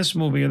have been in this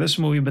movie or this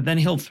movie, but then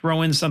he'll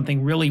throw in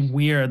something really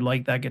weird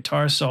like that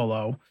guitar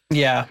solo.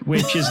 Yeah.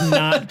 Which is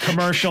not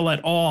commercial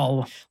at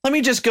all. Let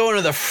me just go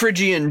into the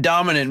Phrygian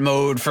dominant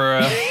mode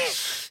for,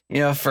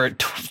 for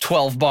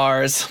 12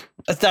 bars.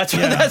 That's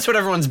what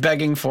everyone's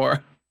begging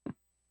for.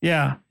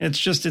 Yeah,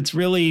 it's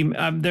really,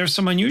 there's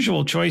some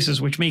unusual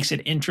choices, which makes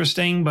it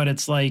interesting, but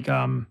it's like,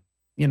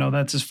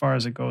 that's as far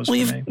as it goes for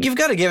me. You've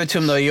got to give it to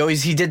him, though.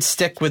 He did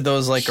stick with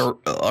those like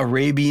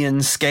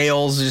Arabian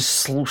scales,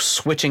 just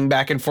switching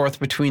back and forth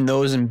between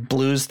those and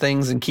blues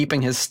things and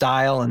keeping his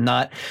style and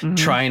not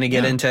trying to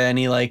get into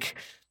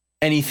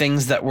any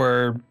things that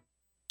were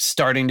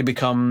starting to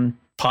become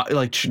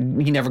like he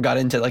never got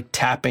into like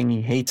tapping.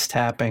 He hates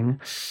tapping.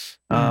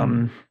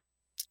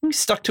 He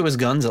stuck to his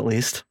guns at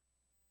least.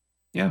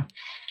 Yeah.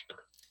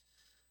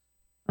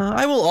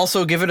 I will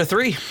also give it a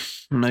 3.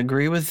 I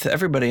agree with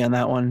everybody on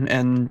that one.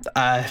 And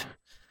I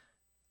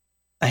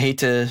hate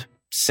to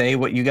say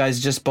what you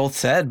guys just both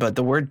said, but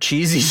the word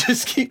cheesy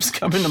just keeps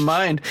coming to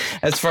mind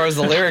as far as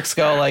the lyrics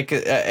go. Like,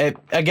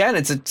 again,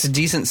 it's a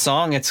decent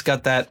song. It's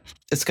got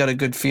a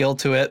good feel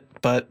to it.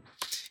 But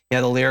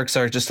yeah, the lyrics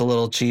are just a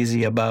little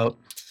cheesy about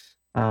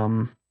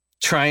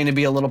trying to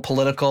be a little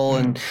political.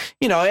 And,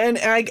 and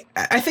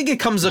I think it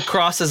comes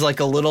across as like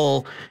a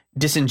little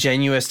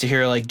disingenuous to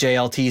hear like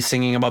JLT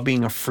singing about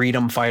being a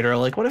freedom fighter.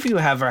 Like, what if you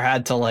ever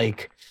had to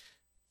like,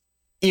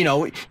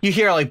 you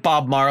hear like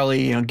Bob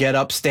Marley, get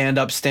up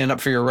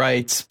for your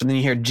rights, but then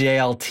you hear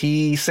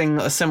JLT sing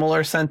a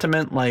similar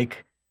sentiment.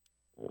 Like,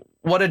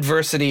 what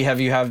adversity have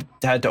you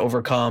had to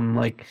overcome?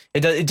 Like,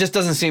 it just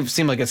doesn't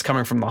seem like it's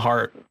coming from the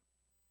heart.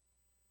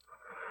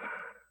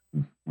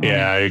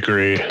 Yeah, I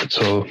agree. It's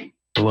a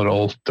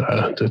little,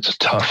 it's a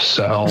tough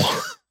sell.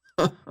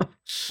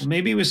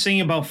 Maybe he was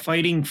singing about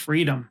fighting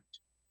freedom.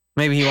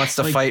 Maybe he wants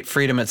to fight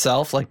freedom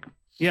itself. Like,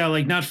 yeah,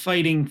 like not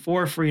fighting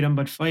for freedom,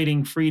 but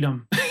fighting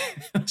freedom.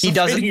 So he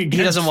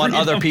doesn't want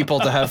other people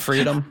to have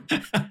freedom.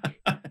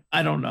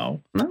 I don't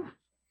know. No,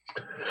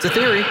 it's a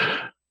theory.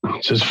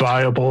 It's as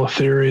viable a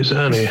theory as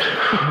any.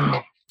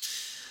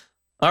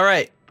 All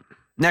right.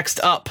 Next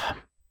up,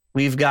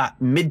 we've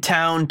got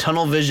Midtown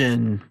Tunnel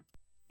Vision.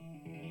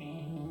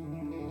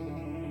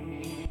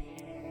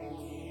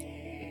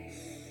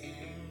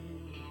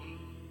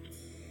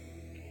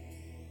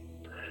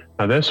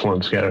 Now this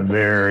one's got a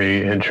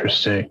very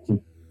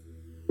interesting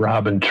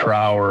Robin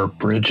Trower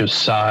Bridge of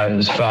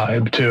Sighs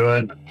vibe to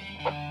it.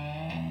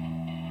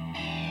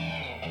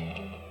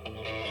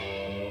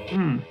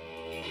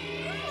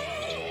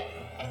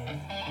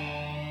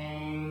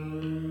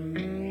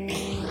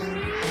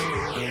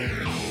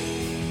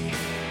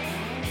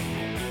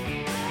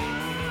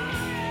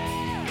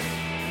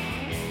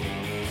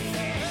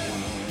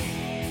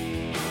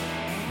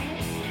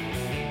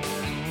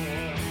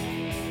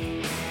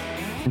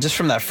 Just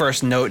from that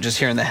first note, just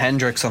hearing the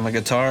Hendrix on the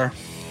guitar.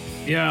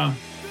 Yeah.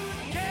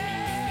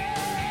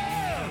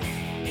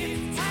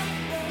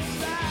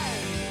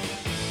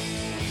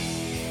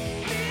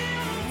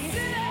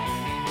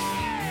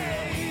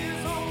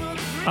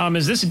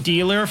 Is this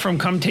Dealer from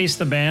Come Taste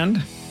the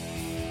Band?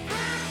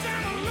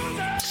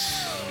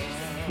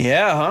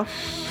 Yeah, huh?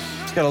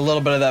 It's got a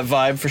little bit of that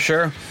vibe for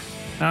sure.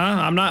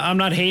 I'm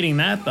not hating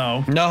that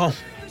though. No.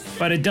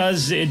 But it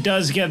does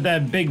get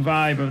that big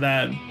vibe of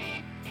that.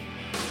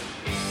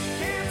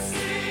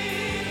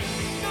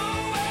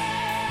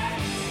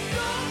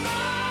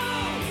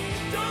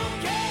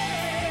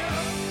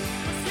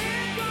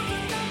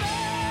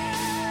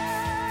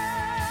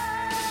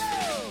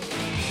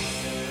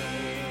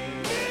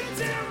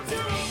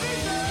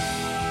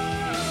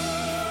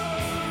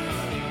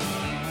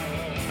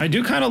 I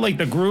do kind of like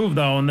the groove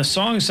though, and the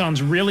song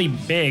sounds really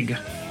big.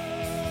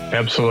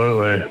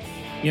 Absolutely.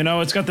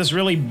 It's got this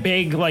really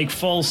big, like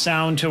full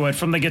sound to it,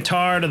 from the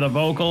guitar to the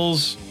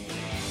vocals.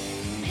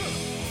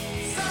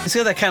 It's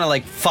got that kind of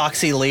like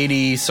Foxy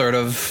Lady sort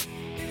of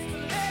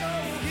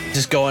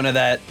just going to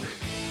that.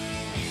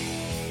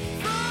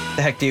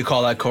 The heck do you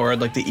call that chord?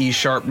 Like the E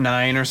sharp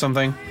 9 or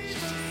something?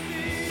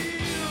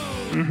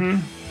 Mm-hmm.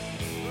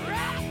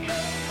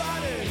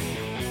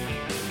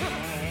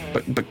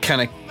 But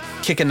kind of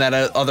kicking that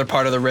other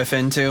part of the riff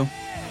into.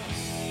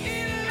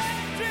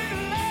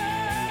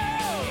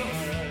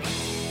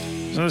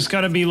 So it's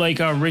got to be like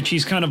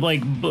Richie's kind of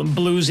like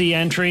bluesy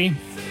entry.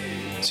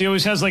 So he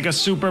always has like a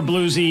super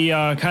bluesy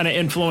kind of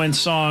influence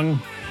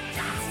song.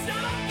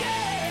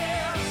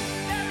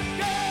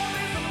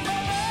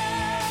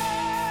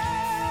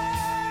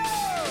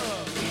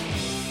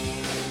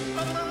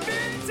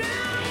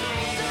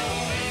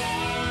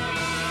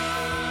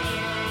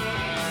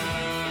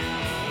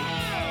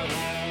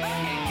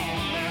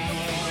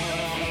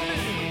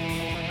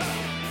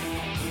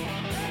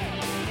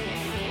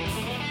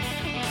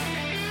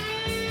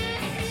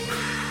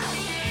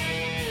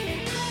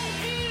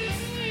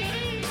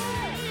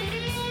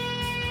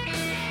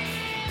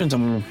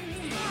 Some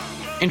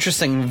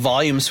interesting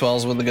volume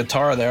swells with the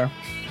guitar there.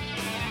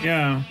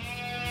 Yeah.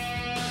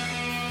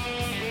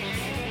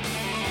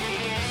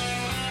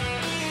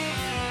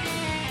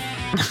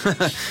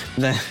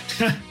 Then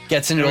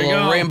gets into a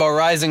little Rainbow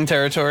Rising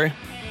territory.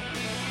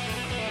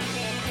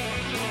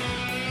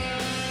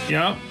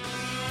 Yep.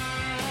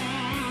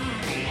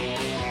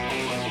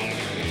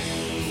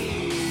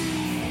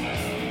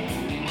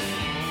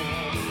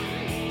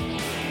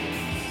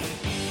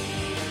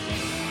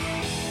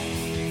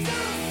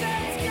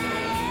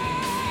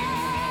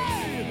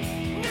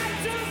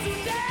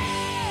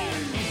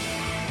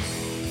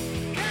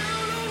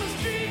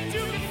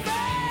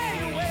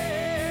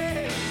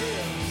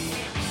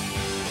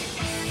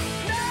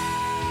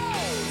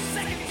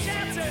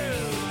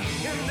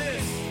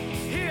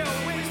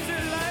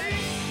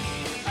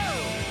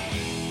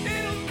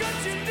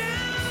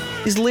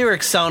 These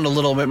lyrics sound a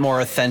little bit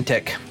more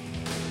authentic.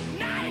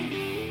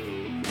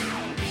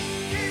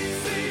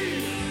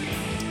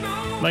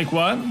 Like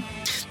what?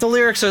 The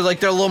lyrics are like,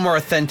 they're a little more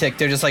authentic.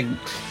 They're just like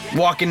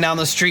walking down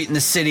the street in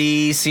the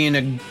city, seeing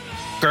a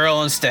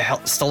girl in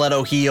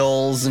stiletto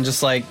heels, and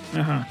just like,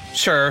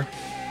 sure.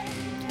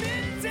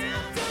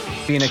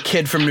 Being a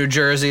kid from New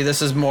Jersey,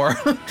 this is more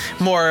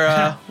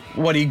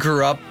what he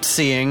grew up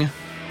seeing.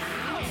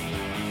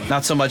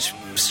 Not so much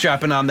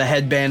strapping on the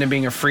headband and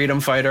being a freedom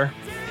fighter.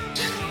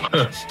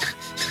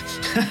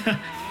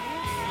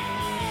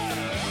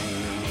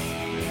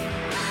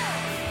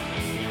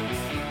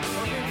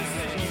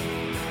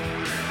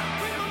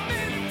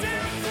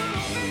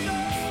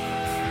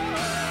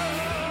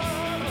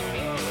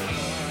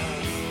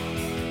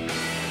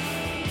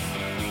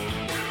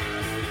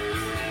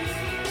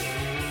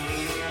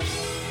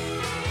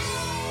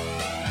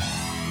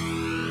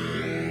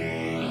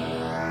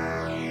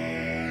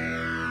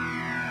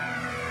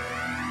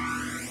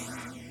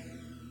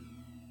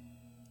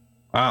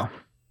 Wow.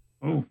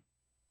 Oh.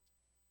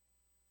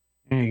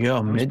 There you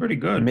go. Pretty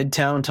good.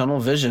 Midtown Tunnel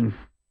Vision.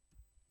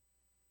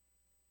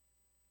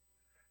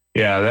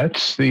 Yeah,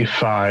 that's the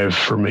 5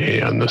 for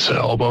me on this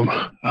album.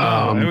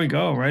 There we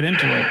go. Right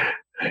into it.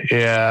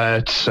 Yeah,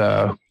 it's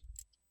not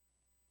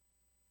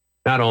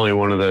only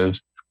one of the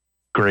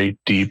great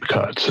deep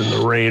cuts in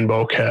the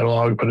Rainbow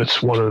catalog, but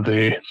it's one of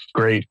the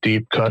great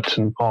deep cuts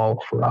in all of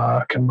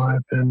rock, in my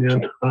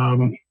opinion.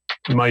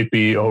 Might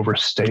be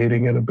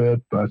overstating it a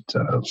bit, but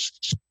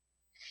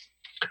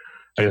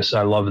I guess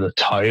I love the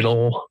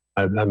title.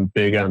 I'm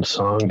big on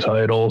song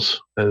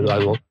titles, and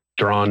I'm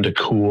drawn to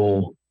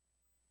cool,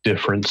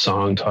 different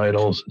song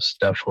titles. It's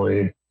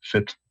definitely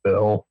fits the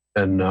bill,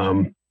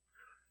 and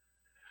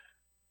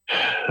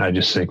I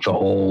just think the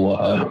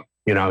whole,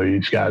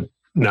 you've got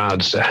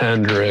nods to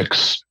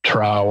Hendrix,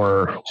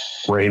 Trower,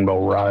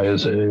 Rainbow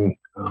Rising.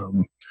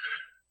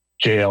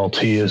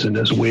 JLT is in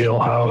his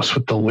wheelhouse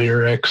with the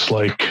lyrics,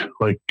 like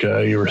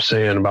you were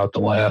saying about the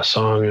last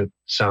song. It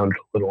sounded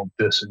a little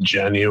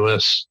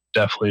disingenuous.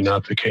 Definitely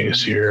not the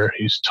case here.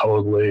 He's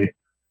totally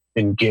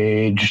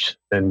engaged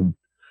and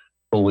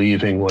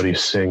believing what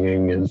he's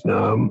singing, and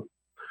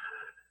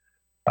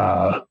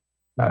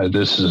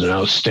this is an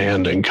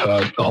outstanding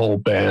cut. The whole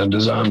band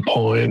is on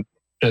point,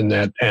 and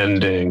that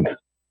ending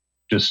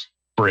just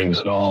brings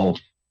it all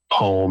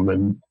home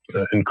in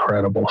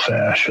incredible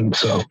fashion.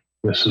 So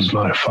this is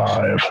my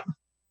 5.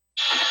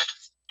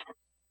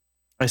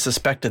 I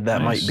suspected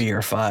that might be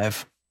your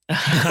 5.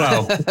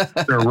 Well,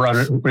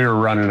 we were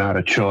running out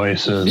of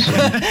choices.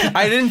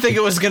 I didn't think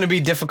it was going to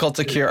be difficult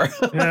to cure.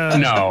 Yeah,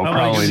 no,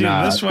 probably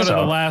not. This one or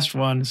the last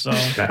one, so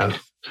yeah,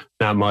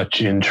 not much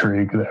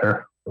intrigue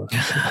there.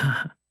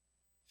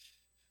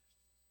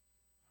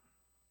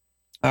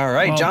 All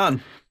right,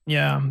 John.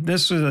 Yeah,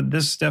 this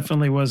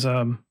definitely was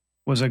a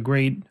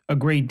great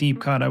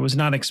deep cut. I was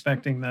not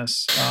expecting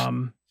this.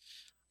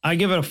 I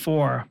give it a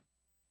 4.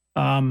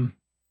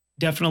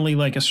 Definitely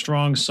like a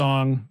strong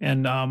song,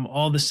 and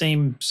all the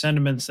same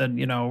sentiments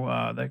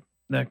that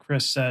that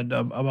Chris said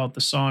about the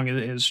song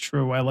is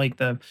true. I like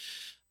the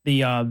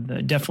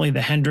definitely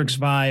the Hendrix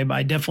vibe.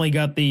 I definitely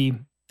got the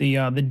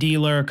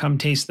Dealer, Come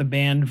Taste the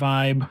Band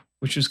vibe,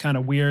 which is kind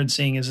of weird,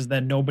 seeing is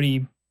that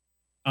nobody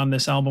on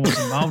this album was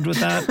involved with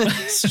that.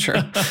 It's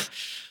true.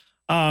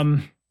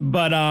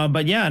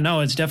 But yeah,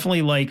 no, it's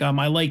definitely like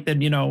I like that,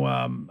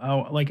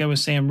 like I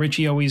was saying,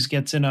 Richie always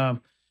gets in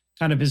a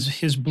kind of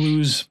his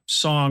blues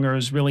song, or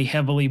his really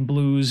heavily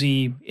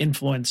bluesy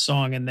influenced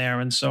song in there.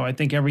 And so I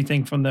think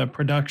everything from the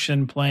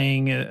production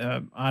playing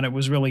on it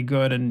was really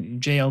good,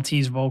 and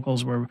JLT's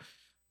vocals were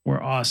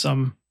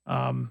awesome.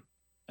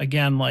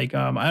 Again, like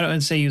I don't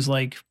say he's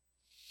like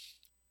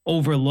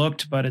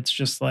overlooked, but it's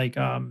just like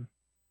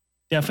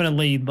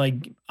definitely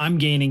like I'm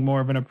gaining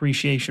more of an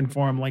appreciation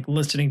for him, like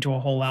listening to a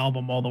whole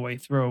album all the way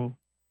through,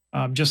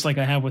 just like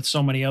I have with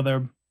so many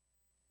other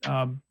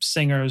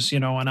singers,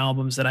 on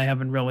albums that I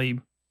haven't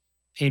really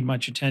paid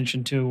much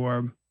attention to,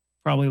 or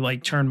probably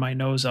like turned my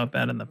nose up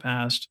at in the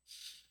past,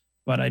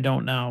 but I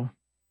don't now.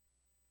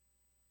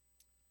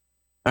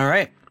 All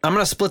right. I'm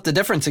going to split the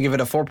difference and give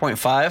it a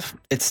 4.5.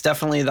 It's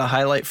definitely the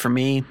highlight for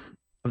me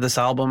of this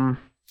album.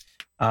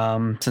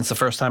 Since the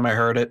first time I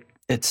heard it,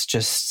 it's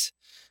just,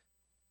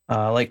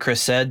 like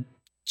Chris said,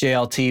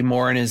 JLT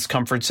more in his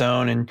comfort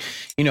zone. And,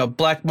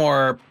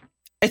 Blackmore,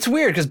 it's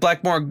weird because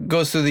Blackmore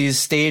goes through these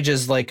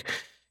stages. Like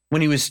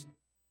when he was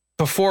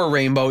before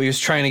Rainbow, he was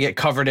trying to get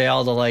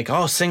Coverdale to like,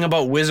 sing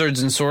about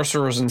wizards and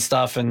sorcerers and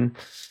stuff. And,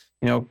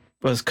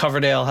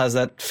 Coverdale has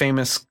that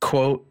famous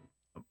quote.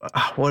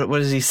 What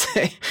does he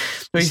say?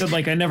 He said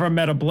like, I never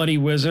met a bloody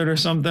wizard or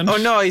something. Oh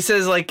no, he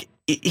says like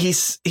he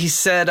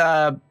said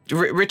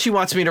Richie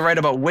wants me to write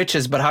about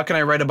witches, but how can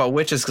I write about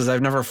witches because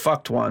I've never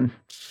fucked one.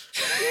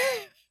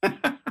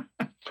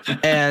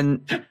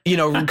 And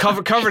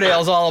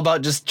Coverdale's all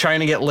about just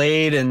trying to get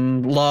laid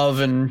and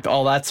love and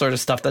all that sort of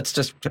stuff. That's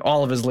just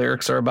all of his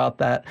lyrics are about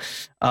that.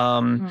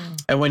 And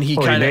when he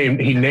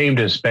he named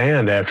his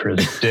band after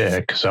his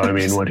dick, so I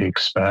mean, what do you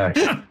expect?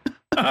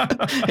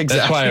 Exactly.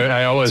 That's why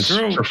I always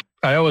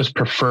I always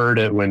preferred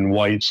it when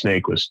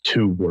Whitesnake was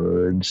 2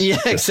 words.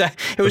 Yeah,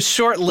 exactly. It was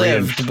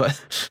short-lived,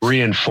 but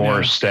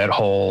reinforced that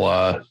whole,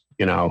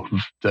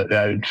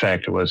 in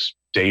fact, it was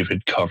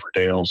David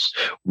Coverdale's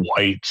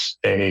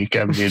Whitesnake.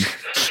 I mean,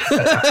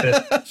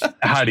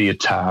 how do you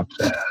top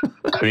that?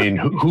 I mean,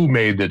 who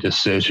made the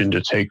decision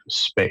to take the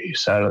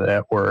space out of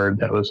that word?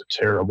 That was a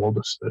terrible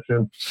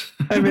decision.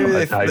 I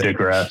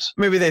digress.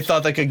 Maybe they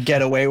thought they could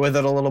get away with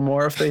it a little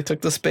more if they took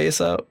the space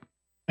out.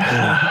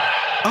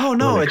 Oh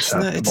no,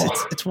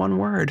 it's one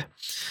word.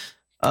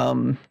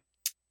 But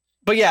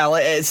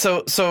yeah,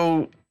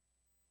 so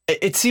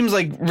it seems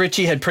like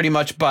Richie had pretty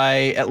much,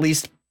 by at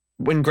least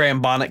when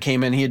Graham Bonnet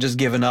came in, he had just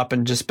given up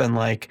and just been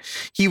like,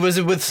 he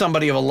was with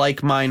somebody of a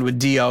like mind with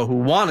Dio who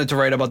wanted to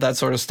write about that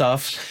sort of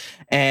stuff,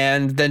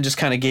 and then just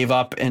kind of gave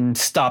up and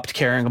stopped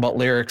caring about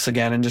lyrics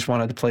again and just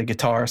wanted to play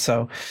guitar.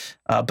 So,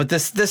 but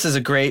this is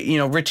a great,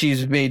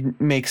 Richie's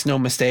makes no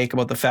mistake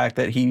about the fact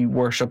that he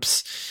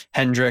worships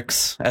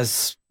Hendrix,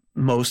 as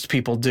most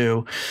people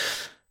do.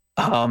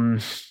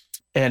 And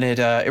it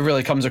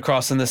really comes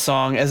across in this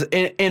song as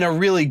in a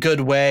really good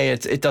way.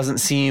 It doesn't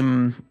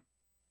seem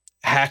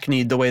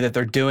hackneyed the way that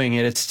they're doing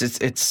it.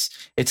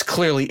 It's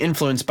clearly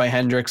influenced by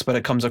Hendrix, but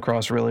it comes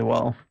across really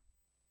well.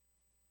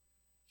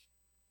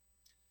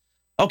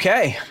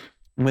 Okay,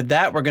 with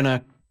that, we're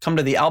gonna come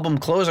to the album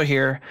closer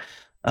here.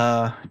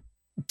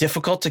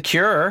 Difficult to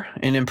Cure,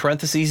 and in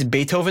parentheses,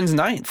 Beethoven's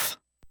Ninth.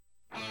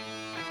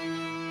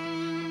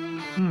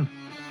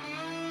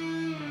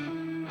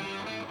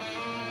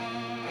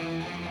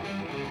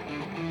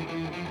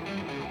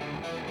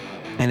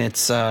 And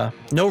it's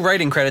no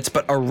writing credits,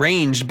 but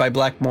arranged by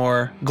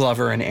Blackmore,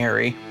 Glover, and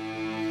Airy.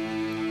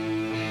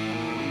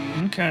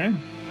 Okay.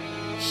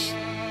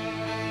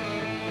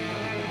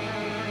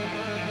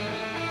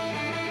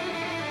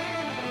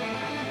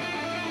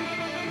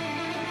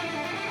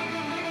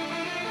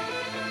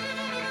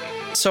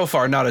 So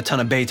far, not a ton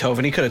of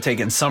Beethoven. He could have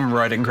taken some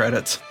writing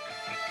credits.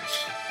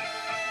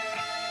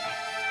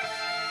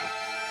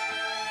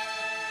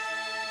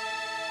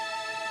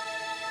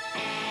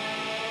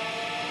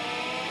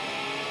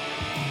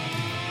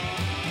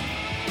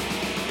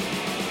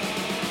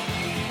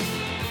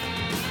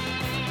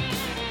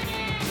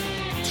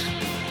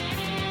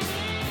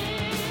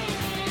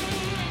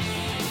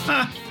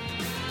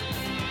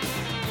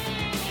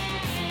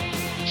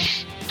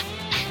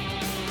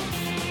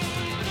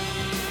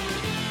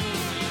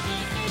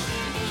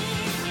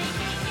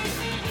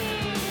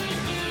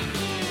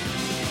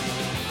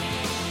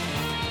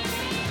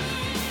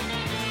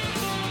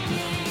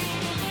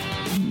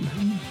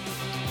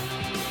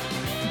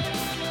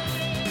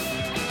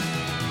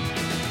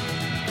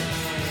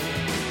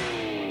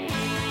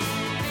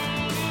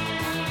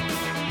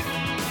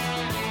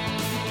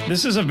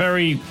 This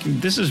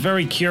is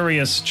very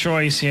curious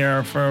choice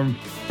here for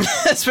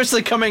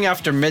especially coming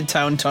after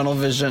Midtown Tunnel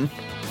Vision.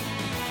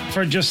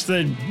 For just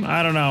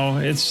I don't know,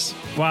 it's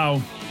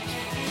wow.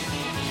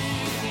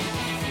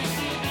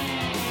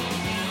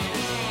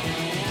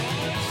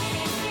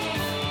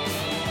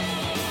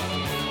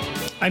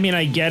 I mean,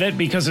 I get it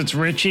because it's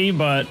Richie,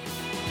 but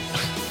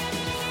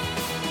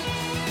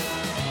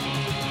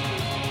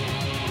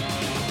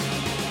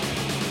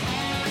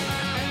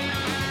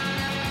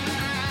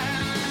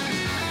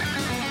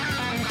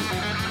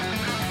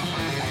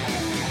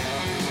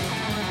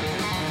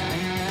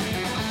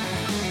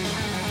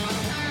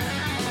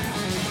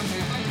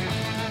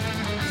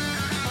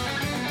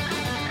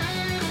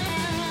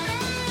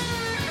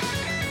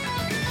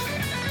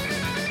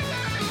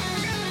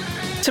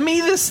to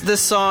me,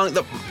 this song,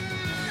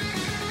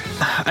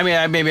 I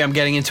mean, maybe I'm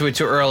getting into it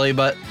too early,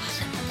 but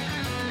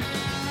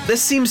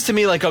this seems to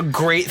me like a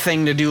great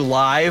thing to do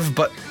live,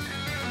 but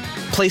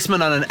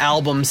placement on an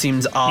album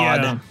seems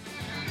odd. Yeah.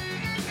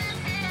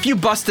 If you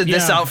busted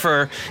this out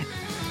for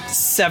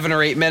 7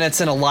 or 8 minutes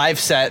in a live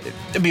set,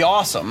 it'd be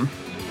awesome.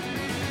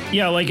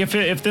 Yeah, like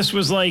if this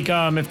was like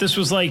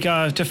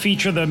to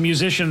feature the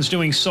musicians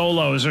doing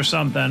solos or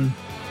something,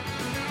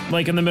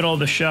 like in the middle of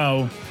the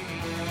show.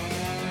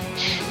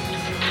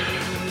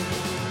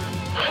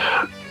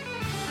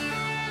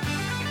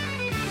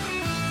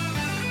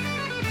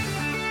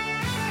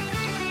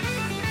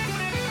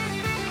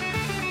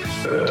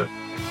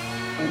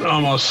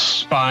 Almost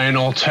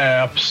Spinal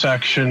Tap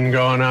section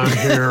going on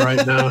here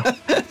right now.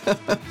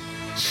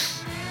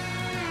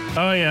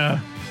 Oh yeah.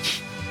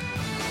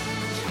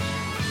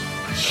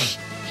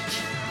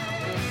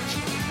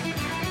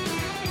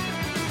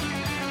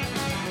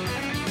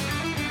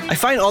 I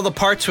find all the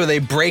parts where they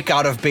break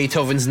out of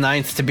Beethoven's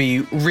Ninth to be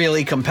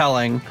really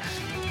compelling.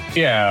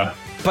 Yeah.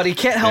 But he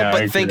can't help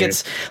but think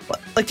it's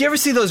like, do you ever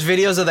see those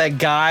videos of that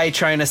guy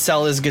trying to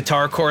sell his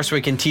guitar course where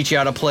he can teach you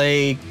how to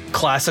play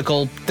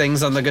classical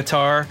things on the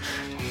guitar?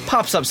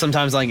 Pops up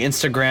sometimes on like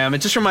Instagram. It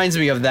just reminds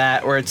me of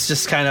that, where it's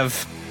just kind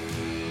of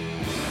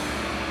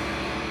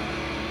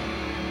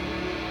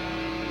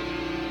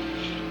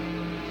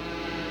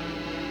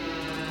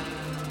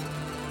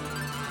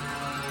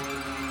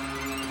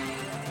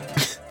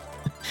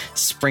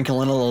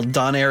sprinkling a little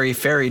Don Airy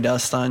fairy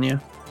dust on you.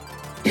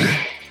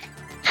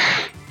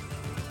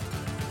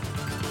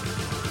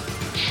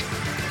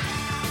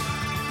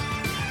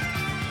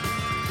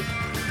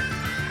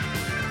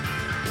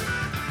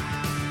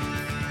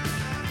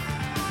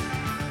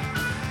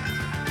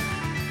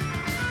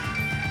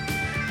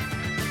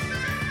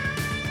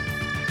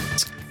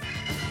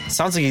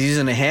 Sounds like he's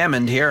using a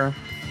Hammond here.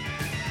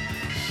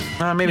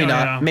 Maybe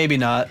not. Yeah. Maybe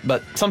not,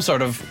 but some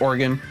sort of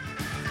organ.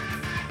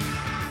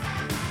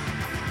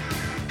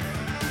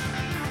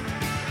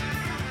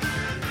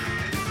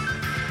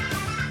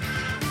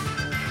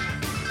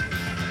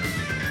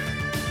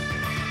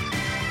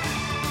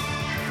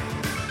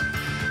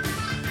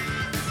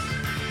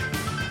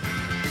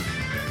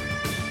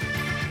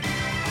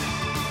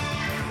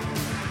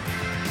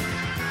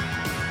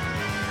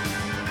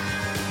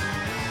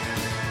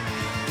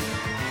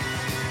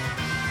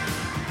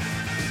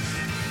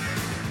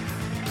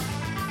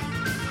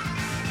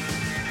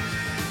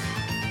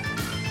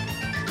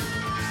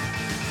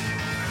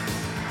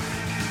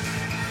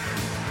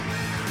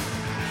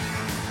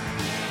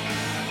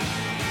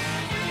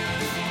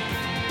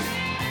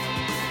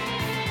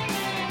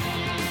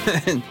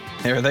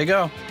 There they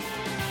go.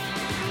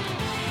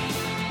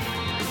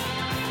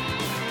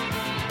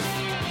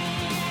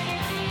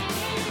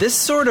 This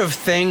sort of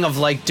thing of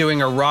like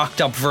doing a rocked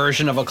up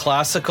version of a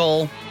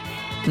classical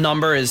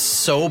number is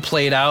so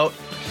played out.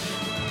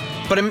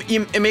 But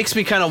it makes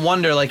me kind of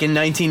wonder, like in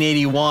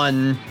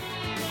 1981,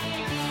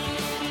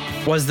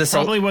 was this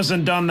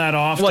wasn't done that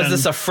often? Was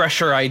this a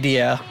fresher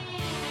idea?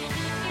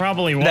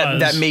 Probably was.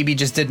 That maybe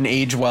just didn't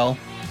age well.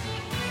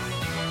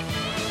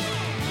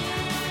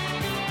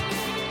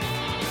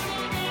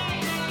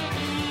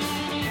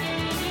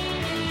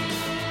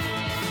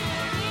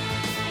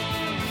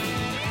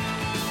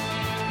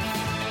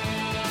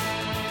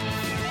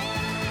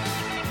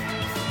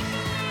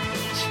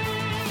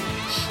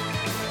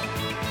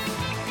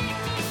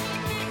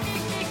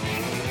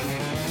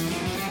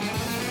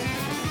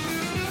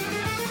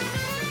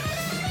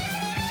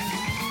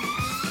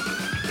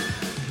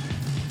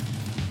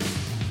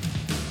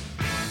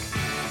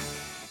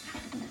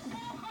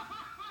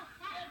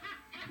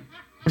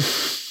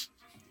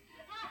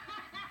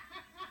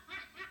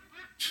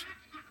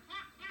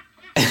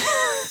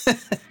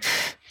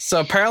 So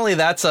apparently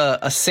that's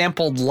a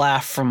sampled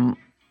laugh from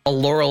a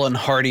Laurel and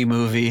Hardy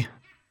movie.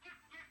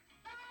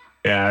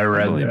 Yeah, I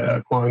read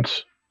that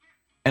once.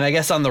 And I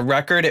guess on the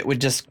record, it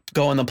would just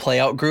go in the play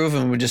out groove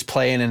and would just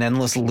play in an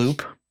endless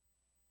loop.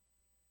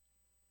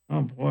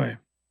 Oh, boy.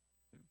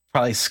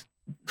 Probably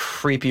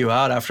creep you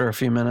out after a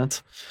few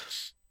minutes.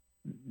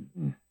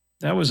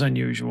 That was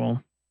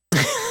unusual.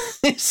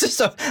 It's just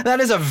that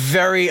is a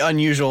very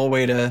unusual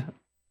way to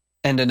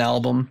end an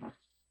album.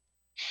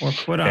 Or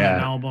put on an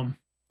album.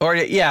 Or,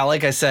 yeah,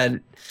 like I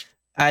said,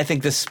 I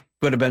think this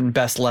would have been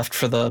best left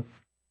for the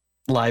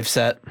live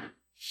set.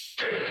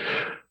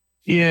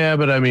 Yeah,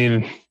 but I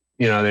mean,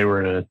 you know, they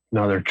were in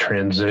another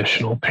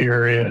transitional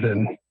period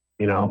and,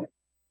 you know,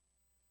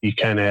 you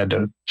kind of had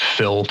to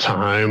fill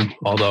time.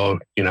 Although,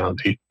 you know,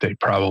 they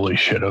probably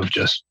should have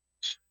just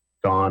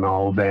gone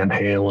all Van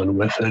Halen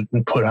with it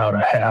and put out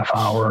a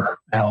half-hour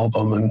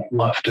album and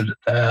left it at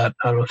that.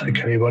 I don't think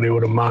anybody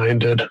would have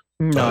minded.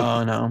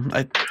 No.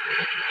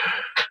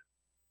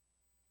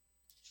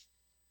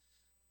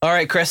 All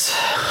right, Chris.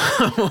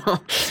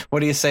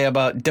 What do you say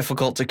about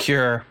Difficult to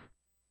Cure?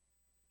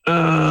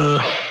 I'll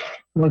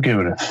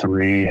give it a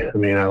 3. I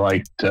mean, I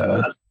liked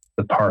the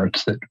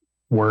parts that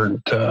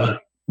weren't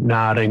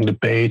nodding to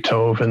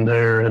Beethoven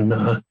there, and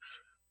I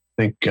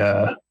think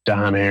Don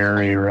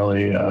Airey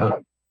really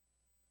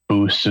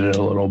boosted it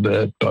a little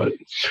bit. But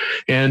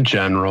in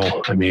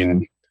general, I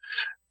mean,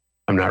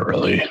 I'm not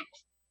really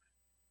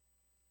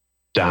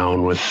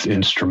down with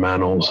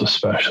instrumentals,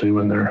 especially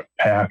when they're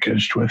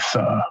packaged with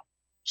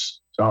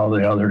all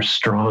the other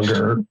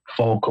stronger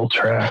vocal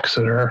tracks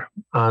that are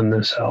on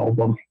this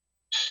album.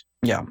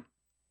 Yeah.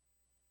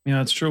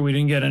 Yeah, it's true. We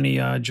didn't get any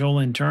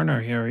Jolene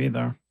Turner here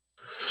either.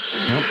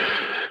 Nope.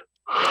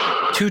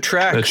 2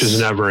 tracks. Which is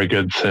never a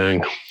good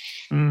thing.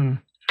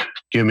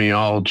 Give me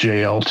all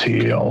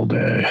JLT all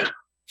day.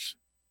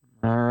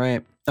 All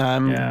right.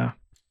 Yeah.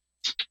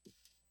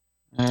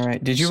 All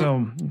right. Did you?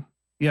 So,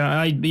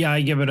 I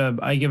give it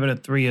a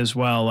 3 as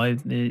well.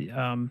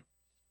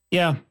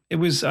 Yeah, it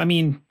was. I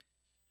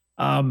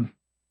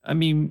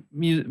mean,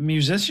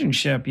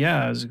 musicianship,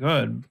 yeah, is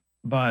good,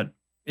 but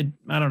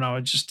I don't know.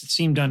 It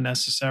seemed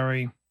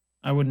unnecessary.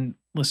 I wouldn't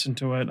listen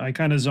to it. I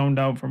kind of zoned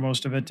out for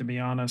most of it, to be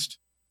honest.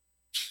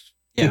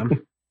 Yeah.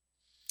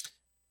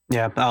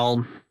 Yeah.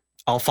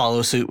 I'll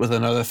follow suit with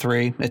another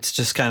 3. It's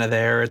just kind of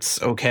there.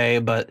 It's okay.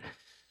 But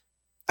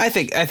I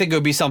think it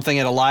would be something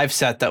at a live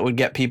set that would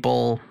get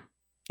people,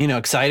 you know,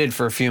 excited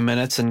for a few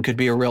minutes and could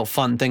be a real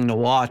fun thing to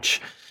watch.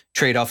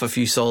 Trade off a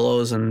few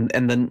solos and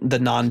then the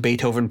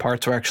non-Beethoven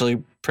parts were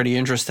actually pretty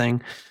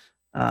interesting.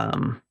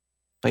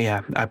 But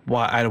yeah,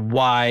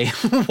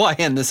 why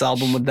end this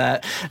album with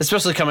that?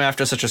 Especially coming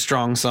after such a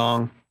strong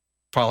song,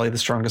 probably the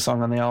strongest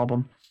song on the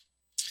album.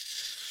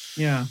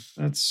 Yeah,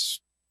 that's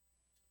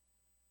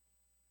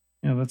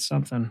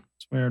something.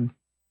 It's weird.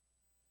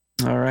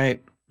 All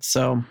right,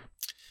 so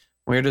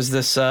where does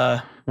this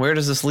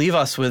leave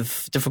us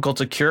with Difficult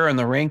to Cure in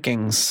the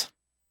rankings?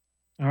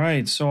 All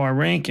right, so our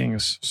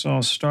rankings. So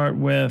I'll start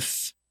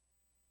with,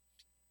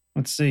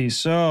 let's see.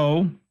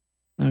 So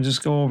I'll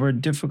just go over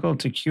Difficult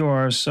to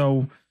Cure.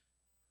 So,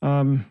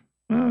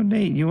 Oh,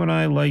 Nate, you and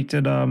I liked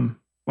it.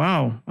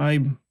 Wow, I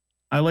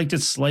liked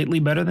it slightly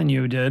better than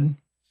you did.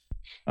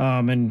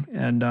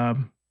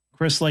 And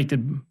Chris liked it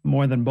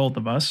more than both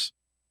of us.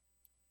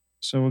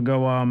 So we'll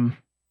go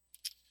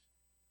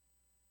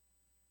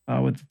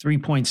with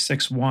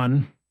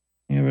 3.61.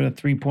 You were at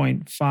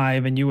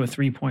 3.5 and you were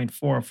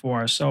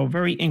 3.44. So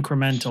very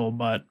incremental,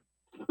 but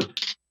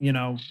you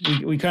know,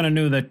 we kind of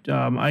knew that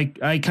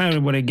I kind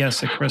of would have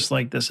guessed that Chris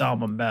liked this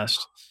album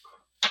best.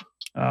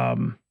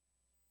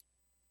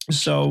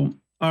 So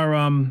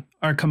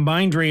our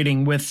combined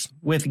rating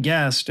with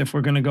guest, if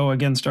we're going to go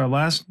against our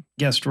last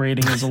guest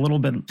rating, is a little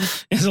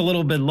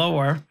bit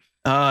lower.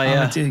 Oh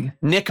yeah,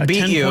 Nick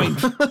beat you.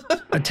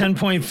 A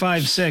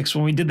 10.56.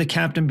 When we did the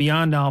Captain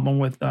Beyond album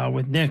with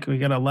Nick, we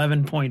got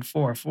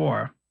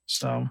 11.44.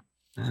 So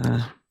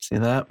see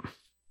that.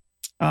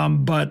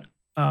 But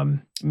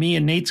me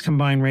and Nate's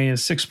combined rating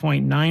is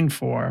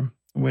 6.94,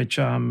 which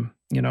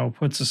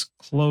puts us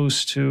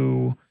close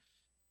to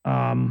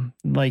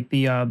like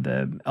the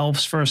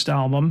Elf's first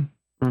album.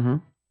 Mm-hmm.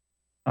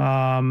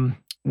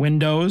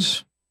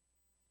 Windows.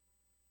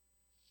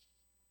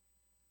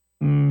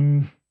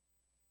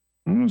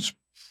 That's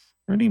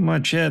pretty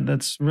much it.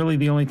 That's really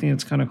the only thing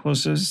that's kind of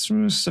close. It's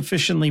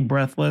Sufficiently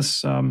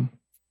Breathless. We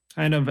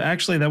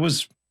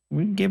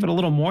gave it a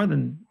little more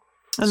than.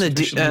 And the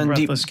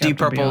Deep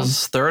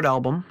Purple's third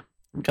album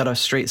got a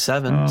straight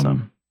 7. So.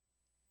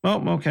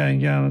 Oh, okay.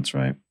 Yeah, that's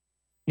right.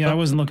 Yeah, I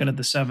wasn't looking at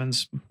the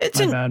 7s.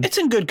 It's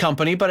in good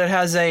company, but it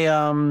has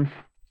a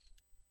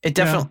it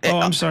definitely. Yeah.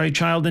 I'm sorry,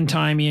 Child in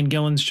Time, Ian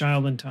Gillan's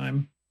Child in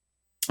Time.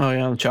 Oh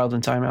yeah, the Child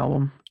in Time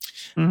album.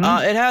 Mm-hmm.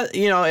 It has,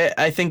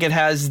 I think it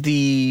has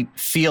the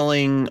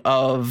feeling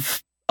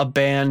of a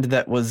band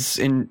that was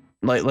in,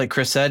 like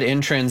Chris said,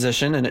 in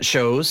transition, and it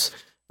shows,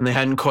 and they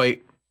hadn't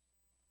quite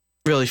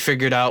really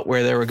figured out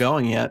where they were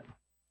going yet.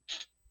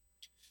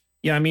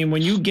 Yeah, I mean,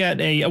 when you get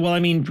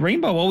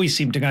Rainbow always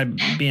seemed to kind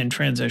of be in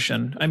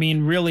transition. I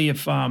mean, really,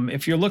 if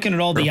you're looking at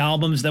all the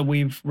albums that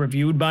we've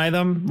reviewed by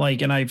them,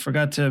 and I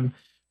forgot to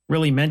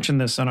really mention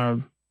this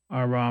on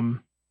our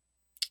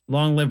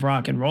Long Live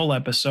Rock and Roll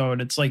episode,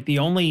 it's like the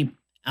only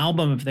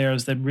album of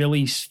theirs that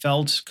really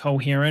felt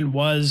coherent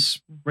was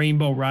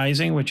Rainbow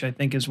Rising, which I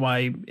think is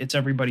why it's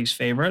everybody's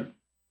favorite.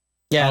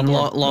 Yeah, and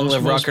Long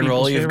Live Rock and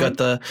Roll, you've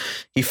got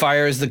he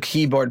fires the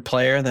keyboard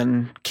player,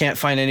 then can't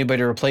find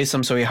anybody to replace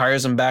him, so he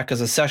hires him back as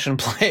a session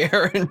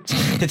player. And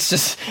it's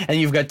just, and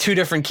you've got 2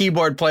 different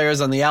keyboard players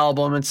on the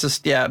album. It's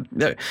just, yeah.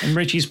 And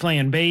Richie's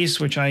playing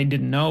bass, which I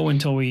didn't know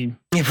until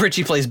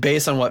Richie plays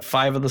bass on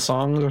 5 of the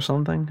songs or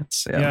something?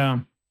 It's, yeah.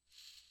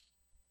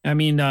 I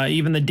mean,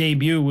 even the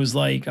debut was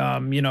like,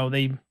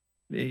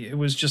 it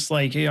was just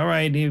like, hey, all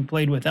right, he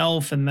played with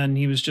Elf, and then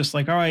he was just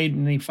like, all right,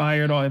 and he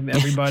fired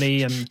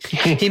everybody. And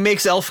he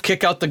makes Elf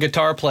kick out the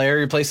guitar player,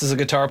 replaces a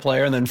guitar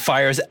player, and then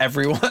fires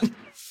everyone.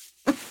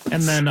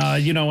 And then,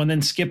 and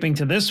then skipping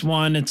to this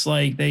one, it's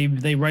like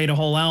they write a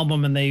whole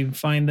album and they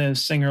find the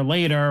singer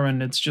later,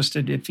 and it's just,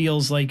 it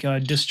feels like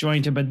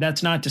disjointed, but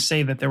that's not to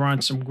say that there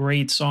aren't some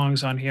great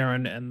songs on here,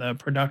 and the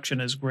production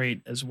is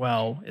great as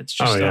well. It's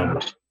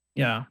just,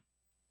 yeah.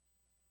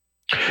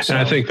 And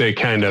I think they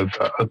kind of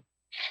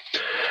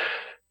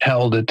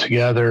held it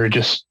together,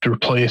 just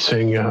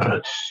replacing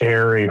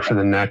Airy for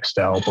the next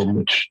album,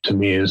 which to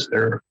me is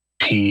their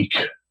peak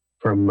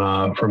from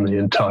the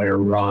entire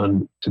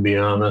run. To be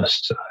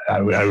honest,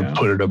 I would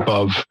put it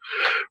above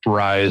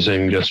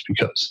Rising just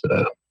because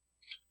the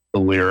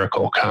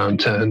lyrical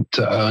content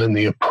and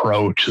the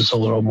approach is a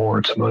little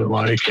more to my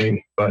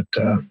liking. But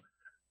I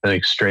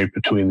think Straight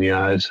Between the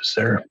Eyes is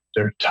their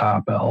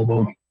top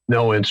album.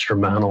 No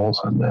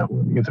instrumentals on that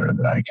one either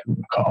that I can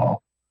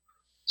recall.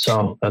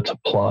 So that's a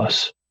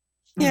plus.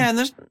 Yeah, and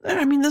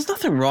there's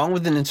nothing wrong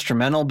with an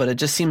instrumental, but it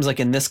just seems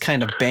like in this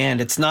kind of band,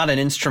 it's not an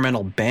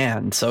instrumental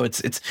band. So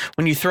it's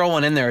when you throw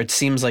one in there, it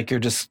seems like you're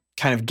just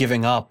kind of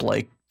giving up.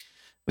 Like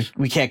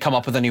we can't come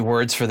up with any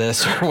words for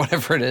this or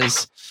whatever it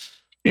is.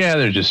 Yeah,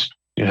 they're just,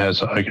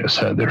 like I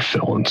said, they're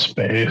filling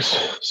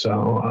space.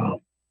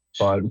 So,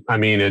 but I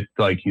mean, it,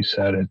 like you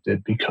said, it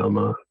did become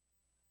a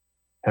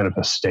kind of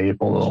a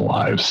staple of the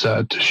live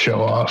set to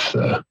show off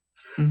the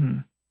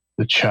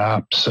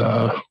chops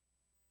of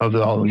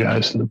all the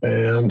guys in the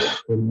band.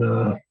 And,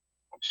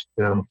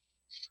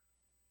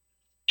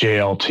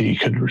 JLT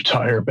could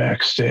retire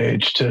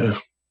backstage to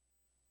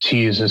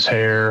tease his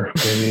hair,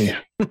 maybe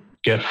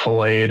get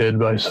filleted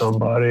by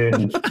somebody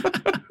and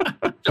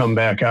come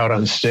back out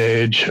on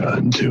stage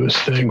and do his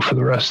thing for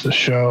the rest of the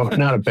show.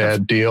 Not a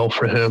bad deal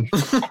for him.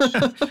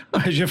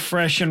 As you're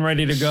fresh and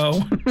ready to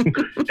go.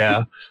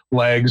 Yeah.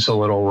 Legs a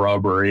little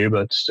rubbery,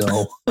 but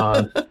still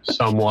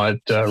somewhat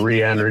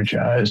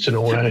re-energized in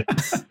a way.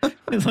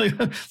 It's like,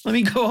 let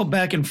me go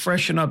back and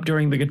freshen up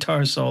during the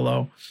guitar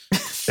solo.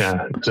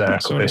 Yeah,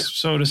 exactly.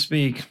 So to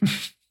speak.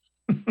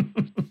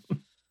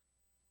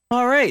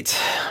 All right.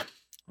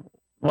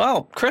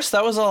 Well, Chris,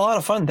 that was a lot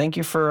of fun. Thank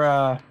you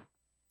for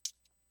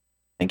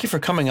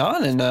coming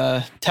on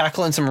and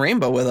tackling some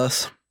Rainbow with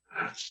us.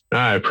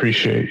 I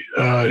appreciate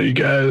you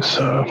guys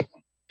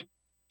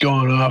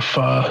going off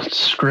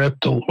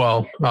script,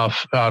 well,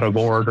 out of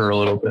order a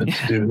little bit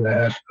to do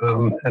that.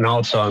 And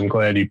also, I'm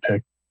glad you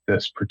picked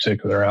this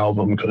particular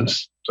album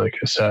because, like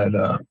I said,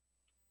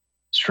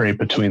 Straight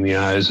Between the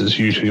Eyes is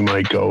usually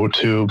my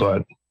go-to,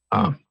 but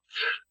I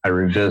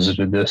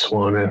revisited this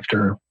one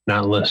after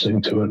not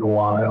listening to it in a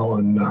while,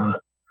 and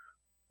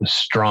the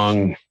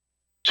strong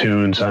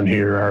tunes on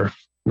here are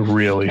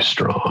really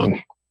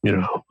strong.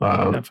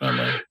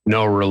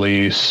 No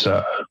Release,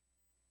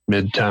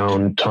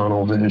 Midtown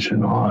Tunnel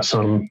Vision,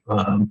 awesome.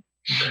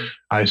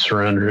 I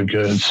Surrender,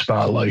 good.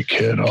 Spotlight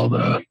Kid, all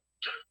the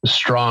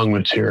strong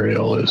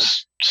material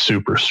is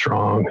super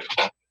strong.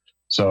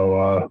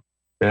 So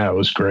it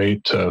was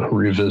great to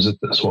revisit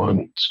this one.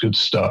 It's good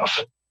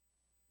stuff.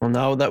 Well,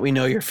 now that we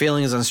know your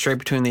feelings on Straight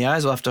Between the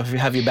Eyes, we'll have to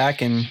have you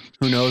back, and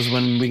who knows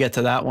when we get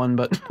to that one,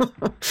 but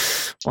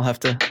we'll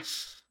have to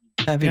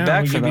have you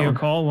back for that. We'll give you a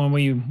call when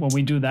we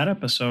do that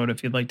episode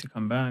if you'd like to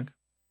come back.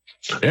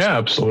 Yeah,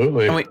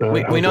 absolutely. And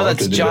we know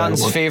that's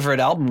John's favorite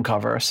album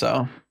cover,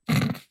 so.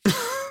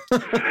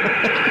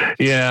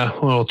 Yeah,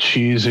 a little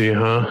cheesy,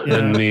 huh? Yeah.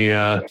 And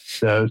I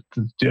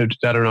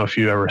don't know if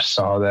you ever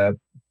saw that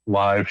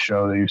live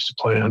show they used to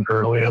play on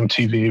early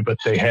MTV, but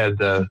they had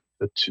the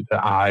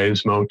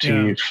eyes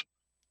motif,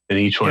 and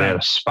each one had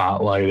a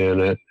spotlight in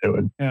it. It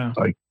would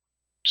like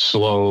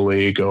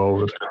slowly go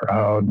over the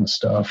crowd and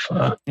stuff.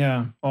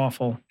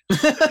 Awful.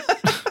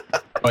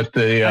 But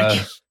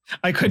I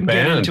couldn't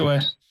get into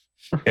it.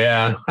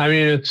 Yeah, I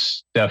mean,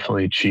 it's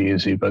definitely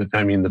cheesy, but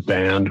I mean, the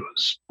band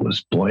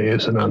was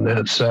blazing on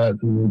that set,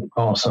 and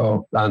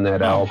also on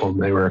that album,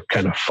 they were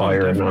kind of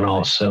firing on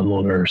all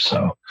cylinders.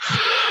 So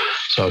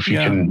if you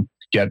can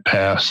get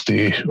past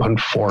the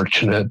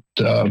unfortunate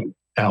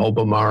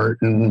album art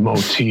and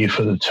motif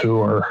of the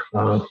tour,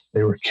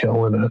 they were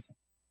killing it.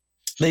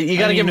 You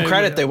got to give them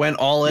credit. They went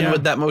all in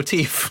with that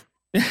motif.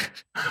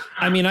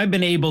 I mean, I've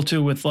been able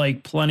to with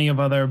like plenty of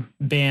other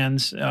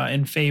bands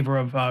in favor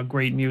of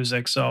great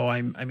music. So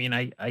I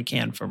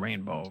can for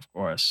Rainbow, of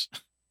course.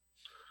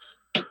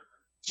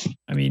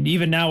 I mean,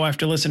 even now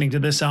after listening to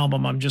this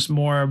album, I'm just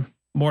more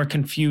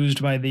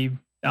confused by the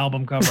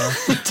album cover.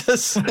 It's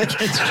just, you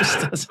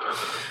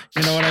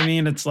know what I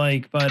mean? It's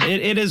like, but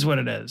it is what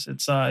it is.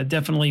 It's it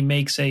definitely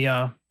makes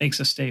a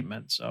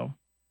statement. So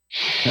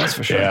that's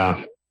for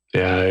sure.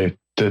 Yeah.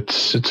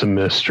 It's a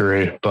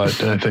mystery,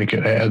 but I think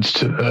it adds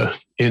to the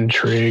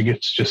intrigue.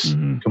 It's just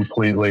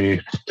completely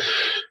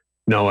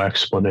no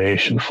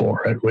explanation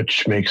for it,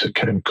 which makes it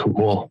kind of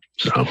cool.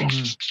 So,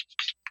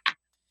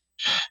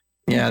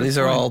 yeah, these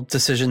are all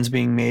decisions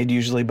being made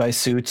usually by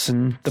Suits,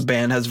 and the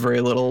band has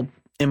very little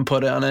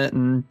input on it.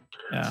 And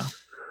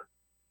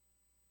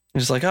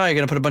it's like, oh, you're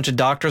gonna put a bunch of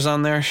doctors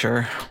on there?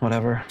 Sure,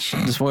 whatever.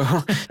 Just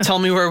tell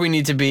me where we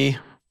need to be.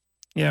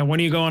 Yeah, when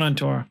are you going on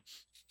tour?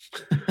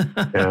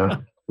 Yeah.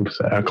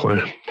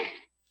 Exactly.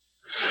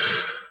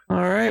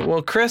 All right.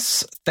 Well,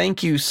 Chris,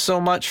 thank you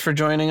so much for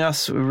joining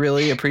us. We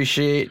really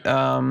appreciate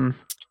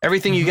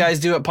everything you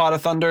guys do at Pot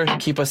of Thunder to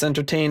keep us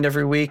entertained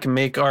every week and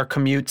make our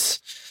commutes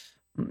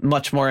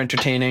much more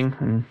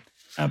entertaining.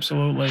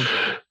 Absolutely.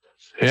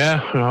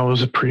 Yeah, I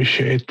always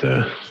appreciate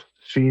the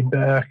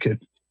feedback.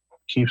 It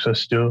keeps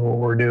us doing what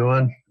we're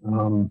doing.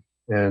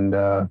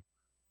 And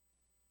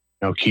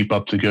keep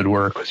up the good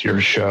work with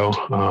your show.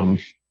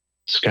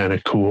 It's kind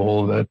of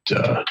cool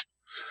that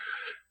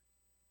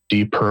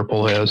Deep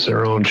Purple has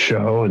their own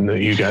show and that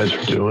you guys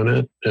are doing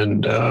it,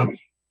 and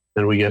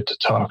we get to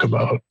talk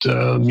about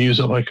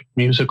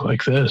music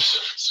like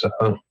this.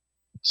 So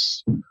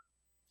it's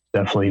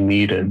definitely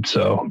needed.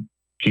 So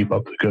keep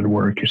up the good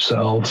work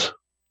yourselves.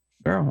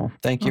 Sure. Well,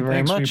 thank you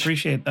very much. We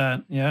appreciate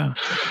that. Yeah.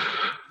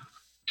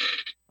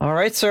 All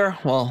right, sir.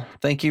 Well,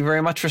 thank you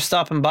very much for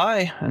stopping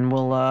by, and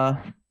we'll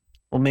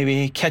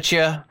maybe catch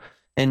you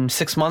in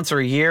 6 months or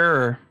a year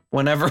or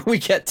whenever we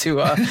get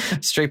to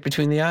Straight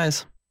Between the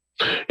Eyes.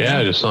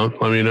 Yeah, just let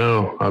me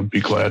know. I'd be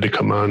glad to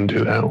come on and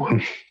do that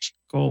one.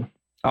 Cool.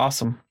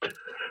 Awesome.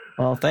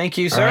 Well, thank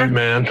you, sir. All right,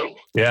 man.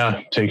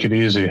 Yeah, take it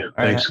easy.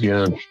 Thanks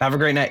again. Have a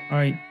great night. All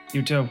right,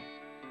 you too.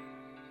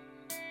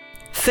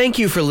 Thank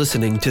you for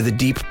listening to the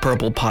Deep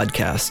Purple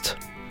podcast.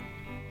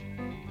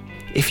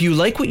 If you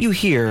like what you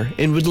hear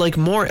and would like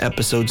more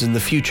episodes in the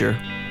future,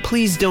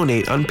 please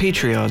donate on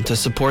Patreon to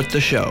support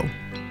the show.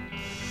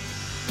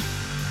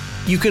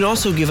 You can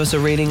also give us a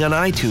rating on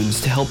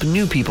iTunes to help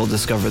new people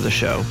discover the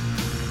show.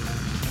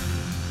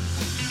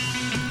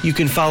 You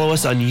can follow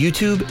us on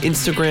YouTube,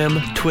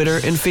 Instagram,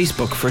 Twitter, and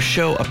Facebook for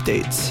show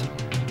updates.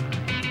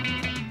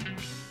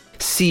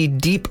 See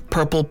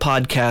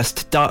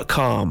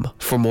deeppurplepodcast.com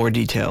for more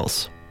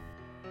details.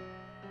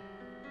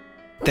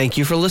 Thank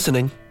you for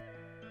listening.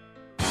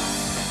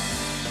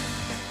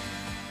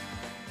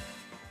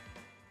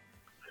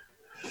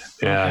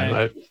 Yeah,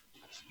 okay.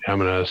 I'm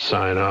going to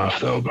sign off,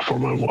 though, before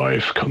my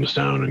wife comes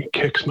down and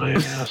kicks my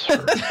ass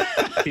for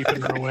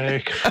keeping her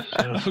awake. So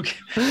okay.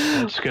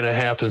 That's going to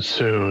happen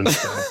soon.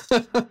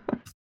 So.